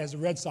water has a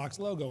Red Sox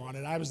logo on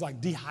it. I was like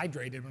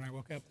dehydrated when I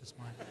woke up this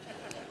morning.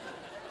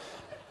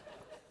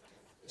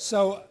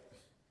 So,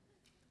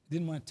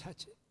 didn't want to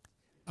touch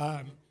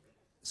it.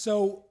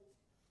 So,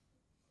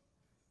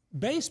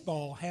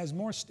 baseball has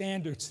more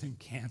standards than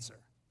cancer,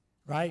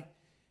 right?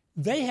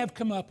 They have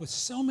come up with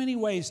so many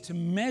ways to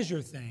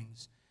measure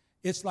things.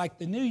 It's like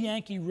the new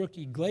Yankee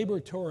rookie,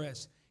 Gleyber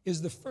Torres, is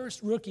the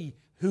first rookie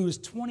who is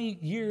 20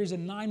 years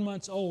and 9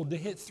 months old to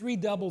hit 3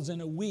 doubles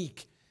in a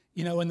week,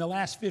 in the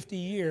last 50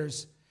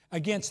 years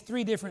against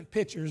 3 different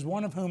pitchers,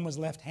 one of whom was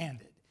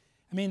left-handed.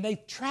 I mean, they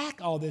track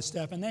all this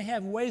stuff, and they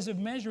have ways of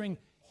measuring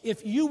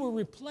if you were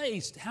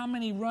replaced, how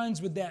many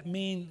runs would that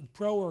mean,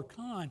 pro or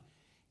con?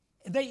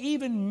 They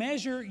even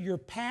measure your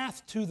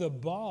path to the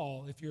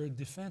ball if you're a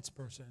defense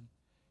person.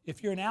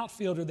 If you're an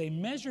outfielder, they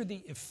measure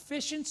the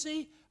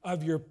efficiency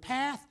of your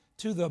path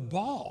to the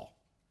ball.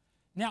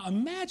 Now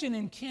imagine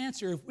in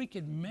cancer if we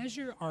could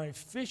measure our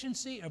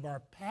efficiency of our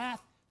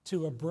path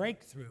to a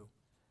breakthrough.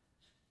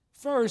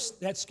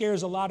 First, that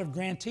scares a lot of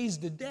grantees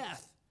to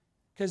death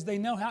because they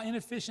know how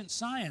inefficient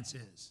science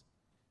is.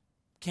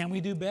 Can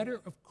we do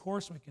better? Of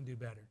course we can do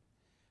better.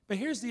 But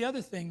here's the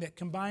other thing that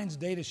combines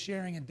data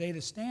sharing and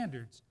data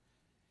standards.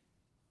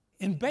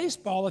 In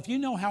baseball, if you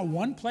know how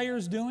one player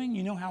is doing,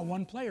 you know how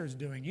one player is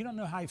doing. You don't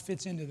know how he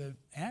fits into the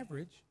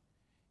average.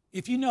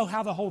 If you know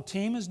how the whole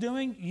team is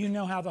doing, you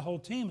know how the whole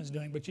team is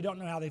doing, but you don't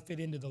know how they fit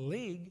into the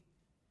league.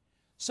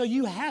 So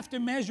you have to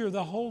measure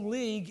the whole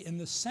league in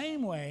the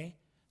same way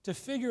to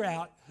figure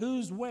out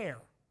who's where.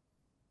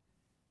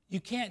 You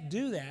can't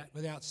do that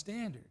without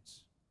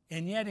standards.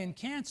 And yet in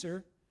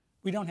cancer,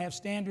 we don't have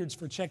standards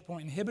for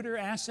checkpoint inhibitor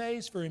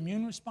assays for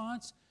immune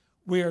response.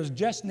 We are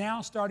just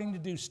now starting to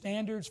do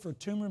standards for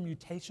tumor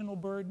mutational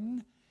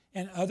burden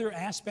and other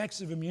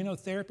aspects of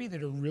immunotherapy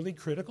that are really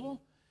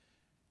critical.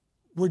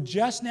 We're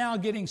just now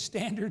getting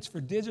standards for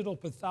digital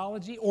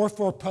pathology or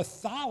for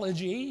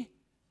pathology.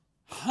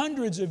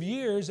 Hundreds of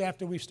years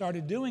after we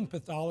started doing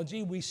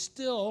pathology, we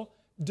still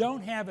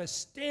don't have a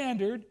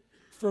standard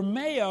for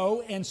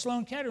Mayo and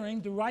Sloan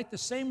Kettering to write the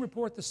same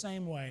report the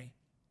same way.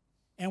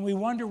 And we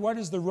wonder, what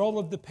is the role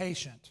of the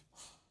patient?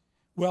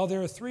 Well,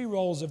 there are 3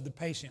 roles of the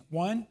patient.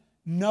 1,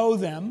 know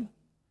them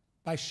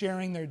by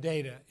sharing their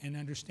data and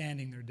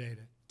understanding their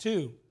data.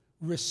 2,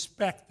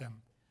 respect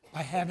them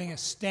by having a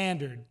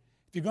standard.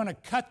 If you're going to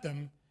cut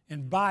them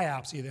and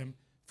biopsy them,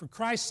 for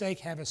Christ's sake,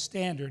 have a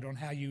standard on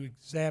how you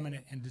examine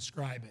it and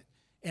describe it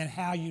and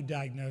how you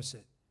diagnose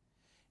it.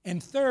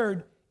 And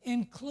 3rd,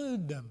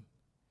 include them.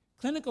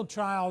 Clinical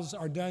trials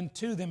are done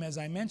to them, as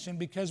I mentioned,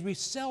 because we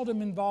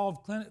seldom involve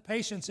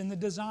patients in the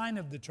design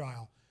of the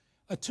trial.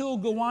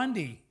 Atul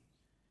Gawande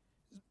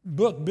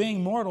book,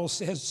 Being Mortal,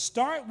 says,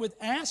 start with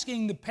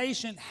asking the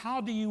patient, how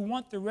do you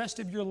want the rest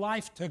of your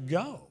life to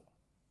go?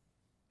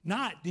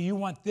 Not, do you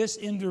want this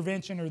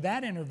intervention or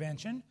that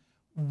intervention?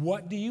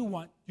 What do you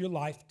want your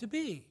life to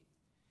be?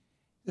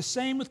 The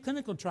same with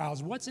clinical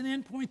trials. What's an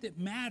endpoint that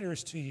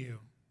matters to you?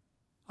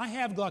 I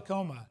have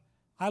glaucoma.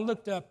 I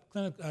looked up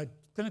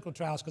clinical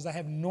trials because I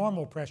have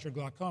normal pressure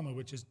glaucoma,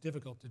 which is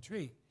difficult to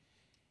treat.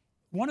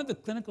 One of the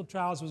clinical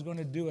trials was going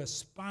to do a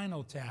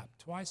spinal tap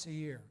twice a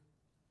year.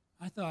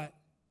 I thought,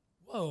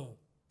 whoa,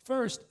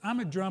 first, I'm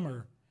a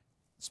drummer.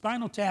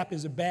 Spinal tap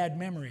is a bad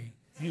memory.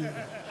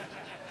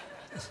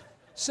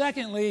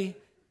 Secondly,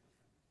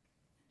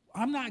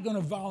 I'm not going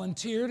to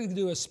volunteer to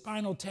do a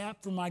spinal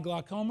tap for my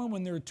glaucoma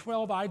when there are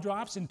 12 eye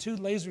drops and 2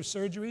 laser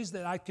surgeries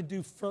that I could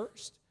do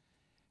first.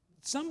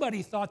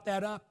 Somebody thought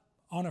that up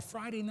on a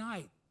Friday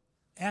night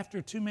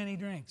after too many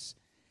drinks.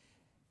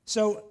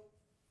 So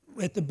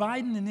at the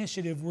Biden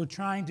initiative, we're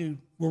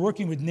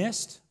working with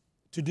NIST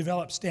to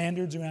develop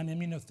standards around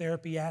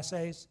immunotherapy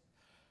assays.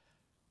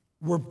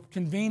 We're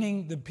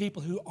convening the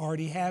people who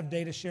already have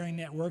data sharing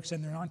networks,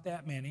 and there aren't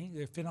that many.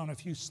 They fit on a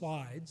few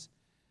slides.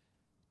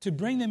 To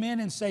bring them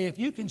in and say, if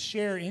you can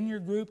share in your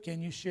group,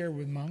 can you share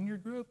among your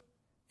group?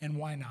 And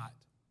why not?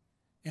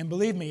 And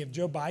believe me, if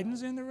Joe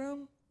Biden's in the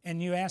room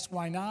and you ask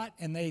why not,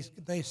 and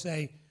they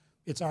say,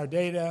 it's our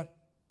data,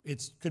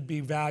 it could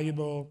be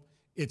valuable,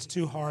 it's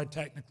too hard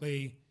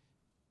technically,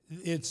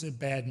 it's a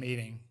bad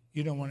meeting.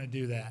 You don't want to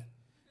do that.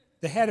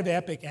 The head of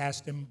Epic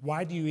asked him,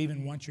 why do you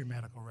even want your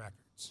medical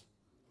records?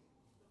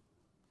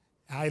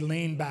 I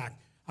leaned back.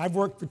 I've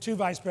worked for 2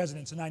 vice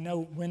presidents, and I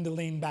know when to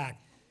lean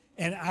back.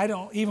 And I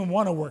don't even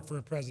want to work for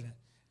a president.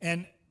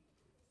 And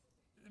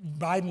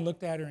Biden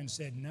looked at her and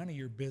said, none of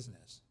your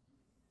business.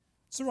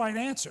 It's the right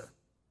answer.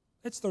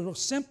 It's the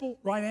simple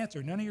right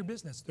answer. None of your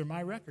business. They're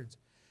my records.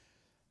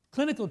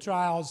 Clinical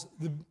trials,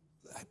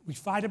 we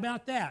fight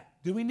about that.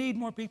 Do we need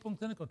more people in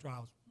clinical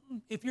trials?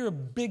 If you're a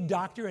big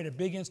doctor at a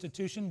big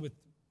institution with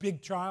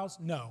big trials,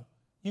 no.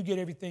 You get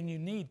everything you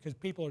need because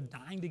people are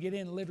dying to get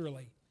in,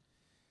 literally.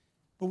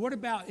 But what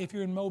about if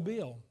you're in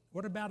Mobile?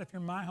 What about if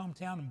you're in my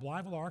hometown in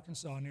Blytheville,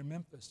 Arkansas, near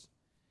Memphis?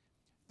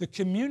 The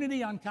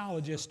community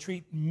oncologists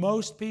treat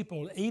most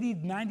people, 80,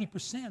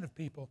 90% of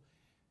people,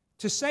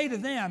 to say to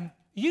them,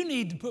 you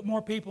need to put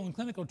more people in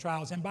clinical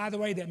trials. And by the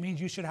way, that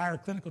means you should hire a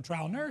clinical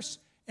trial nurse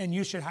and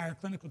you should hire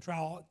clinical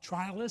trial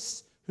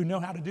trialists who know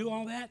how to do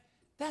all that.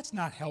 That's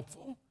not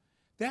helpful.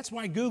 That's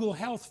why Google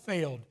Health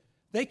failed.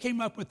 They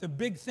came up with a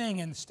big thing,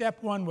 and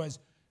step one was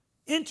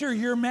enter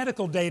your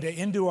medical data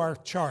into our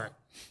chart.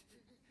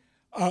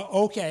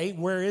 Okay,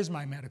 where is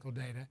my medical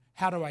data?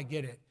 How do I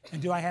get it? And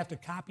do I have to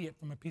copy it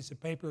from a piece of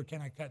paper, or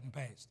can I cut and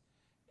paste?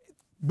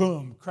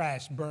 Boom,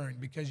 crash, burn,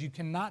 because you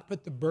cannot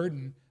put the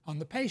burden on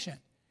the patient,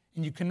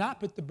 and you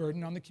cannot put the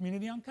burden on the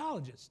community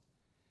oncologist.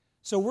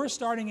 So we're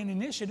starting an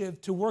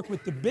initiative to work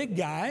with the big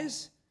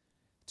guys,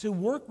 to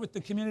work with the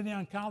community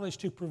oncologist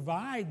to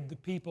provide the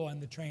people and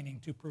the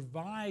training, to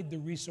provide the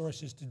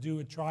resources to do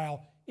a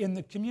trial in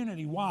the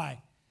community.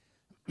 Why?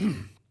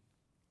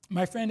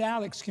 My friend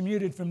Alex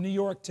commuted from New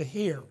York to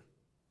here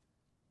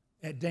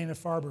at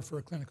Dana-Farber for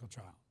a clinical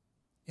trial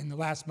in the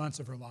last months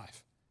of her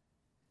life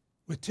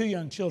with 2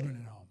 young children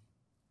at home.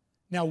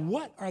 Now,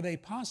 what are they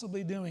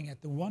possibly doing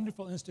at the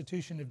wonderful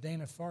institution of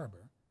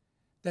Dana-Farber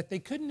that they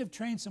couldn't have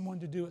trained someone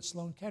to do at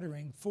Sloan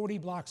Kettering 40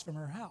 blocks from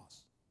her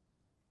house?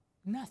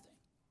 Nothing.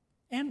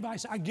 And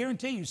I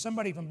guarantee you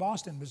somebody from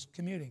Boston was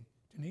commuting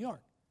to New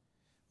York.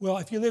 Well,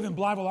 if you live in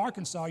Blytheville,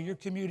 Arkansas, you're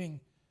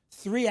commuting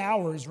 3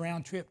 hours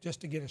round trip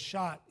just to get a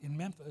shot in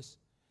Memphis.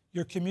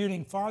 You're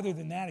commuting farther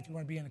than that if you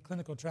want to be in a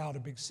clinical trial at a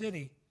big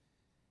city.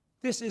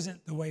 This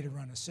isn't the way to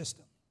run a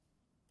system.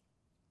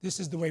 This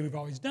is the way we've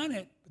always done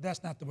it, but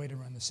that's not the way to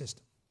run the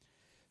system.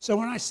 So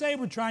when I say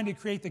we're trying to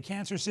create the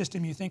cancer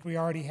system you think we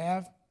already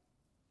have,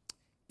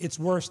 it's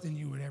worse than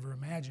you would ever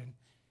imagine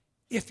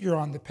if you're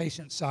on the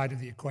patient side of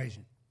the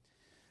equation.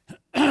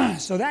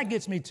 So that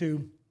gets me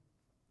to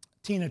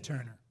Tina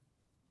Turner.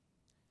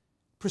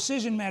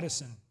 Precision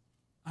medicine.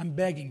 I'm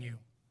begging you,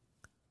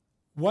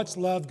 what's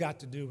love got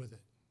to do with it?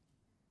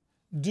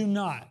 Do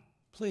not,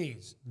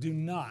 please, do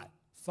not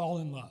fall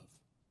in love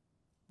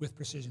with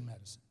precision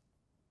medicine.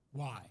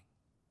 Why?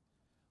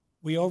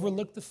 We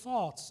overlook the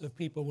faults of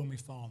people when we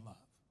fall in love.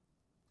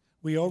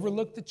 We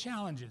overlook the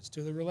challenges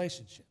to the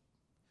relationship.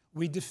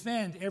 We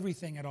defend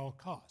everything at all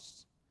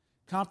costs.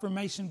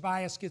 Confirmation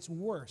bias gets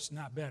worse,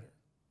 not better.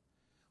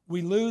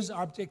 We lose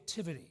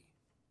objectivity.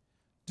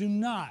 Do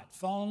not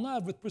fall in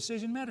love with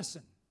precision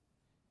medicine.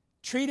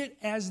 Treat it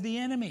as the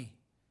enemy.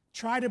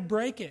 Try to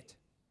break it.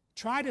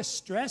 Try to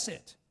stress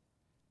it.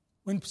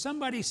 When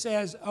somebody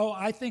says, oh,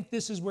 I think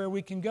this is where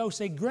we can go,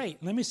 say,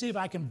 great, let me see if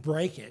I can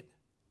break it.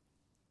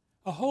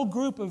 A whole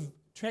group of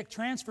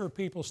transfer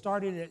people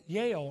started at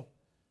Yale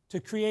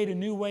to create a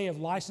new way of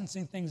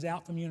licensing things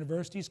out from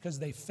universities because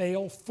they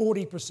fail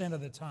 40%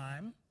 of the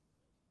time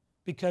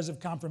because of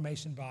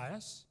confirmation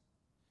bias.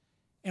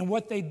 And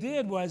what they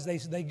did was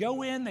they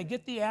go in, they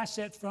get the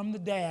asset from the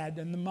dad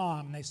and the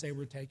mom, and they say,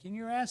 we're taking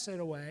your asset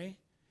away,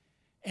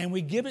 and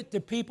we give it to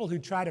people who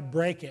try to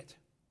break it,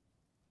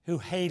 who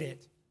hate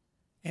it.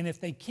 And if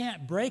they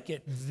can't break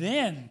it,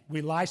 then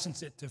we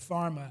license it to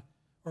pharma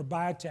or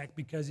biotech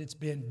because it's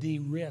been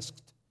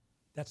de-risked.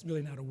 That's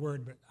really not a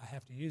word, but I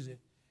have to use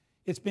it.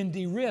 It's been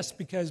de-risked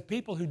because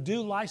people who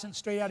do license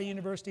straight out of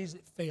universities,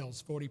 it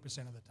fails 40%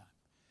 of the time.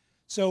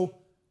 So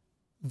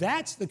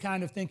that's the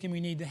kind of thinking we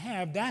need to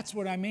have. That's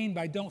what I mean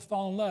by don't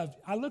fall in love.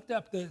 I looked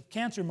up the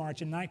Cancer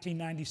March in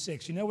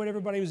 1996. You know what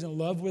everybody was in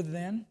love with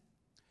then?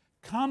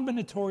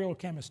 Combinatorial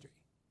chemistry.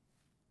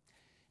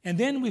 And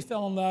then we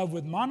fell in love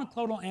with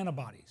monoclonal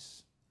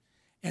antibodies.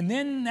 And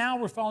then now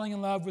we're falling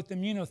in love with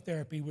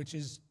immunotherapy, which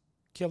is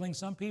killing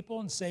some people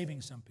and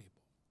saving some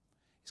people.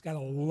 It's got a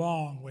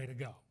long way to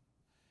go.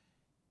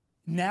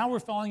 Now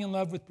we're falling in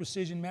love with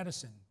precision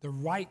medicine, the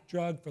right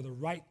drug for the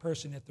right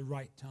person at the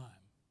right time.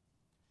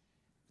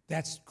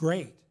 That's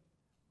great,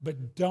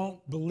 but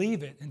don't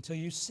believe it until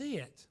you see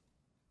it.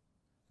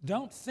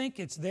 Don't think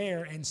it's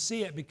there and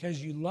see it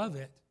because you love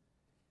it.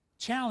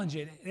 Challenge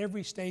it at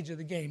every stage of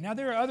the game. Now,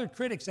 there are other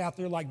critics out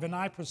there like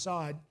Vinay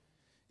Prasad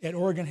at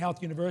Oregon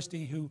Health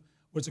University who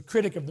was a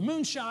critic of the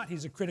moonshot.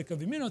 He's a critic of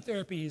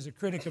immunotherapy. He's a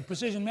critic of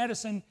precision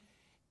medicine.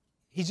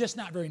 He's just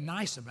not very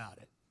nice about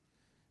it,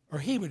 or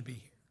he would be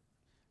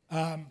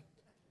here.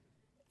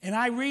 And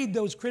I read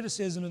those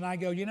criticisms and I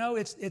go, you know,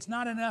 it's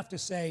not enough to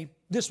say,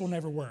 this will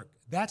never work.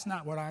 That's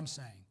not what I'm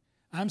saying.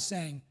 I'm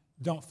saying,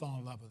 don't fall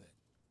in love with it.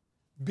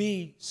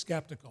 Be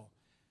skeptical.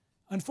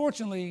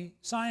 Unfortunately,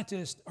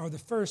 scientists are the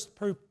first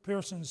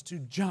persons to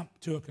jump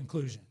to a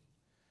conclusion.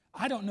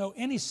 I don't know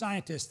any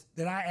scientist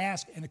that I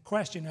ask a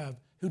question of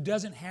who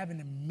doesn't have an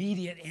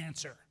immediate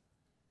answer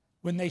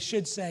when they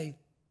should say,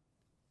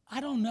 I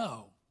don't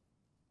know,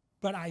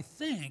 but I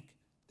think.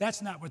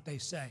 That's not what they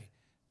say.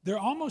 They're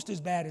almost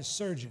as bad as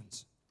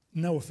surgeons,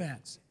 no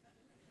offense.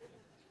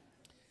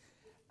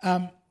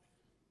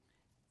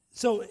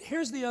 So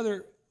here's the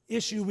other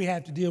issue we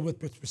have to deal with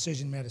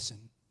precision medicine.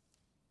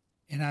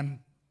 And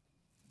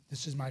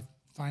this is my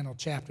final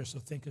chapter, so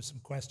think of some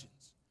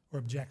questions or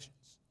objections.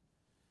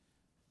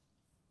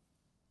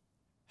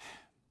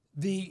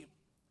 the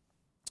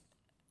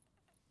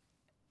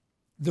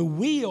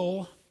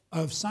wheel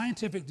of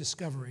scientific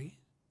discovery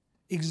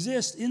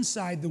exists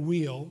inside the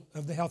wheel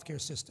of the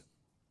healthcare system.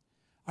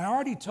 I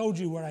already told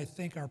you what I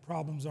think our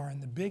problems are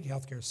in the big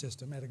healthcare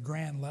system at a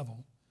grand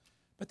level,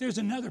 but there's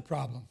another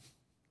problem.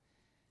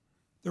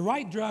 The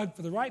right drug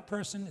for the right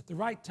person at the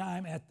right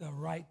time at the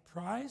right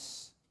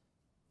price.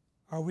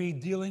 Are we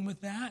dealing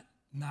with that?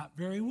 Not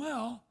very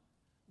well.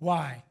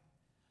 Why?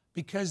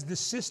 Because the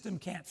system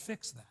can't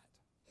fix that.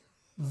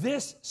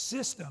 This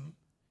system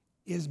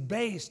is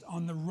based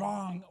on the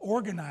wrong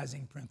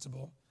organizing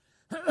principle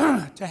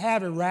to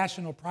have a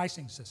rational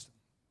pricing system.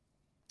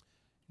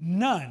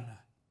 None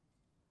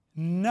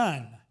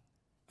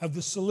of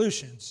the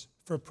solutions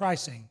for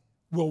pricing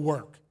will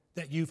work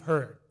that you've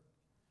heard.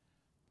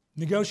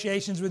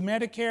 Negotiations with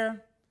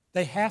Medicare,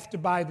 they have to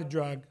buy the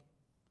drug.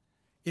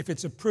 If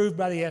it's approved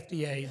by the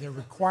FDA, they're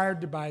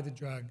required to buy the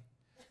drug.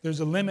 There's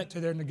a limit to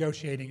their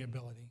negotiating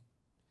ability.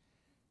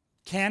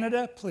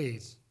 Canada,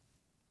 please.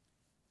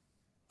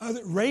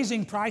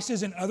 Raising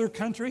prices in other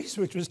countries,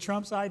 which was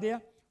Trump's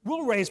idea,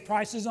 we'll raise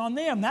prices on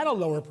them. That'll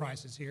lower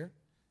prices here.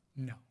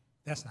 No,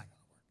 that's not going to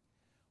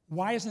work.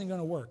 Why isn't it going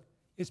to work?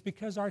 It's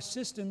because our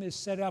system is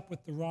set up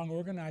with the wrong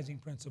organizing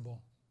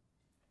principle.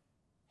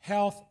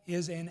 Health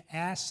is an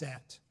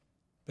asset,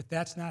 but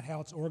that's not how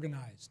it's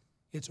organized.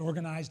 It's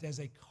organized as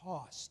a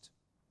cost.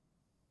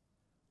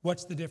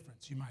 What's the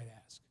difference, you might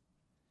ask?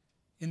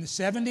 In the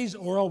 70s,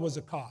 oral was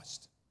a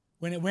cost.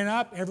 When it went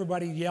up,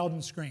 everybody yelled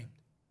and screamed.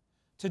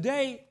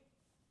 Today,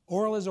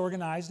 oral is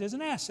organized as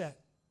an asset.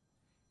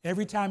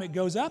 Every time it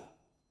goes up,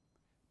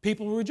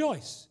 people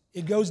rejoice.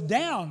 It goes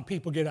down,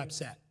 people get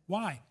upset.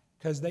 Why?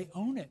 Because they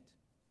own it.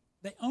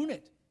 They own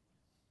it.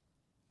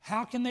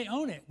 How can they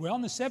own it? Well,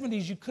 in the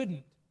 70s, you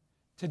couldn't.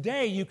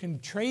 Today, you can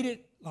trade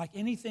it like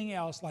anything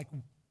else, like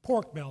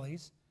pork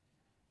bellies,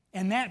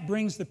 and that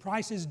brings the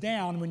prices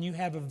down when you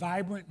have a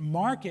vibrant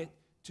market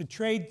to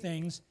trade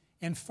things,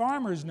 and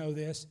farmers know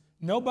this.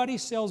 Nobody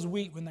sells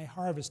wheat when they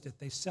harvest it.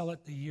 They sell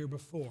it the year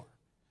before.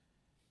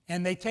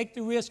 And they take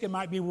the risk it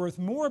might be worth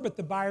more, but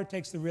the buyer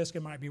takes the risk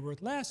it might be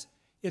worth less.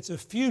 It's a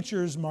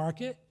futures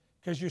market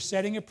because you're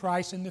setting a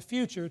price in the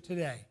future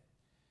today.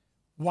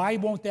 Why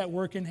won't that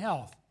work in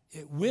health?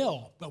 It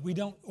will, but we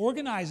don't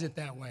organize it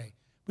that way.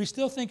 We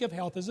still think of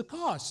health as a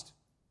cost,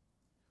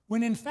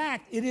 when in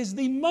fact it is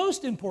the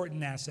most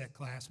important asset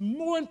class,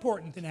 more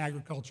important than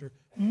agriculture,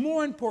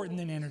 more important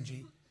than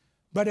energy.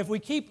 But if we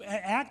keep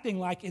acting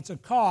like it's a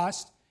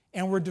cost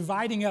and we're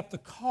dividing up the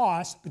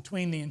cost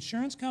between the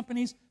insurance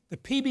companies, the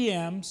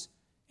PBMs,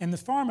 and the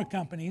pharma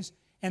companies,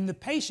 and the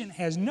patient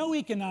has no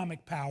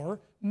economic power,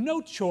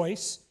 no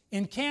choice.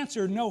 In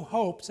cancer, no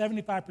hope.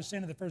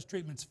 75% of the first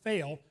treatments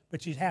fail,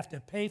 but you'd have to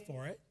pay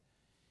for it.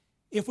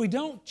 If we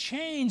don't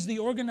change the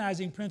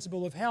organizing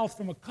principle of health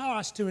from a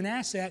cost to an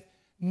asset,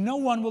 no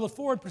one will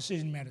afford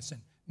precision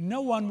medicine.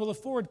 No one will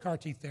afford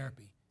CAR-T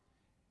therapy.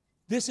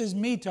 This is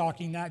me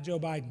talking, not Joe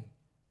Biden.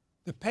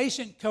 The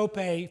patient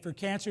copay for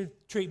cancer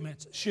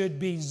treatments should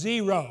be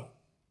zero.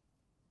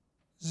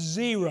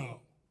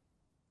 Zero.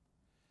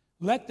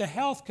 Let the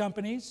health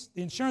companies,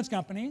 the insurance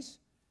companies,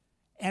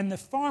 and the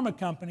pharma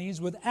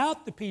companies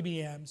without the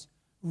PBMs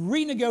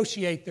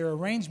renegotiate their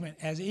arrangement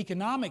as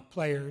economic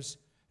players,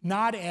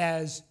 not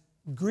as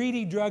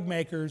greedy drug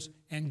makers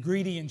and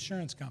greedy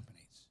insurance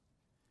companies.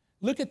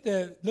 Look at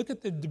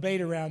the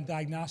debate around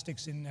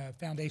diagnostics in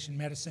foundation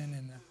medicine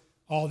and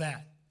all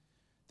that.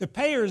 The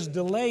payers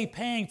delay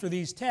paying for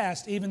these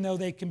tests even though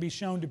they can be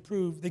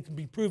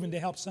proven to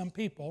help some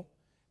people,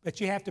 but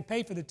you have to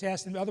pay for the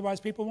test and otherwise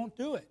people won't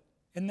do it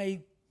and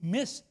they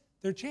miss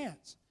their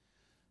chance.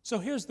 So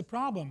here's the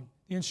problem.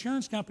 The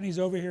insurance company's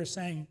over here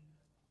saying,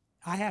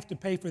 I have to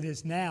pay for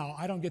this now.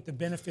 I don't get the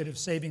benefit of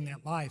saving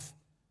that life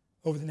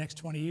over the next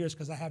 20 years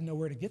because I have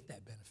nowhere to get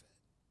that benefit.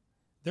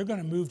 They're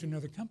going to move to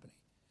another company.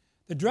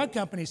 The drug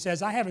company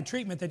says, I have a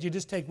treatment that you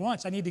just take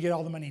once. I need to get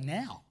all the money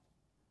now.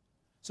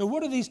 So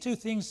what do these two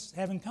things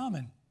have in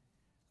common?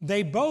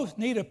 They both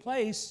need a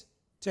place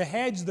to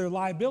hedge their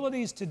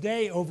liabilities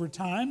today over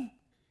time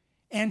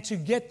and to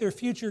get their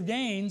future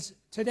gains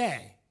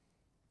today.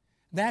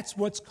 That's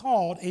what's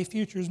called a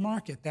futures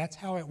market. That's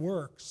how it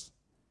works.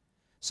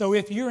 So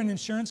if you're an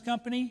insurance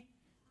company,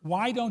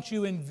 why don't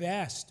you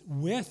invest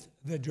with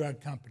the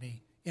drug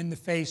company in the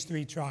phase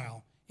 3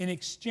 trial in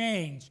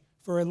exchange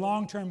for a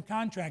long-term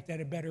contract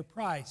at a better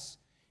price?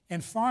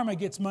 And pharma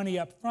gets money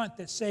up front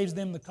that saves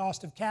them the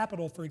cost of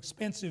capital for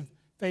expensive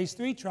phase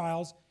 3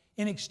 trials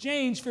in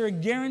exchange for a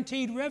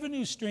guaranteed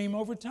revenue stream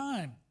over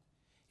time.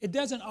 It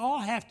doesn't all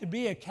have to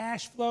be a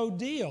cash flow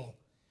deal.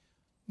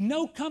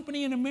 No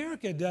company in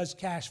America does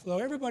cash flow.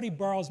 Everybody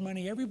borrows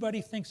money.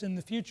 Everybody thinks in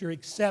the future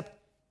except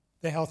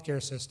the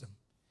healthcare system.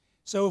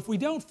 So if we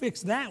don't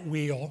fix that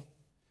wheel,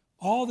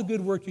 all the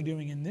good work you're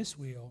doing in this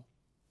wheel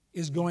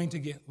is going to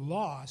get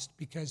lost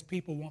because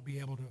people won't be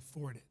able to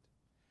afford it.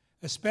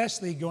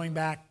 Especially going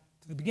back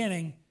to the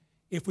beginning,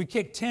 if we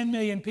kick 10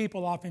 million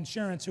people off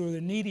insurance who are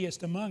the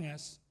neediest among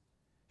us,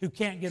 who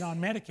can't get on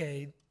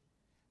Medicaid,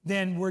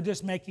 then we're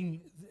just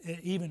making it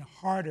even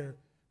harder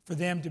for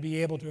them to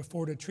be able to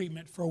afford a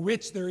treatment for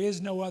which there is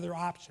no other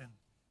option.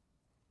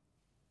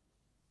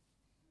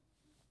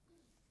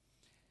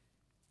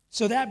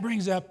 So that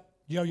brings up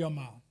Yo-Yo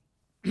Ma.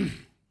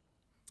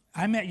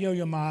 I met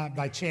Yo-Yo Ma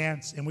by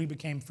chance, and we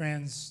became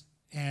friends,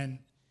 and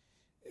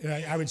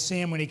I would see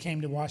him when he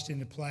came to Washington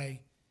to play,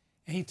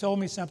 and he told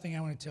me something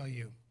I want to tell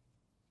you.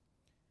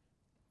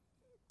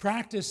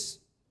 Practice,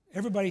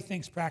 everybody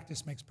thinks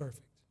practice makes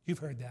perfect. You've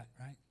heard that,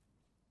 right?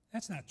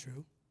 That's not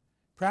true.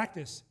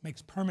 Practice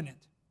makes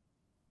permanent.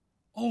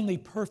 Only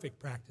perfect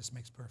practice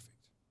makes perfect.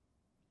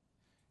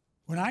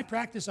 When I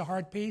practice a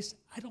hard piece,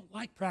 I don't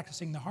like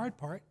practicing the hard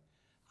part.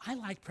 I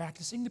like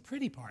practicing the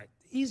pretty part,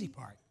 the easy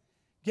part.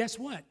 Guess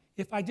what?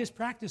 If I just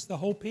practice the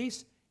whole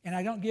piece and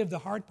I don't give the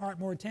hard part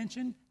more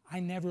attention, I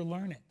never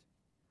learn it.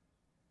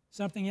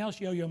 Something else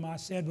Yo-Yo Ma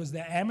said was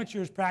that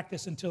amateurs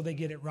practice until they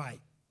get it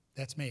right.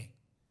 That's me.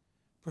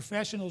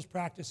 Professionals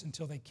practice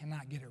until they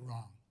cannot get it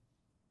wrong.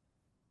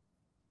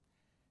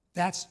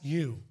 That's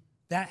you.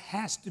 That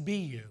has to be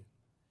you.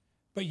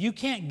 But you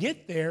can't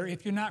get there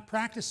if you're not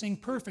practicing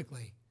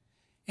perfectly.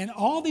 And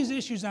all these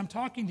issues I'm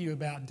talking to you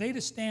about,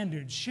 data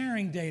standards,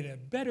 sharing data,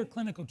 better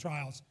clinical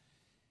trials,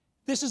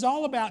 this is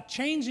all about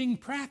changing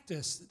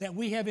practice that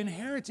we have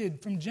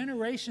inherited from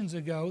generations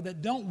ago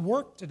that don't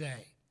work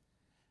today.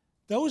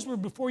 Those were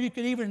before you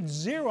could even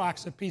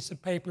Xerox a piece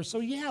of paper, so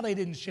yeah, they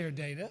didn't share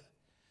data.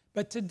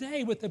 But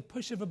today, with the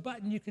push of a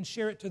button, you can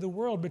share it to the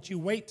world, but you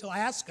wait till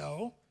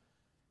ASCO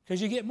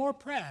because you get more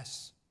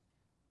press.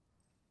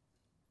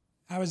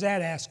 I was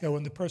at ASCO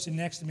and the person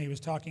next to me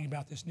was talking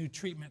about this new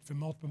treatment for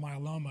multiple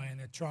myeloma in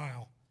a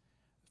trial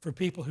for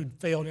people who'd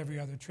failed every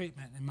other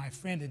treatment, and my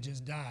friend had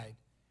just died.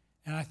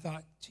 And I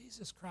thought,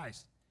 Jesus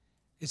Christ,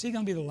 is he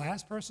going to be the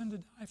last person to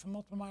die from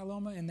multiple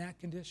myeloma in that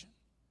condition?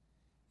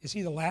 Is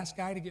he the last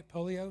guy to get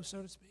polio,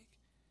 so to speak?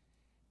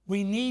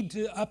 We need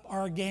to up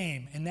our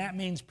game, and that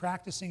means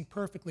practicing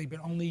perfectly, but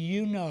only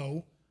you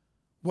know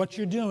what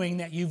you're doing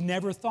that you've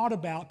never thought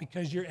about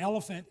because your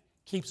elephant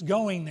keeps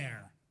going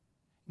there.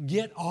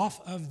 Get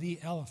off of the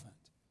elephant.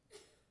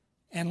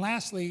 And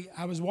lastly,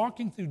 I was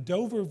walking through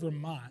Dover,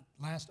 Vermont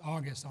last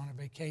August on a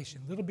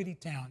vacation, little bitty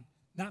town,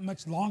 not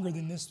much longer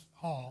than this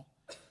hall,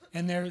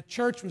 and their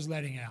church was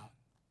letting out.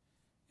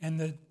 And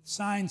the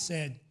sign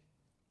said,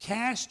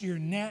 "Cast your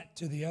net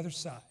to the other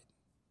side."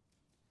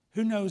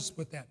 Who knows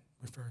what that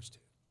refers to?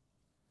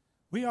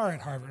 We are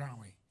at Harvard, aren't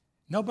we?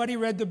 Nobody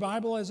read the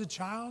Bible as a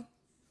child?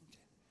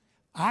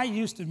 I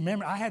used to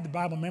remember, I had the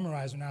Bible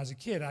memorized when I was a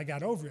kid. I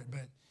got over it,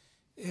 but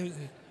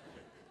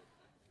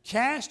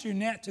cast your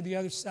net to the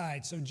other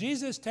side. So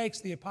Jesus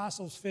takes the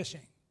apostles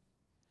fishing,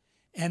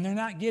 and they're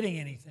not getting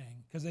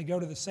anything because they go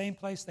to the same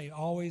place they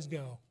always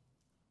go.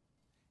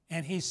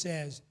 And he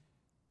says,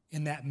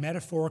 in that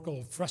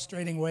metaphorical,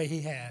 frustrating way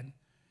he had,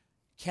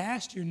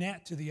 cast your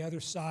net to the other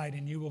side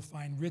and you will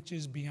find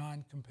riches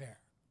beyond compare.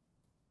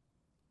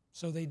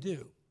 So they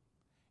do.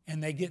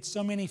 And they get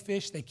so many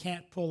fish they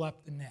can't pull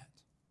up the net.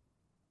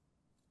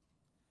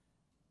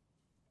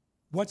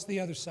 What's the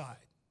other side?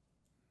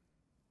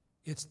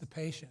 It's the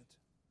patient.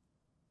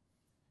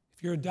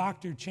 If you're a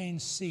doctor,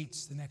 change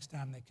seats the next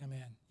time they come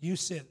in. You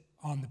sit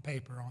on the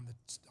paper on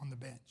the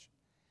bench.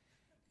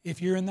 If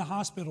you're in the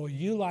hospital,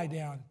 you lie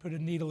down, put a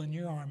needle in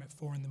your arm at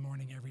 4 in the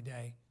morning every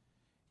day,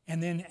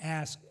 and then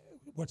ask,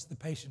 what's the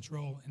patient's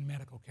role in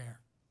medical care?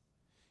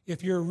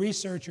 If you're a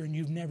researcher and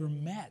you've never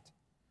met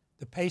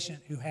the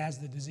patient who has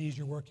the disease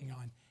you're working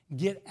on,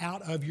 get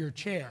out of your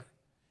chair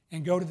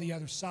and go to the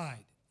other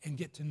side and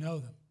get to know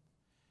them.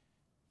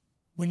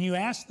 When you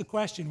ask the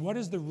question, what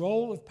is the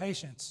role of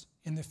patients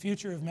in the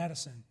future of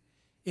medicine?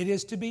 It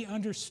is to be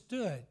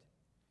understood.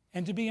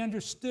 And to be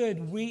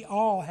understood, we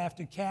all have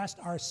to cast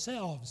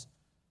ourselves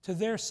to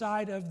their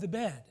side of the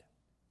bed.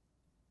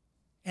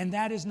 And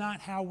that is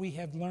not how we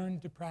have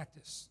learned to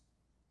practice.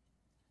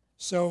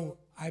 So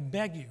I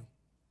beg you,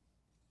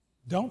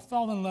 don't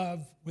fall in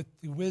love with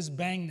the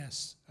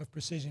whiz-bangness of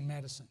precision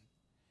medicine.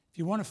 If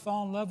you want to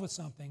fall in love with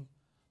something,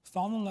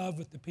 fall in love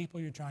with the people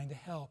you're trying to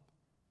help.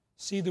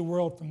 See the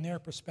world from their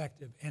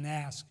perspective and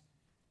ask,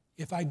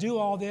 if I do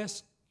all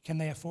this, can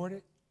they afford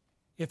it?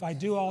 If I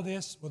do all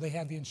this, will they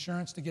have the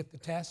insurance to get the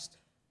test?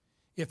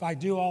 If I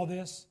do all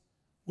this,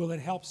 will it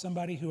help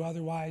somebody who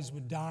otherwise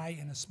would die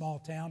in a small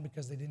town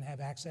because they didn't have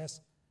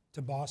access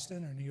to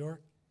Boston or New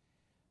York?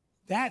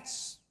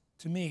 That's,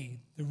 to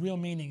me, the real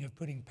meaning of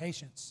putting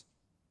patients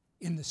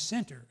in the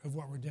center of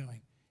what we're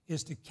doing,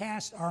 is to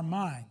cast our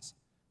minds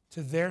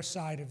to their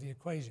side of the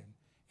equation,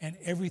 and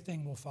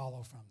everything will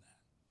follow from that.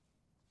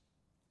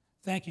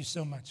 Thank you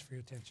so much for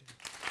your attention.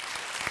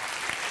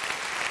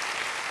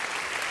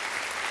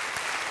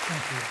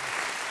 Thank you.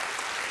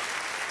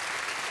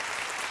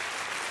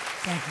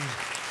 Thank you.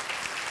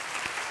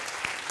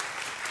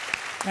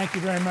 Thank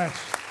you very much.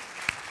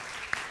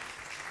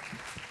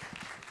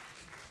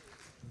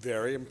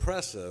 Very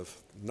impressive.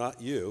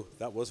 Not you.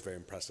 That was very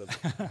impressive.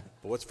 But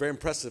what's very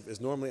impressive is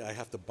normally I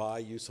have to buy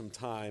you some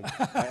time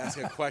by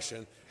asking a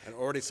question, and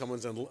already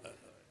someone's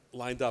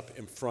lined up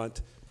in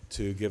front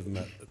to give them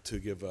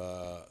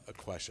a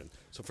question.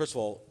 So first of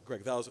all,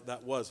 Greg,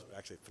 that was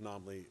actually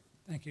phenomenally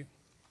Thank you.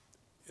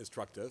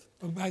 instructive.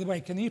 Oh, by the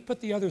way, can you put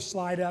the other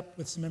slide up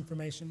with some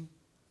information?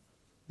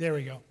 There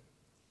we go.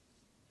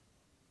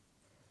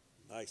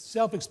 Nice.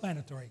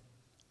 Self-explanatory.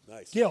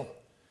 Nice. Gil.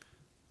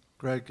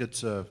 Greg,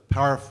 it's a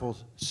powerful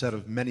set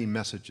of many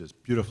messages,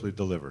 beautifully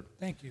delivered.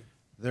 Thank you.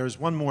 There's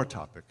one more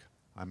topic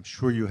I'm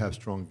sure you have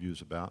strong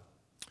views about,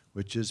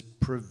 which is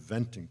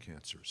preventing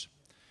cancers.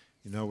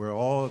 You know, we're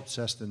all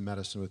obsessed in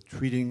medicine with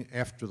treating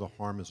after the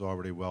harm is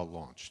already well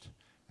launched.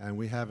 And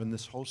we have in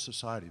this whole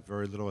society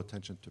very little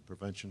attention to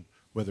prevention,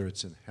 whether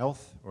it's in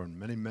health or in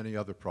many, many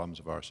other problems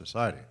of our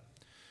society.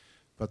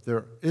 But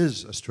there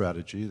is a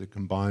strategy that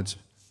combines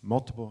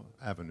multiple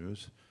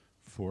avenues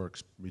for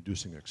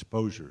reducing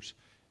exposures,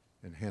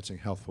 enhancing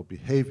healthful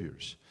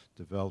behaviors,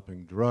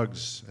 developing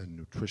drugs and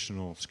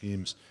nutritional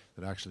schemes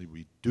that actually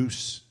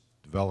reduce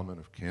development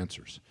of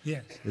cancers.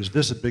 Yes. Is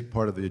this a big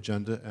part of the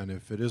agenda? And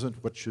if it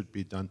isn't, what should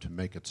be done to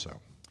make it so?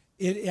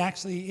 It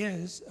actually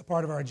is a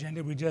part of our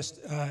agenda. We just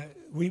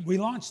we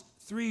launched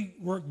 3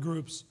 work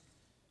groups.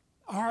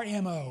 Our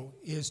MO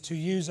is to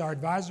use our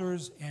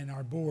advisors and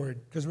our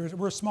board, because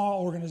we're a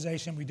small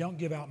organization. We don't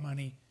give out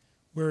money.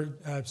 We're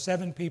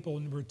 7 people,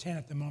 and we're 10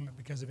 at the moment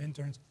because of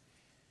interns.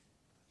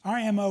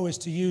 Our MO is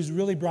to use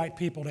really bright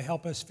people to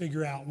help us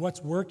figure out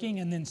what's working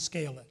and then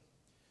scale it.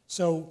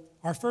 So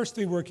our first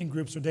 3 working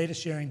groups are data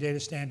sharing, data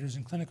standards,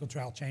 and clinical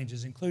trial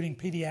changes, including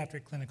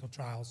pediatric clinical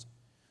trials,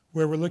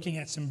 where we're looking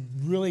at some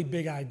really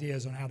big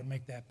ideas on how to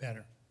make that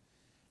better.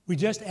 We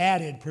just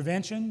added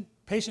prevention,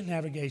 patient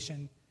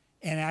navigation,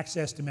 and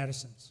access to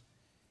medicines.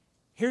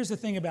 Here's the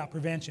thing about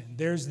prevention.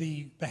 There's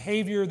the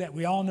behavior that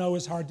we all know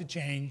is hard to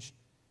change.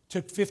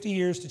 Took 50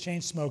 years to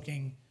change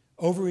smoking.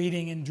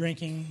 Overeating and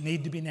drinking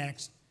need to be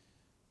next.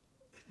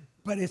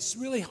 But it's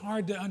really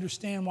hard to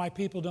understand why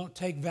people don't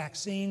take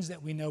vaccines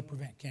that we know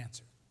prevent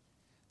cancer.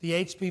 The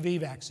HPV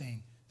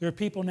vaccine. There are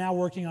people now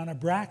working on a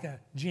BRCA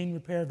gene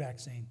repair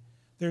vaccine.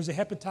 There's a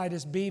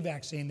hepatitis B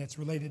vaccine that's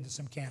related to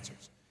some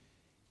cancers.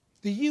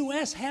 The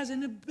U.S. has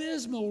an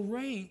abysmal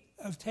rate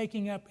of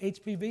taking up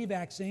HPV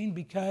vaccine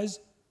because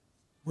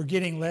we're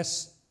getting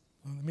less,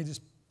 well, let me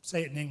just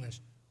say it in English,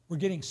 we're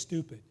getting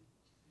stupid.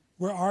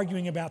 We're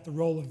arguing about the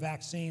role of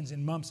vaccines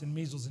in mumps and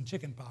measles and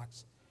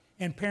chickenpox.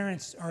 And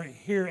parents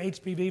hear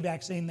HPV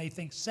vaccine, they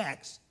think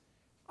sex.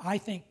 I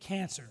think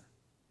cancer.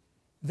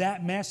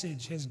 That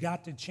message has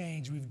got to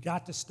change. We've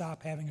got to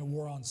stop having a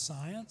war on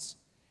science,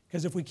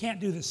 because if we can't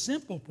do the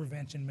simple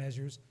prevention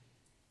measures,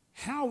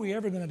 how are we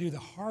ever going to do the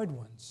hard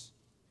ones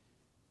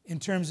in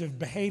terms of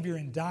behavior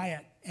and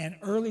diet and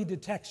early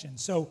detection?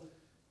 So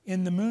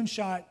in the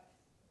moonshot,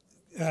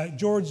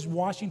 George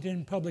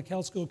Washington Public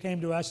Health School came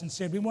to us and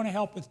said, we want to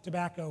help with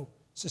tobacco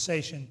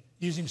cessation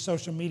using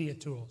social media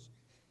tools.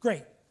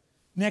 Great.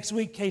 Next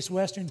week, Case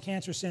Western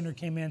Cancer Center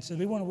came in and said,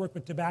 we want to work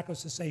with tobacco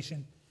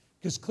cessation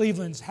because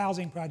Cleveland's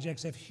housing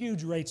projects have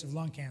huge rates of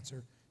lung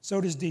cancer.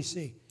 So does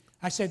DC.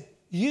 I said,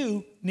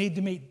 you need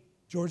to meet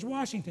George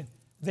Washington.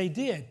 They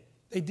did.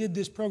 They did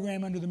this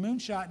program under the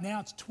moonshot. Now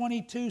it's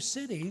 22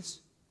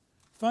 cities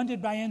funded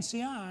by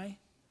NCI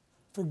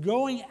for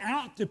going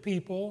out to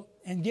people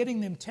and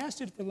getting them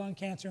tested for lung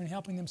cancer and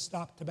helping them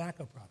stop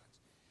tobacco products.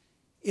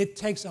 It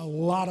takes a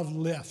lot of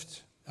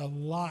lift, a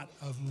lot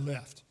of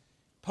lift.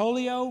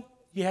 Polio,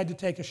 you had to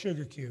take a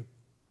sugar cube.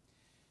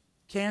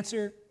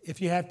 Cancer,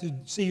 if you have to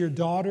see your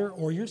daughter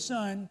or your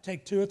son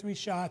take 2 or 3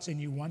 shots and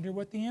you wonder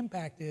what the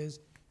impact is,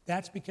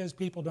 that's because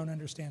people don't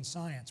understand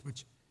science,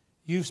 which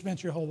you've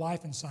spent your whole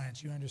life in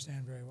science. You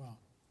understand very well.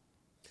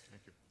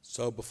 Thank you.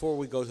 So before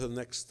we go to the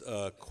next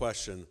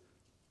question,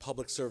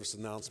 public service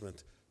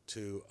announcement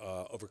to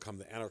overcome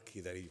the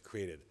anarchy that he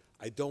created.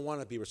 I don't want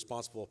to be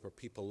responsible for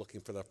people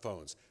looking for their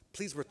phones.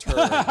 Please return.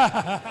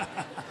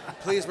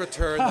 Please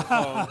return the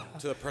phone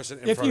to the person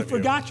in front of you. If you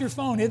forgot your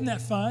phone, isn't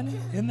that fun?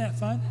 Isn't that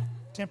fun?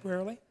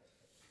 Temporarily.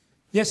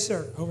 Yes,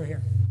 sir. Over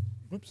here.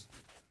 Whoops.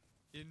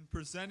 In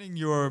presenting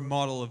your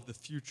model of the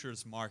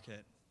futures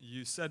market,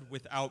 you said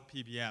without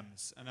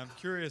PBMs, and I'm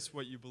curious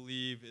what you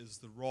believe is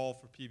the role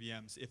for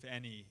PBMs, if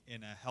any,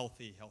 in a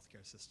healthy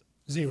healthcare system.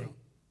 0.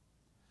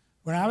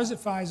 When I was at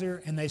Pfizer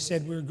and they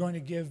said we were going to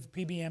give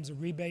PBMs a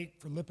rebate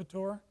for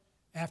Lipitor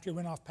after it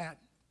went off patent,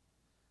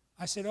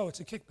 I said, oh, it's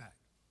a kickback.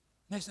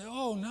 And they said,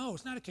 oh, no,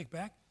 it's not a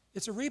kickback.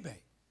 It's a rebate.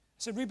 I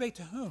said, rebate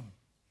to whom?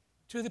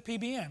 To the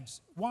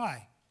PBMs.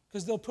 Why?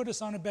 Because they'll put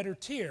us on a better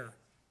tier.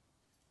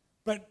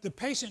 But the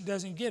patient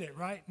doesn't get it,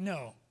 right?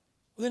 No.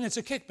 Well, then it's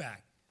a kickback.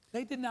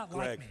 They did not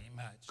like me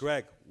much.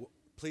 Greg,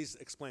 please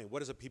explain.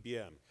 What is a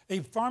PBM? A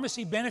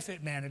pharmacy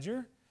benefit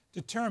manager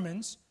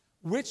determines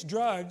which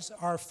drugs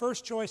are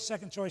first choice,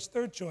 second choice,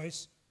 third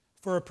choice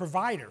for a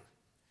provider.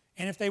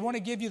 And if they want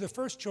to give you the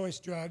first choice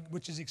drug,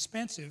 which is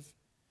expensive,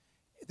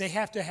 they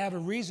have to have a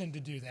reason to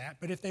do that.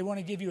 But if they want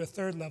to give you a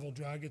third level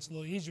drug, it's a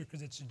little easier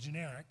because it's a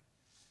generic.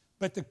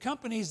 But the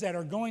companies that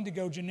are going to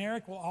go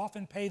generic will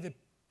often pay the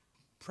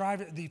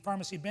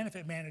pharmacy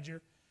benefit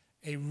manager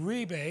a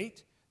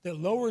rebate that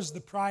lowers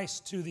the price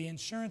to the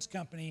insurance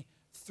company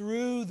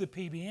through the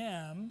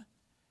PBM,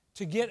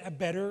 to get a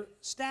better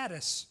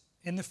status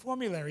in the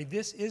formulary.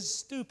 This is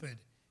stupid.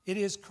 It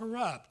is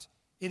corrupt.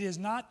 It is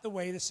not the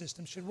way the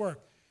system should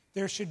work.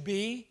 There should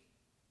be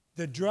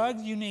the drug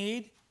you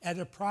need at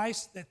a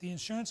price that the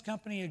insurance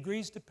company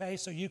agrees to pay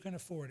so you can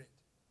afford it.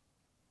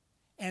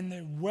 And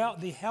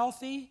the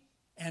healthy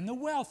and the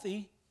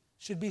wealthy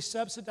should be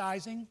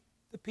subsidizing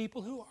the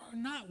people who are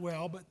not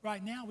well, but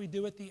right now we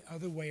do it the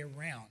other way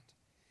around.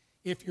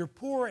 If you're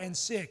poor and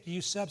sick,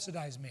 you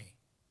subsidize me.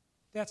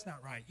 That's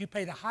not right. You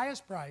pay the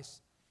highest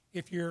price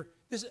if you're...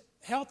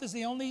 Health is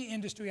the only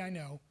industry I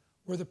know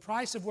where the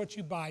price of what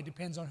you buy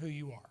depends on who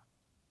you are.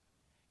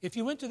 If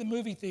you went to the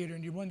movie theater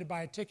and you wanted to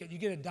buy a ticket, you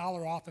get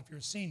 $1 off if you're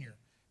a senior.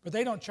 But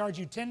they don't charge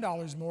you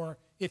 $10 more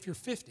if you're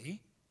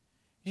 50.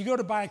 You go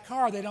to buy a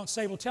car, they don't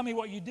say, well, tell me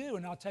what you do,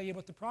 and I'll tell you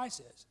what the price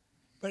is.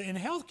 But in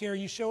healthcare,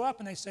 you show up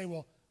and they say,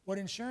 well, what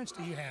insurance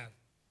do you have?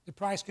 The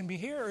price can be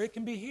here or it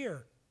can be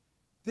here.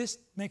 This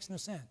makes no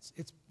sense.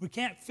 We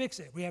can't fix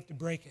it. We have to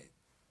break it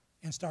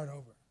and start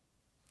over.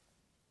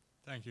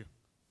 Thank you.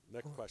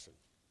 Next question.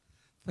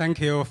 Thank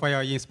you for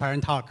your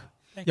inspiring talk.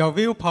 Thank Your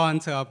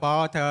viewpoints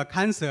about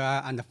cancer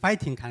and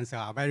fighting cancer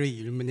are very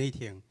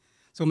illuminating.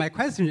 So my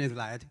question is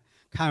that,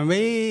 can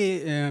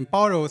we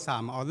borrow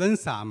some or learn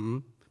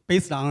some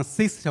based on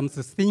systems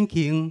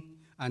thinking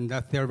and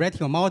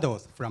theoretical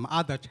models from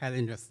other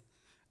challenges,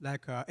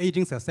 like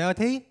aging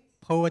society,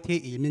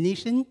 poverty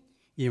elimination,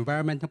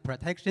 environmental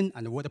protection,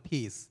 and world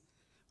peace,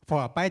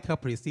 for a better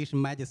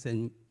precision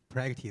medicine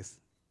practice?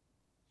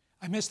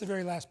 I missed the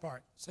very last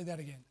part. Say that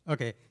again.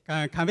 Okay,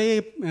 can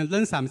we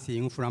learn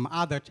something from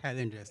other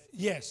challenges?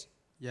 Yes.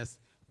 Yes,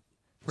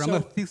 from So-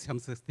 a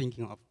systems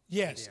thinking of.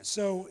 Yes,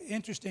 so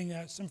interesting.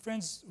 Some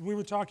friends, we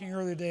were talking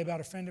earlier today about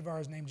a friend of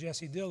ours named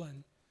Jesse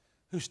Dillon,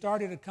 who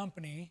started a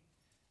company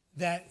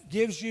that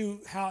gives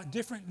you how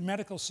different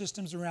medical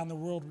systems around the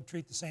world would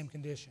treat the same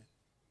condition.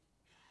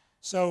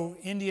 So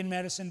Indian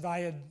medicine,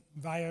 I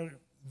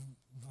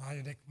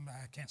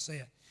can't say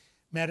it,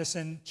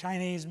 medicine,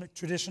 Chinese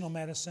traditional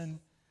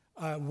medicine,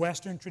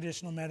 Western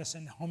traditional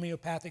medicine,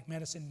 homeopathic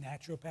medicine,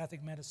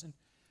 naturopathic medicine,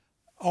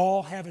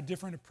 all have a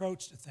different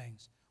approach to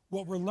things.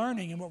 What we're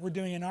learning and what we're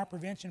doing in our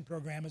prevention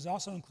program is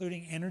also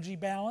including energy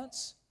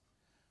balance,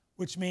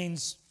 which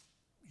means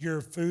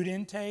your food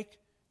intake,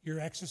 your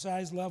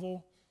exercise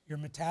level, your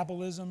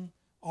metabolism,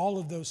 all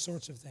of those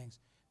sorts of things.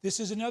 This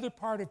is another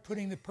part of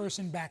putting the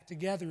person back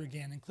together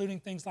again, including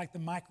things like the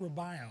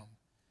microbiome,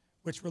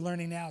 which we're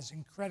learning now is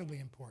incredibly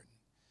important.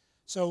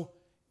 So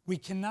we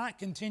cannot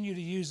continue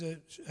to use a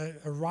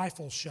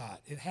rifle shot.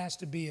 It has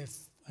to be a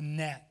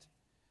net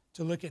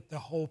to look at the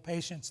whole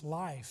patient's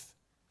life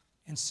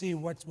and see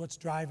what's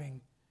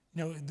driving.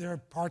 You know, there are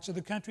parts of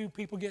the country where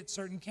people get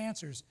certain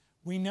cancers.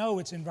 We know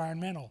it's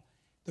environmental.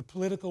 The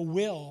political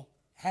will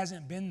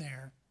hasn't been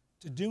there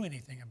to do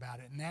anything about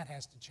it, and that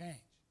has to change.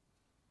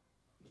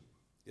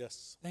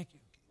 Yes. Thank you.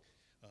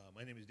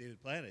 My name is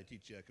David Platt. I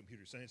teach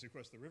computer science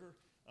across the river.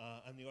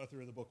 I'm the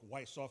author of the book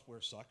Why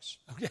Software Sucks.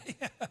 Okay.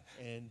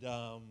 And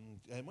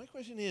my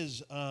question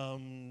is,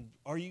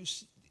 are you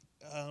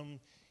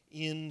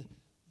in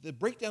the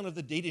breakdown of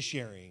the data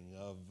sharing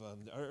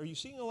are you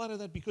seeing a lot of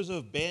that because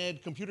of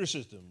bad computer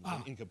systems,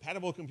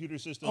 incompatible computer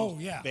systems, Oh,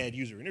 yeah. bad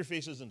user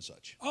interfaces and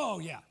such? Oh,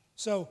 yeah.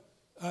 So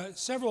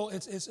it's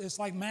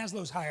like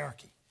Maslow's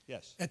hierarchy.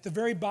 Yes. At the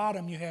very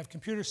bottom, you have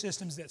computer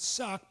systems that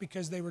suck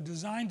because they were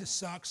designed to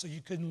suck so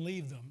you couldn't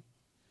leave them.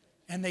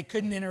 And they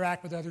couldn't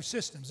interact with other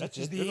systems. That's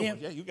which it. is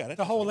Yeah, you got it.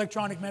 The whole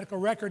electronic medical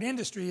record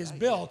industry is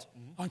built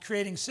on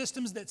creating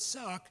systems that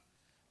suck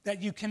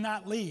that you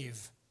cannot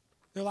leave.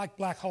 They're like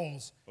black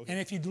holes. Okay.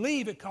 And if you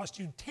leave, it costs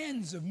you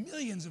tens of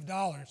millions of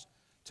dollars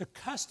to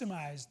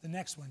customize the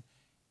next one.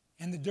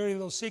 And the dirty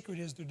little secret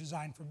is they're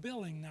designed for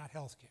billing, not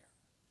healthcare.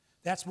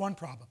 That's one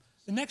problem.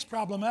 The next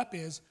problem up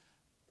is,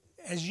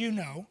 as you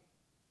know,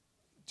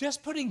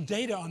 just putting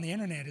data on the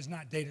internet is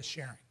not data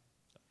sharing.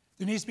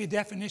 There needs to be a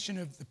definition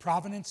of the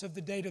provenance of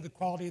the data, the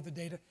quality of the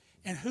data,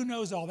 and who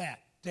knows all that?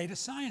 Data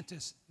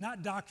scientists,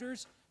 not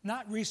doctors,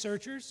 not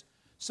researchers.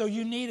 So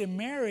you need a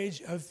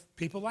marriage of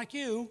people like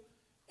you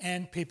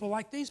and people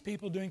like these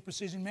people doing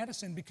precision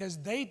medicine because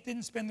they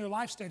didn't spend their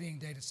life studying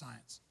data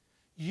science.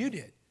 You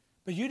did,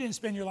 but you didn't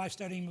spend your life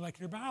studying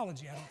molecular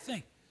biology, I don't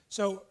think.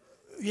 So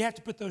you have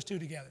to put those two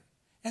together.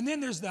 And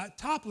then there's the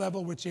top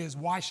level, which is,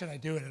 why should I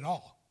do it at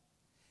all?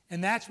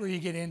 And that's where you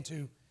get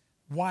into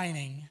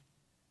whining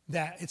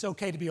that it's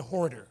okay to be a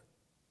hoarder,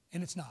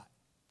 and it's not.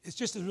 It's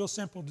just a real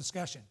simple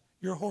discussion.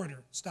 You're a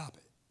hoarder, stop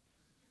it.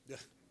 Yeah.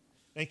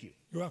 Thank you.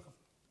 You're welcome.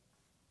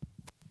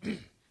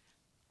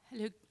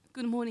 Hello,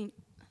 good morning,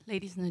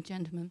 ladies and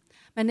gentlemen.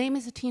 My name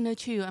is Tina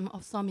Chu. I'm an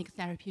ophthalmic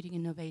therapeutic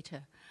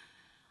innovator.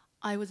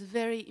 I was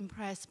very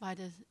impressed by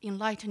the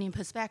enlightening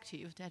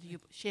perspective that you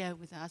share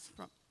with us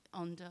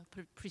on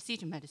the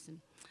precision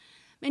medicine.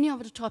 Many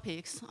of the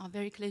topics are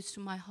very close to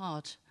my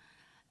heart.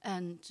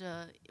 And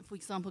for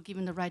example,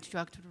 giving the right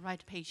drug to the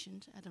right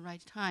patient at the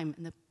right time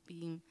and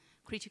being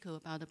critical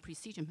about the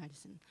precision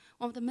medicine.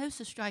 One of the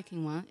most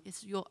striking one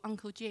is your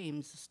Uncle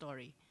James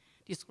story,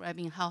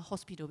 describing how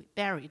hospital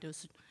bury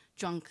those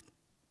drunk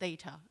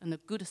data and the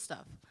good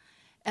stuff.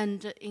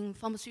 And in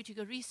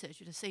pharmaceutical research,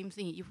 the same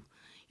thing.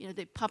 If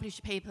they publish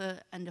a paper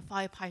and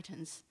 5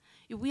 patents,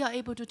 if we are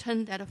able to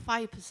turn that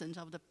 5%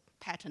 of the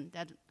patent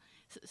that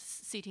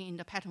sitting in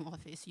the patent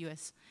office,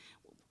 US,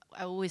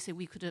 I always say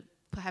we could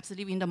perhaps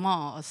live in the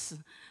Mars,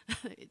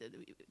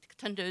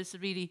 turn those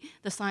really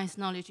the science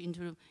knowledge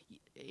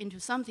into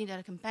something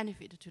that can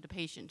benefit to the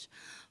patient.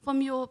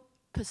 From your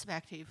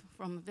perspective,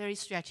 from a very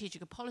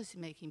strategic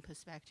policy-making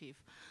perspective,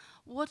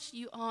 what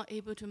you are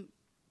able to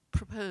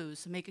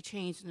propose, make a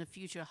change in the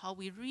future, how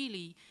we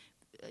really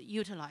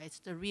utilize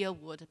the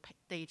real-world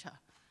data,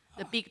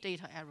 the big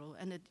data era,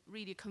 and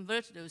really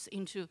convert those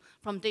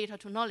from data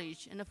to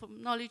knowledge, and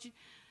from knowledge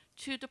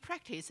to the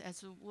practice,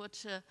 as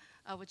what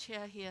our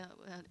chair here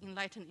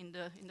enlightened in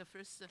the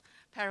first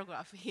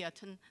paragraph here,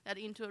 turn that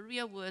into a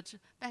real-world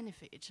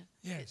benefit.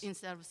 Yes.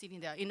 Instead of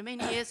sitting there. In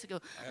many years ago,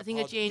 I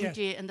think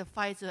J&J and the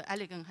Pfizer,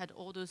 Allergan had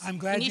all those I'm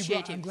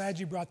glad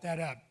you brought that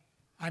up.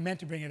 I meant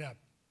to bring it up.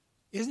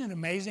 Isn't it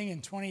amazing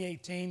in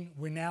 2018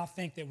 we now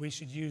think that we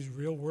should use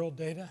real-world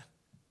data?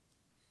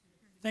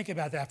 Think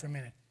about that for a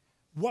minute.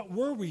 What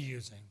were we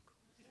using?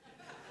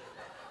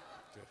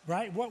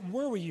 Right? What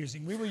were we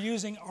using? We were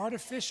using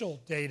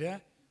artificial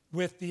data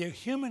with the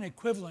human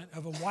equivalent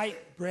of a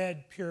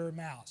white-bred pure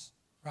mouse,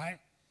 right?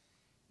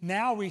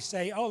 Now we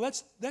say, oh,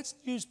 let's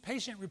use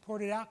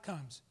patient-reported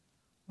outcomes.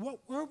 What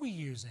were we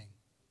using?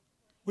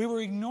 We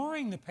were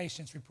ignoring the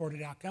patient's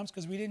reported outcomes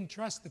because we didn't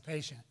trust the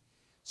patient.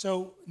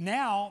 So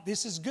now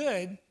this is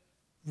good,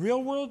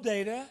 real-world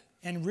data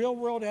and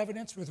real-world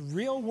evidence with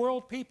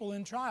real-world people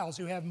in trials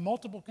who have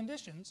multiple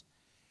conditions,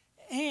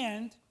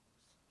 and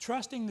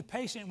trusting the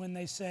patient when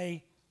they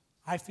say,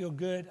 I feel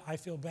good, I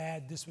feel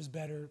bad, this was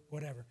better,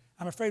 whatever.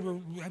 I'm afraid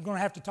I'm going to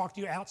have to talk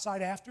to you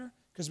outside after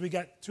because we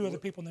got 2 other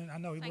people and I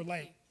know we're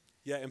late.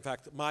 Yeah, in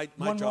fact, my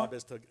job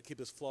is to keep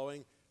this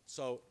flowing.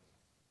 So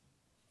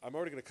I'm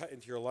already going to cut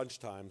into your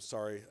lunchtime.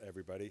 Sorry,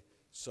 everybody.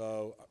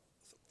 So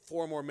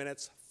 4 more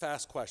minutes,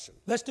 fast question.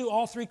 Let's do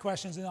all 3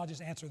 questions and I'll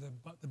just answer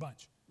the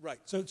bunch. Right.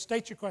 So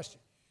state your question.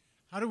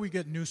 How do we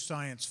get new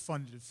science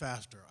funded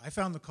faster? I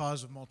found the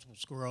cause of multiple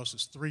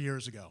sclerosis 3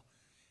 years ago.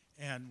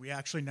 And we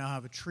actually now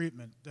have a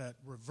treatment that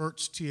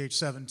reverts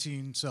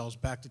Th17 cells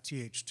back to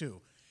Th2.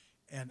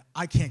 And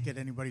I can't get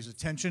anybody's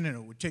attention, and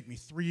it would take me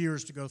 3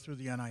 years to go through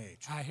the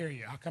NIH. I hear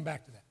you. I'll come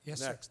back to that.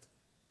 Yes, Next.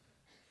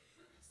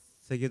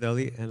 sir.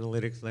 Daley,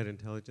 Analytics-Led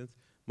Intelligence.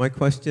 My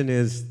question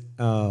is,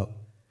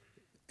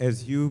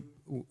 as you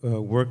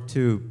work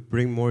to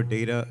bring more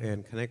data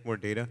and connect more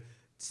data,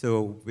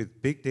 so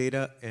with big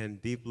data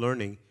and deep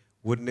learning,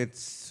 wouldn't it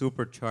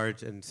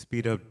supercharge and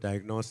speed up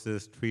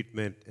diagnosis,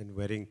 treatment, and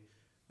vetting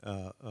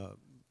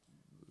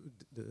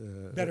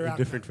Better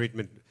different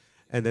treatment?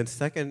 And then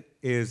second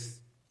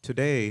is,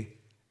 today,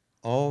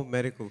 all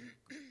medical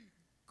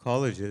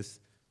colleges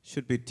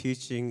should be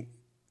teaching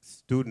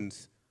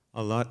students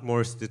a lot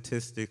more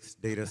statistics,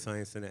 data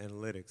science, and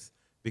analytics,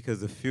 because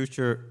the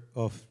future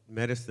of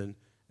medicine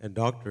and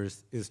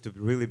doctors is to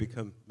really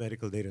become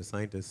medical data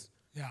scientists.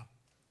 Yeah,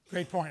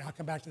 great point. I'll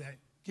come back to that.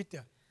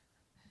 Gita.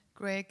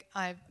 Greg,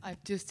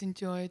 I've just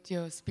enjoyed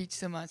your speech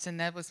so much, and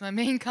that was my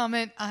main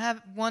comment. I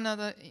have one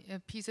other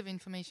piece of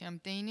information. I'm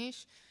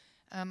Danish.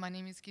 My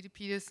name is Gitte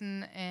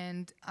Petersen,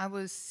 and I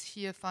was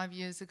here 5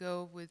 years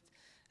ago with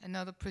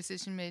another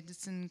precision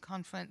medicine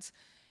conference.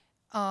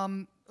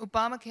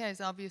 Obamacare is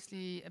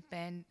obviously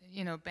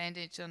a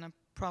bandage on a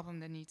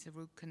problem that needs a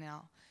root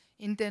canal.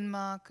 In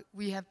Denmark,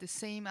 we have the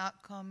same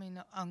outcome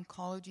in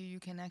oncology. You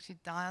can actually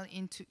dial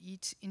into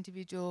each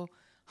individual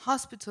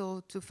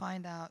hospital to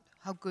find out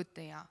how good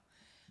they are.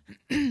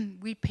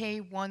 We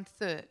pay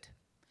 1/3.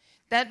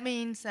 That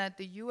means that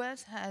the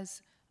US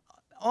has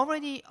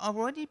already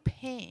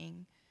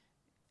paying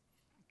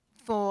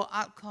for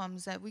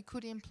outcomes that we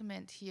could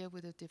implement here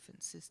with a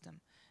different system.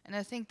 And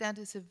I think that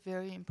is a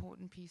very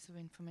important piece of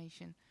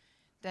information,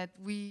 that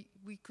we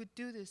could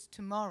do this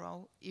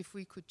tomorrow if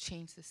we could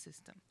change the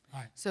system.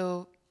 Right.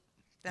 So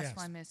that's Yes.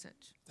 my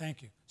message.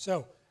 Thank you.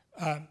 So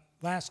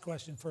last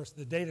question first,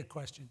 the data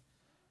question.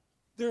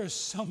 There are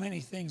so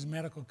many things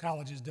medical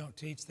colleges don't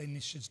teach. They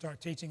should start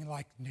teaching,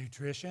 like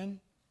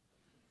nutrition,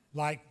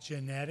 like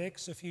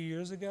genetics a few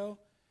years ago.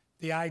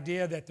 The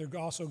idea that they're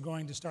also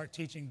going to start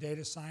teaching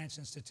data science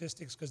and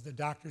statistics because the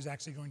doctor's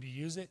actually going to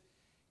use it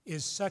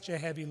is such a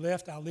heavy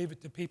lift. I'll leave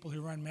it to people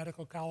who run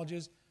medical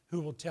colleges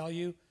who will tell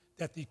you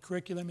that the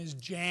curriculum is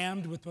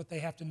jammed with what they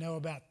have to know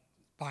about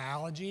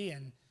biology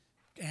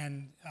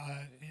and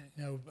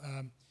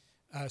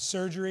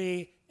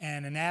surgery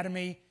and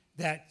anatomy,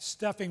 that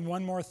stuffing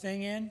one more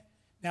thing in.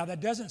 Now, that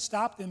doesn't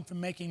stop them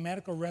from making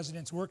medical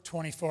residents work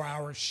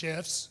 24-hour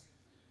shifts,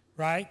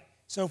 right?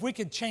 So if we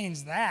could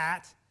change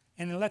that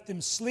and let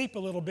them sleep a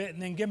little bit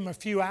and then give them a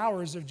few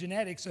hours of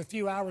genetics, a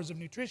few hours of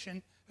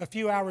nutrition, a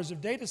few hours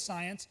of data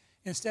science,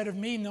 instead of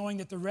me knowing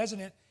that the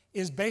resident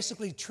is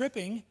basically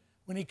tripping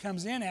when he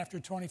comes in after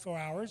 24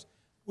 hours,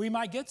 we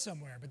might get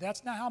somewhere. But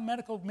that's not how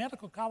medical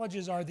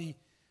colleges are the,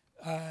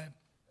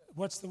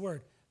 what's the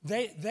word?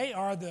 They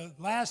are the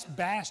last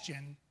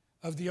bastion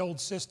of the old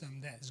system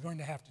that is going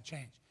to have to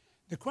change.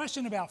 The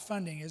question about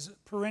funding is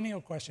a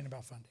perennial question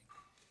about funding.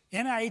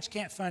 NIH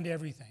can't fund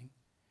everything.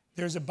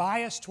 There's a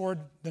bias toward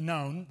the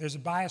known. There's a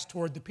bias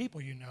toward the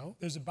people you know.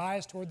 There's a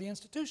bias toward the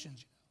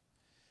institutions you know.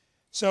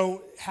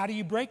 So how do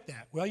you break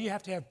that? Well, you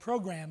have to have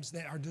programs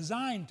that are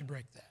designed to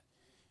break that.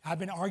 I've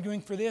been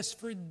arguing for this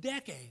for a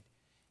decade.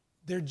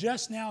 They're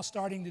just now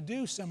starting to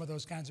do some of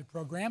those kinds of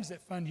programs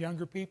that fund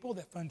younger people,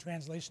 that fund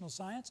translational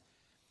science.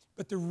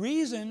 But the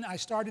reason I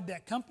started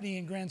that company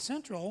in Grand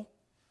Central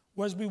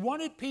was we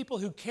wanted people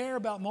who care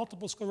about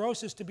multiple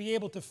sclerosis to be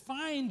able to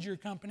find your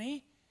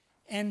company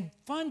and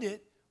fund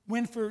it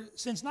when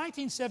since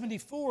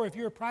 1974, if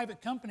you're a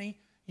private company,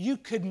 you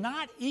could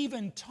not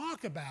even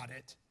talk about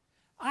it.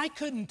 I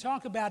couldn't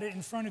talk about it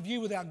in front of you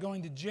without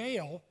going to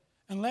jail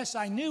unless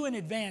I knew in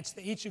advance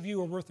that each of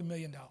you are worth $1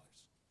 million.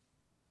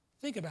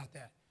 Think about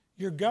that.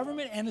 Your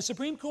government and the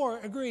Supreme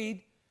Court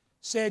agreed,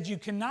 said you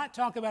cannot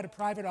talk about a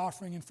private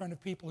offering in front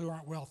of people who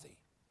aren't wealthy.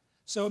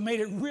 So it made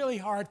it really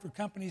hard for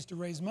companies to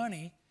raise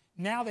money.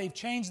 Now they've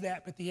changed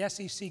that, but the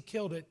SEC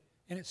killed it,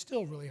 and it's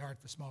still really hard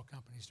for small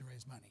companies to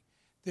raise money.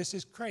 This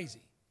is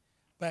crazy,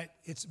 but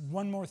it's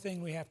one more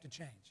thing we have to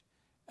change.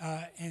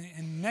 And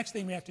the next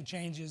thing we have to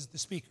change is the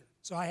speaker.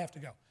 So I have to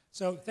go.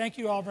 So thank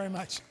you all very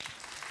much.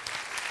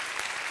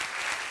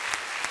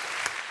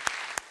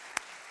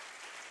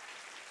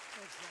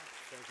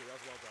 Thank you. That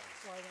was well done.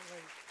 Sorry I went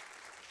late.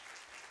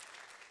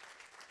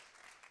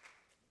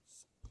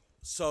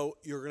 So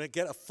you're going to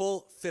get a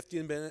full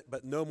 15-minute,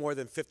 but no more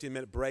than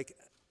 15-minute break.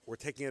 We're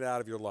taking it out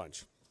of your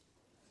lunch.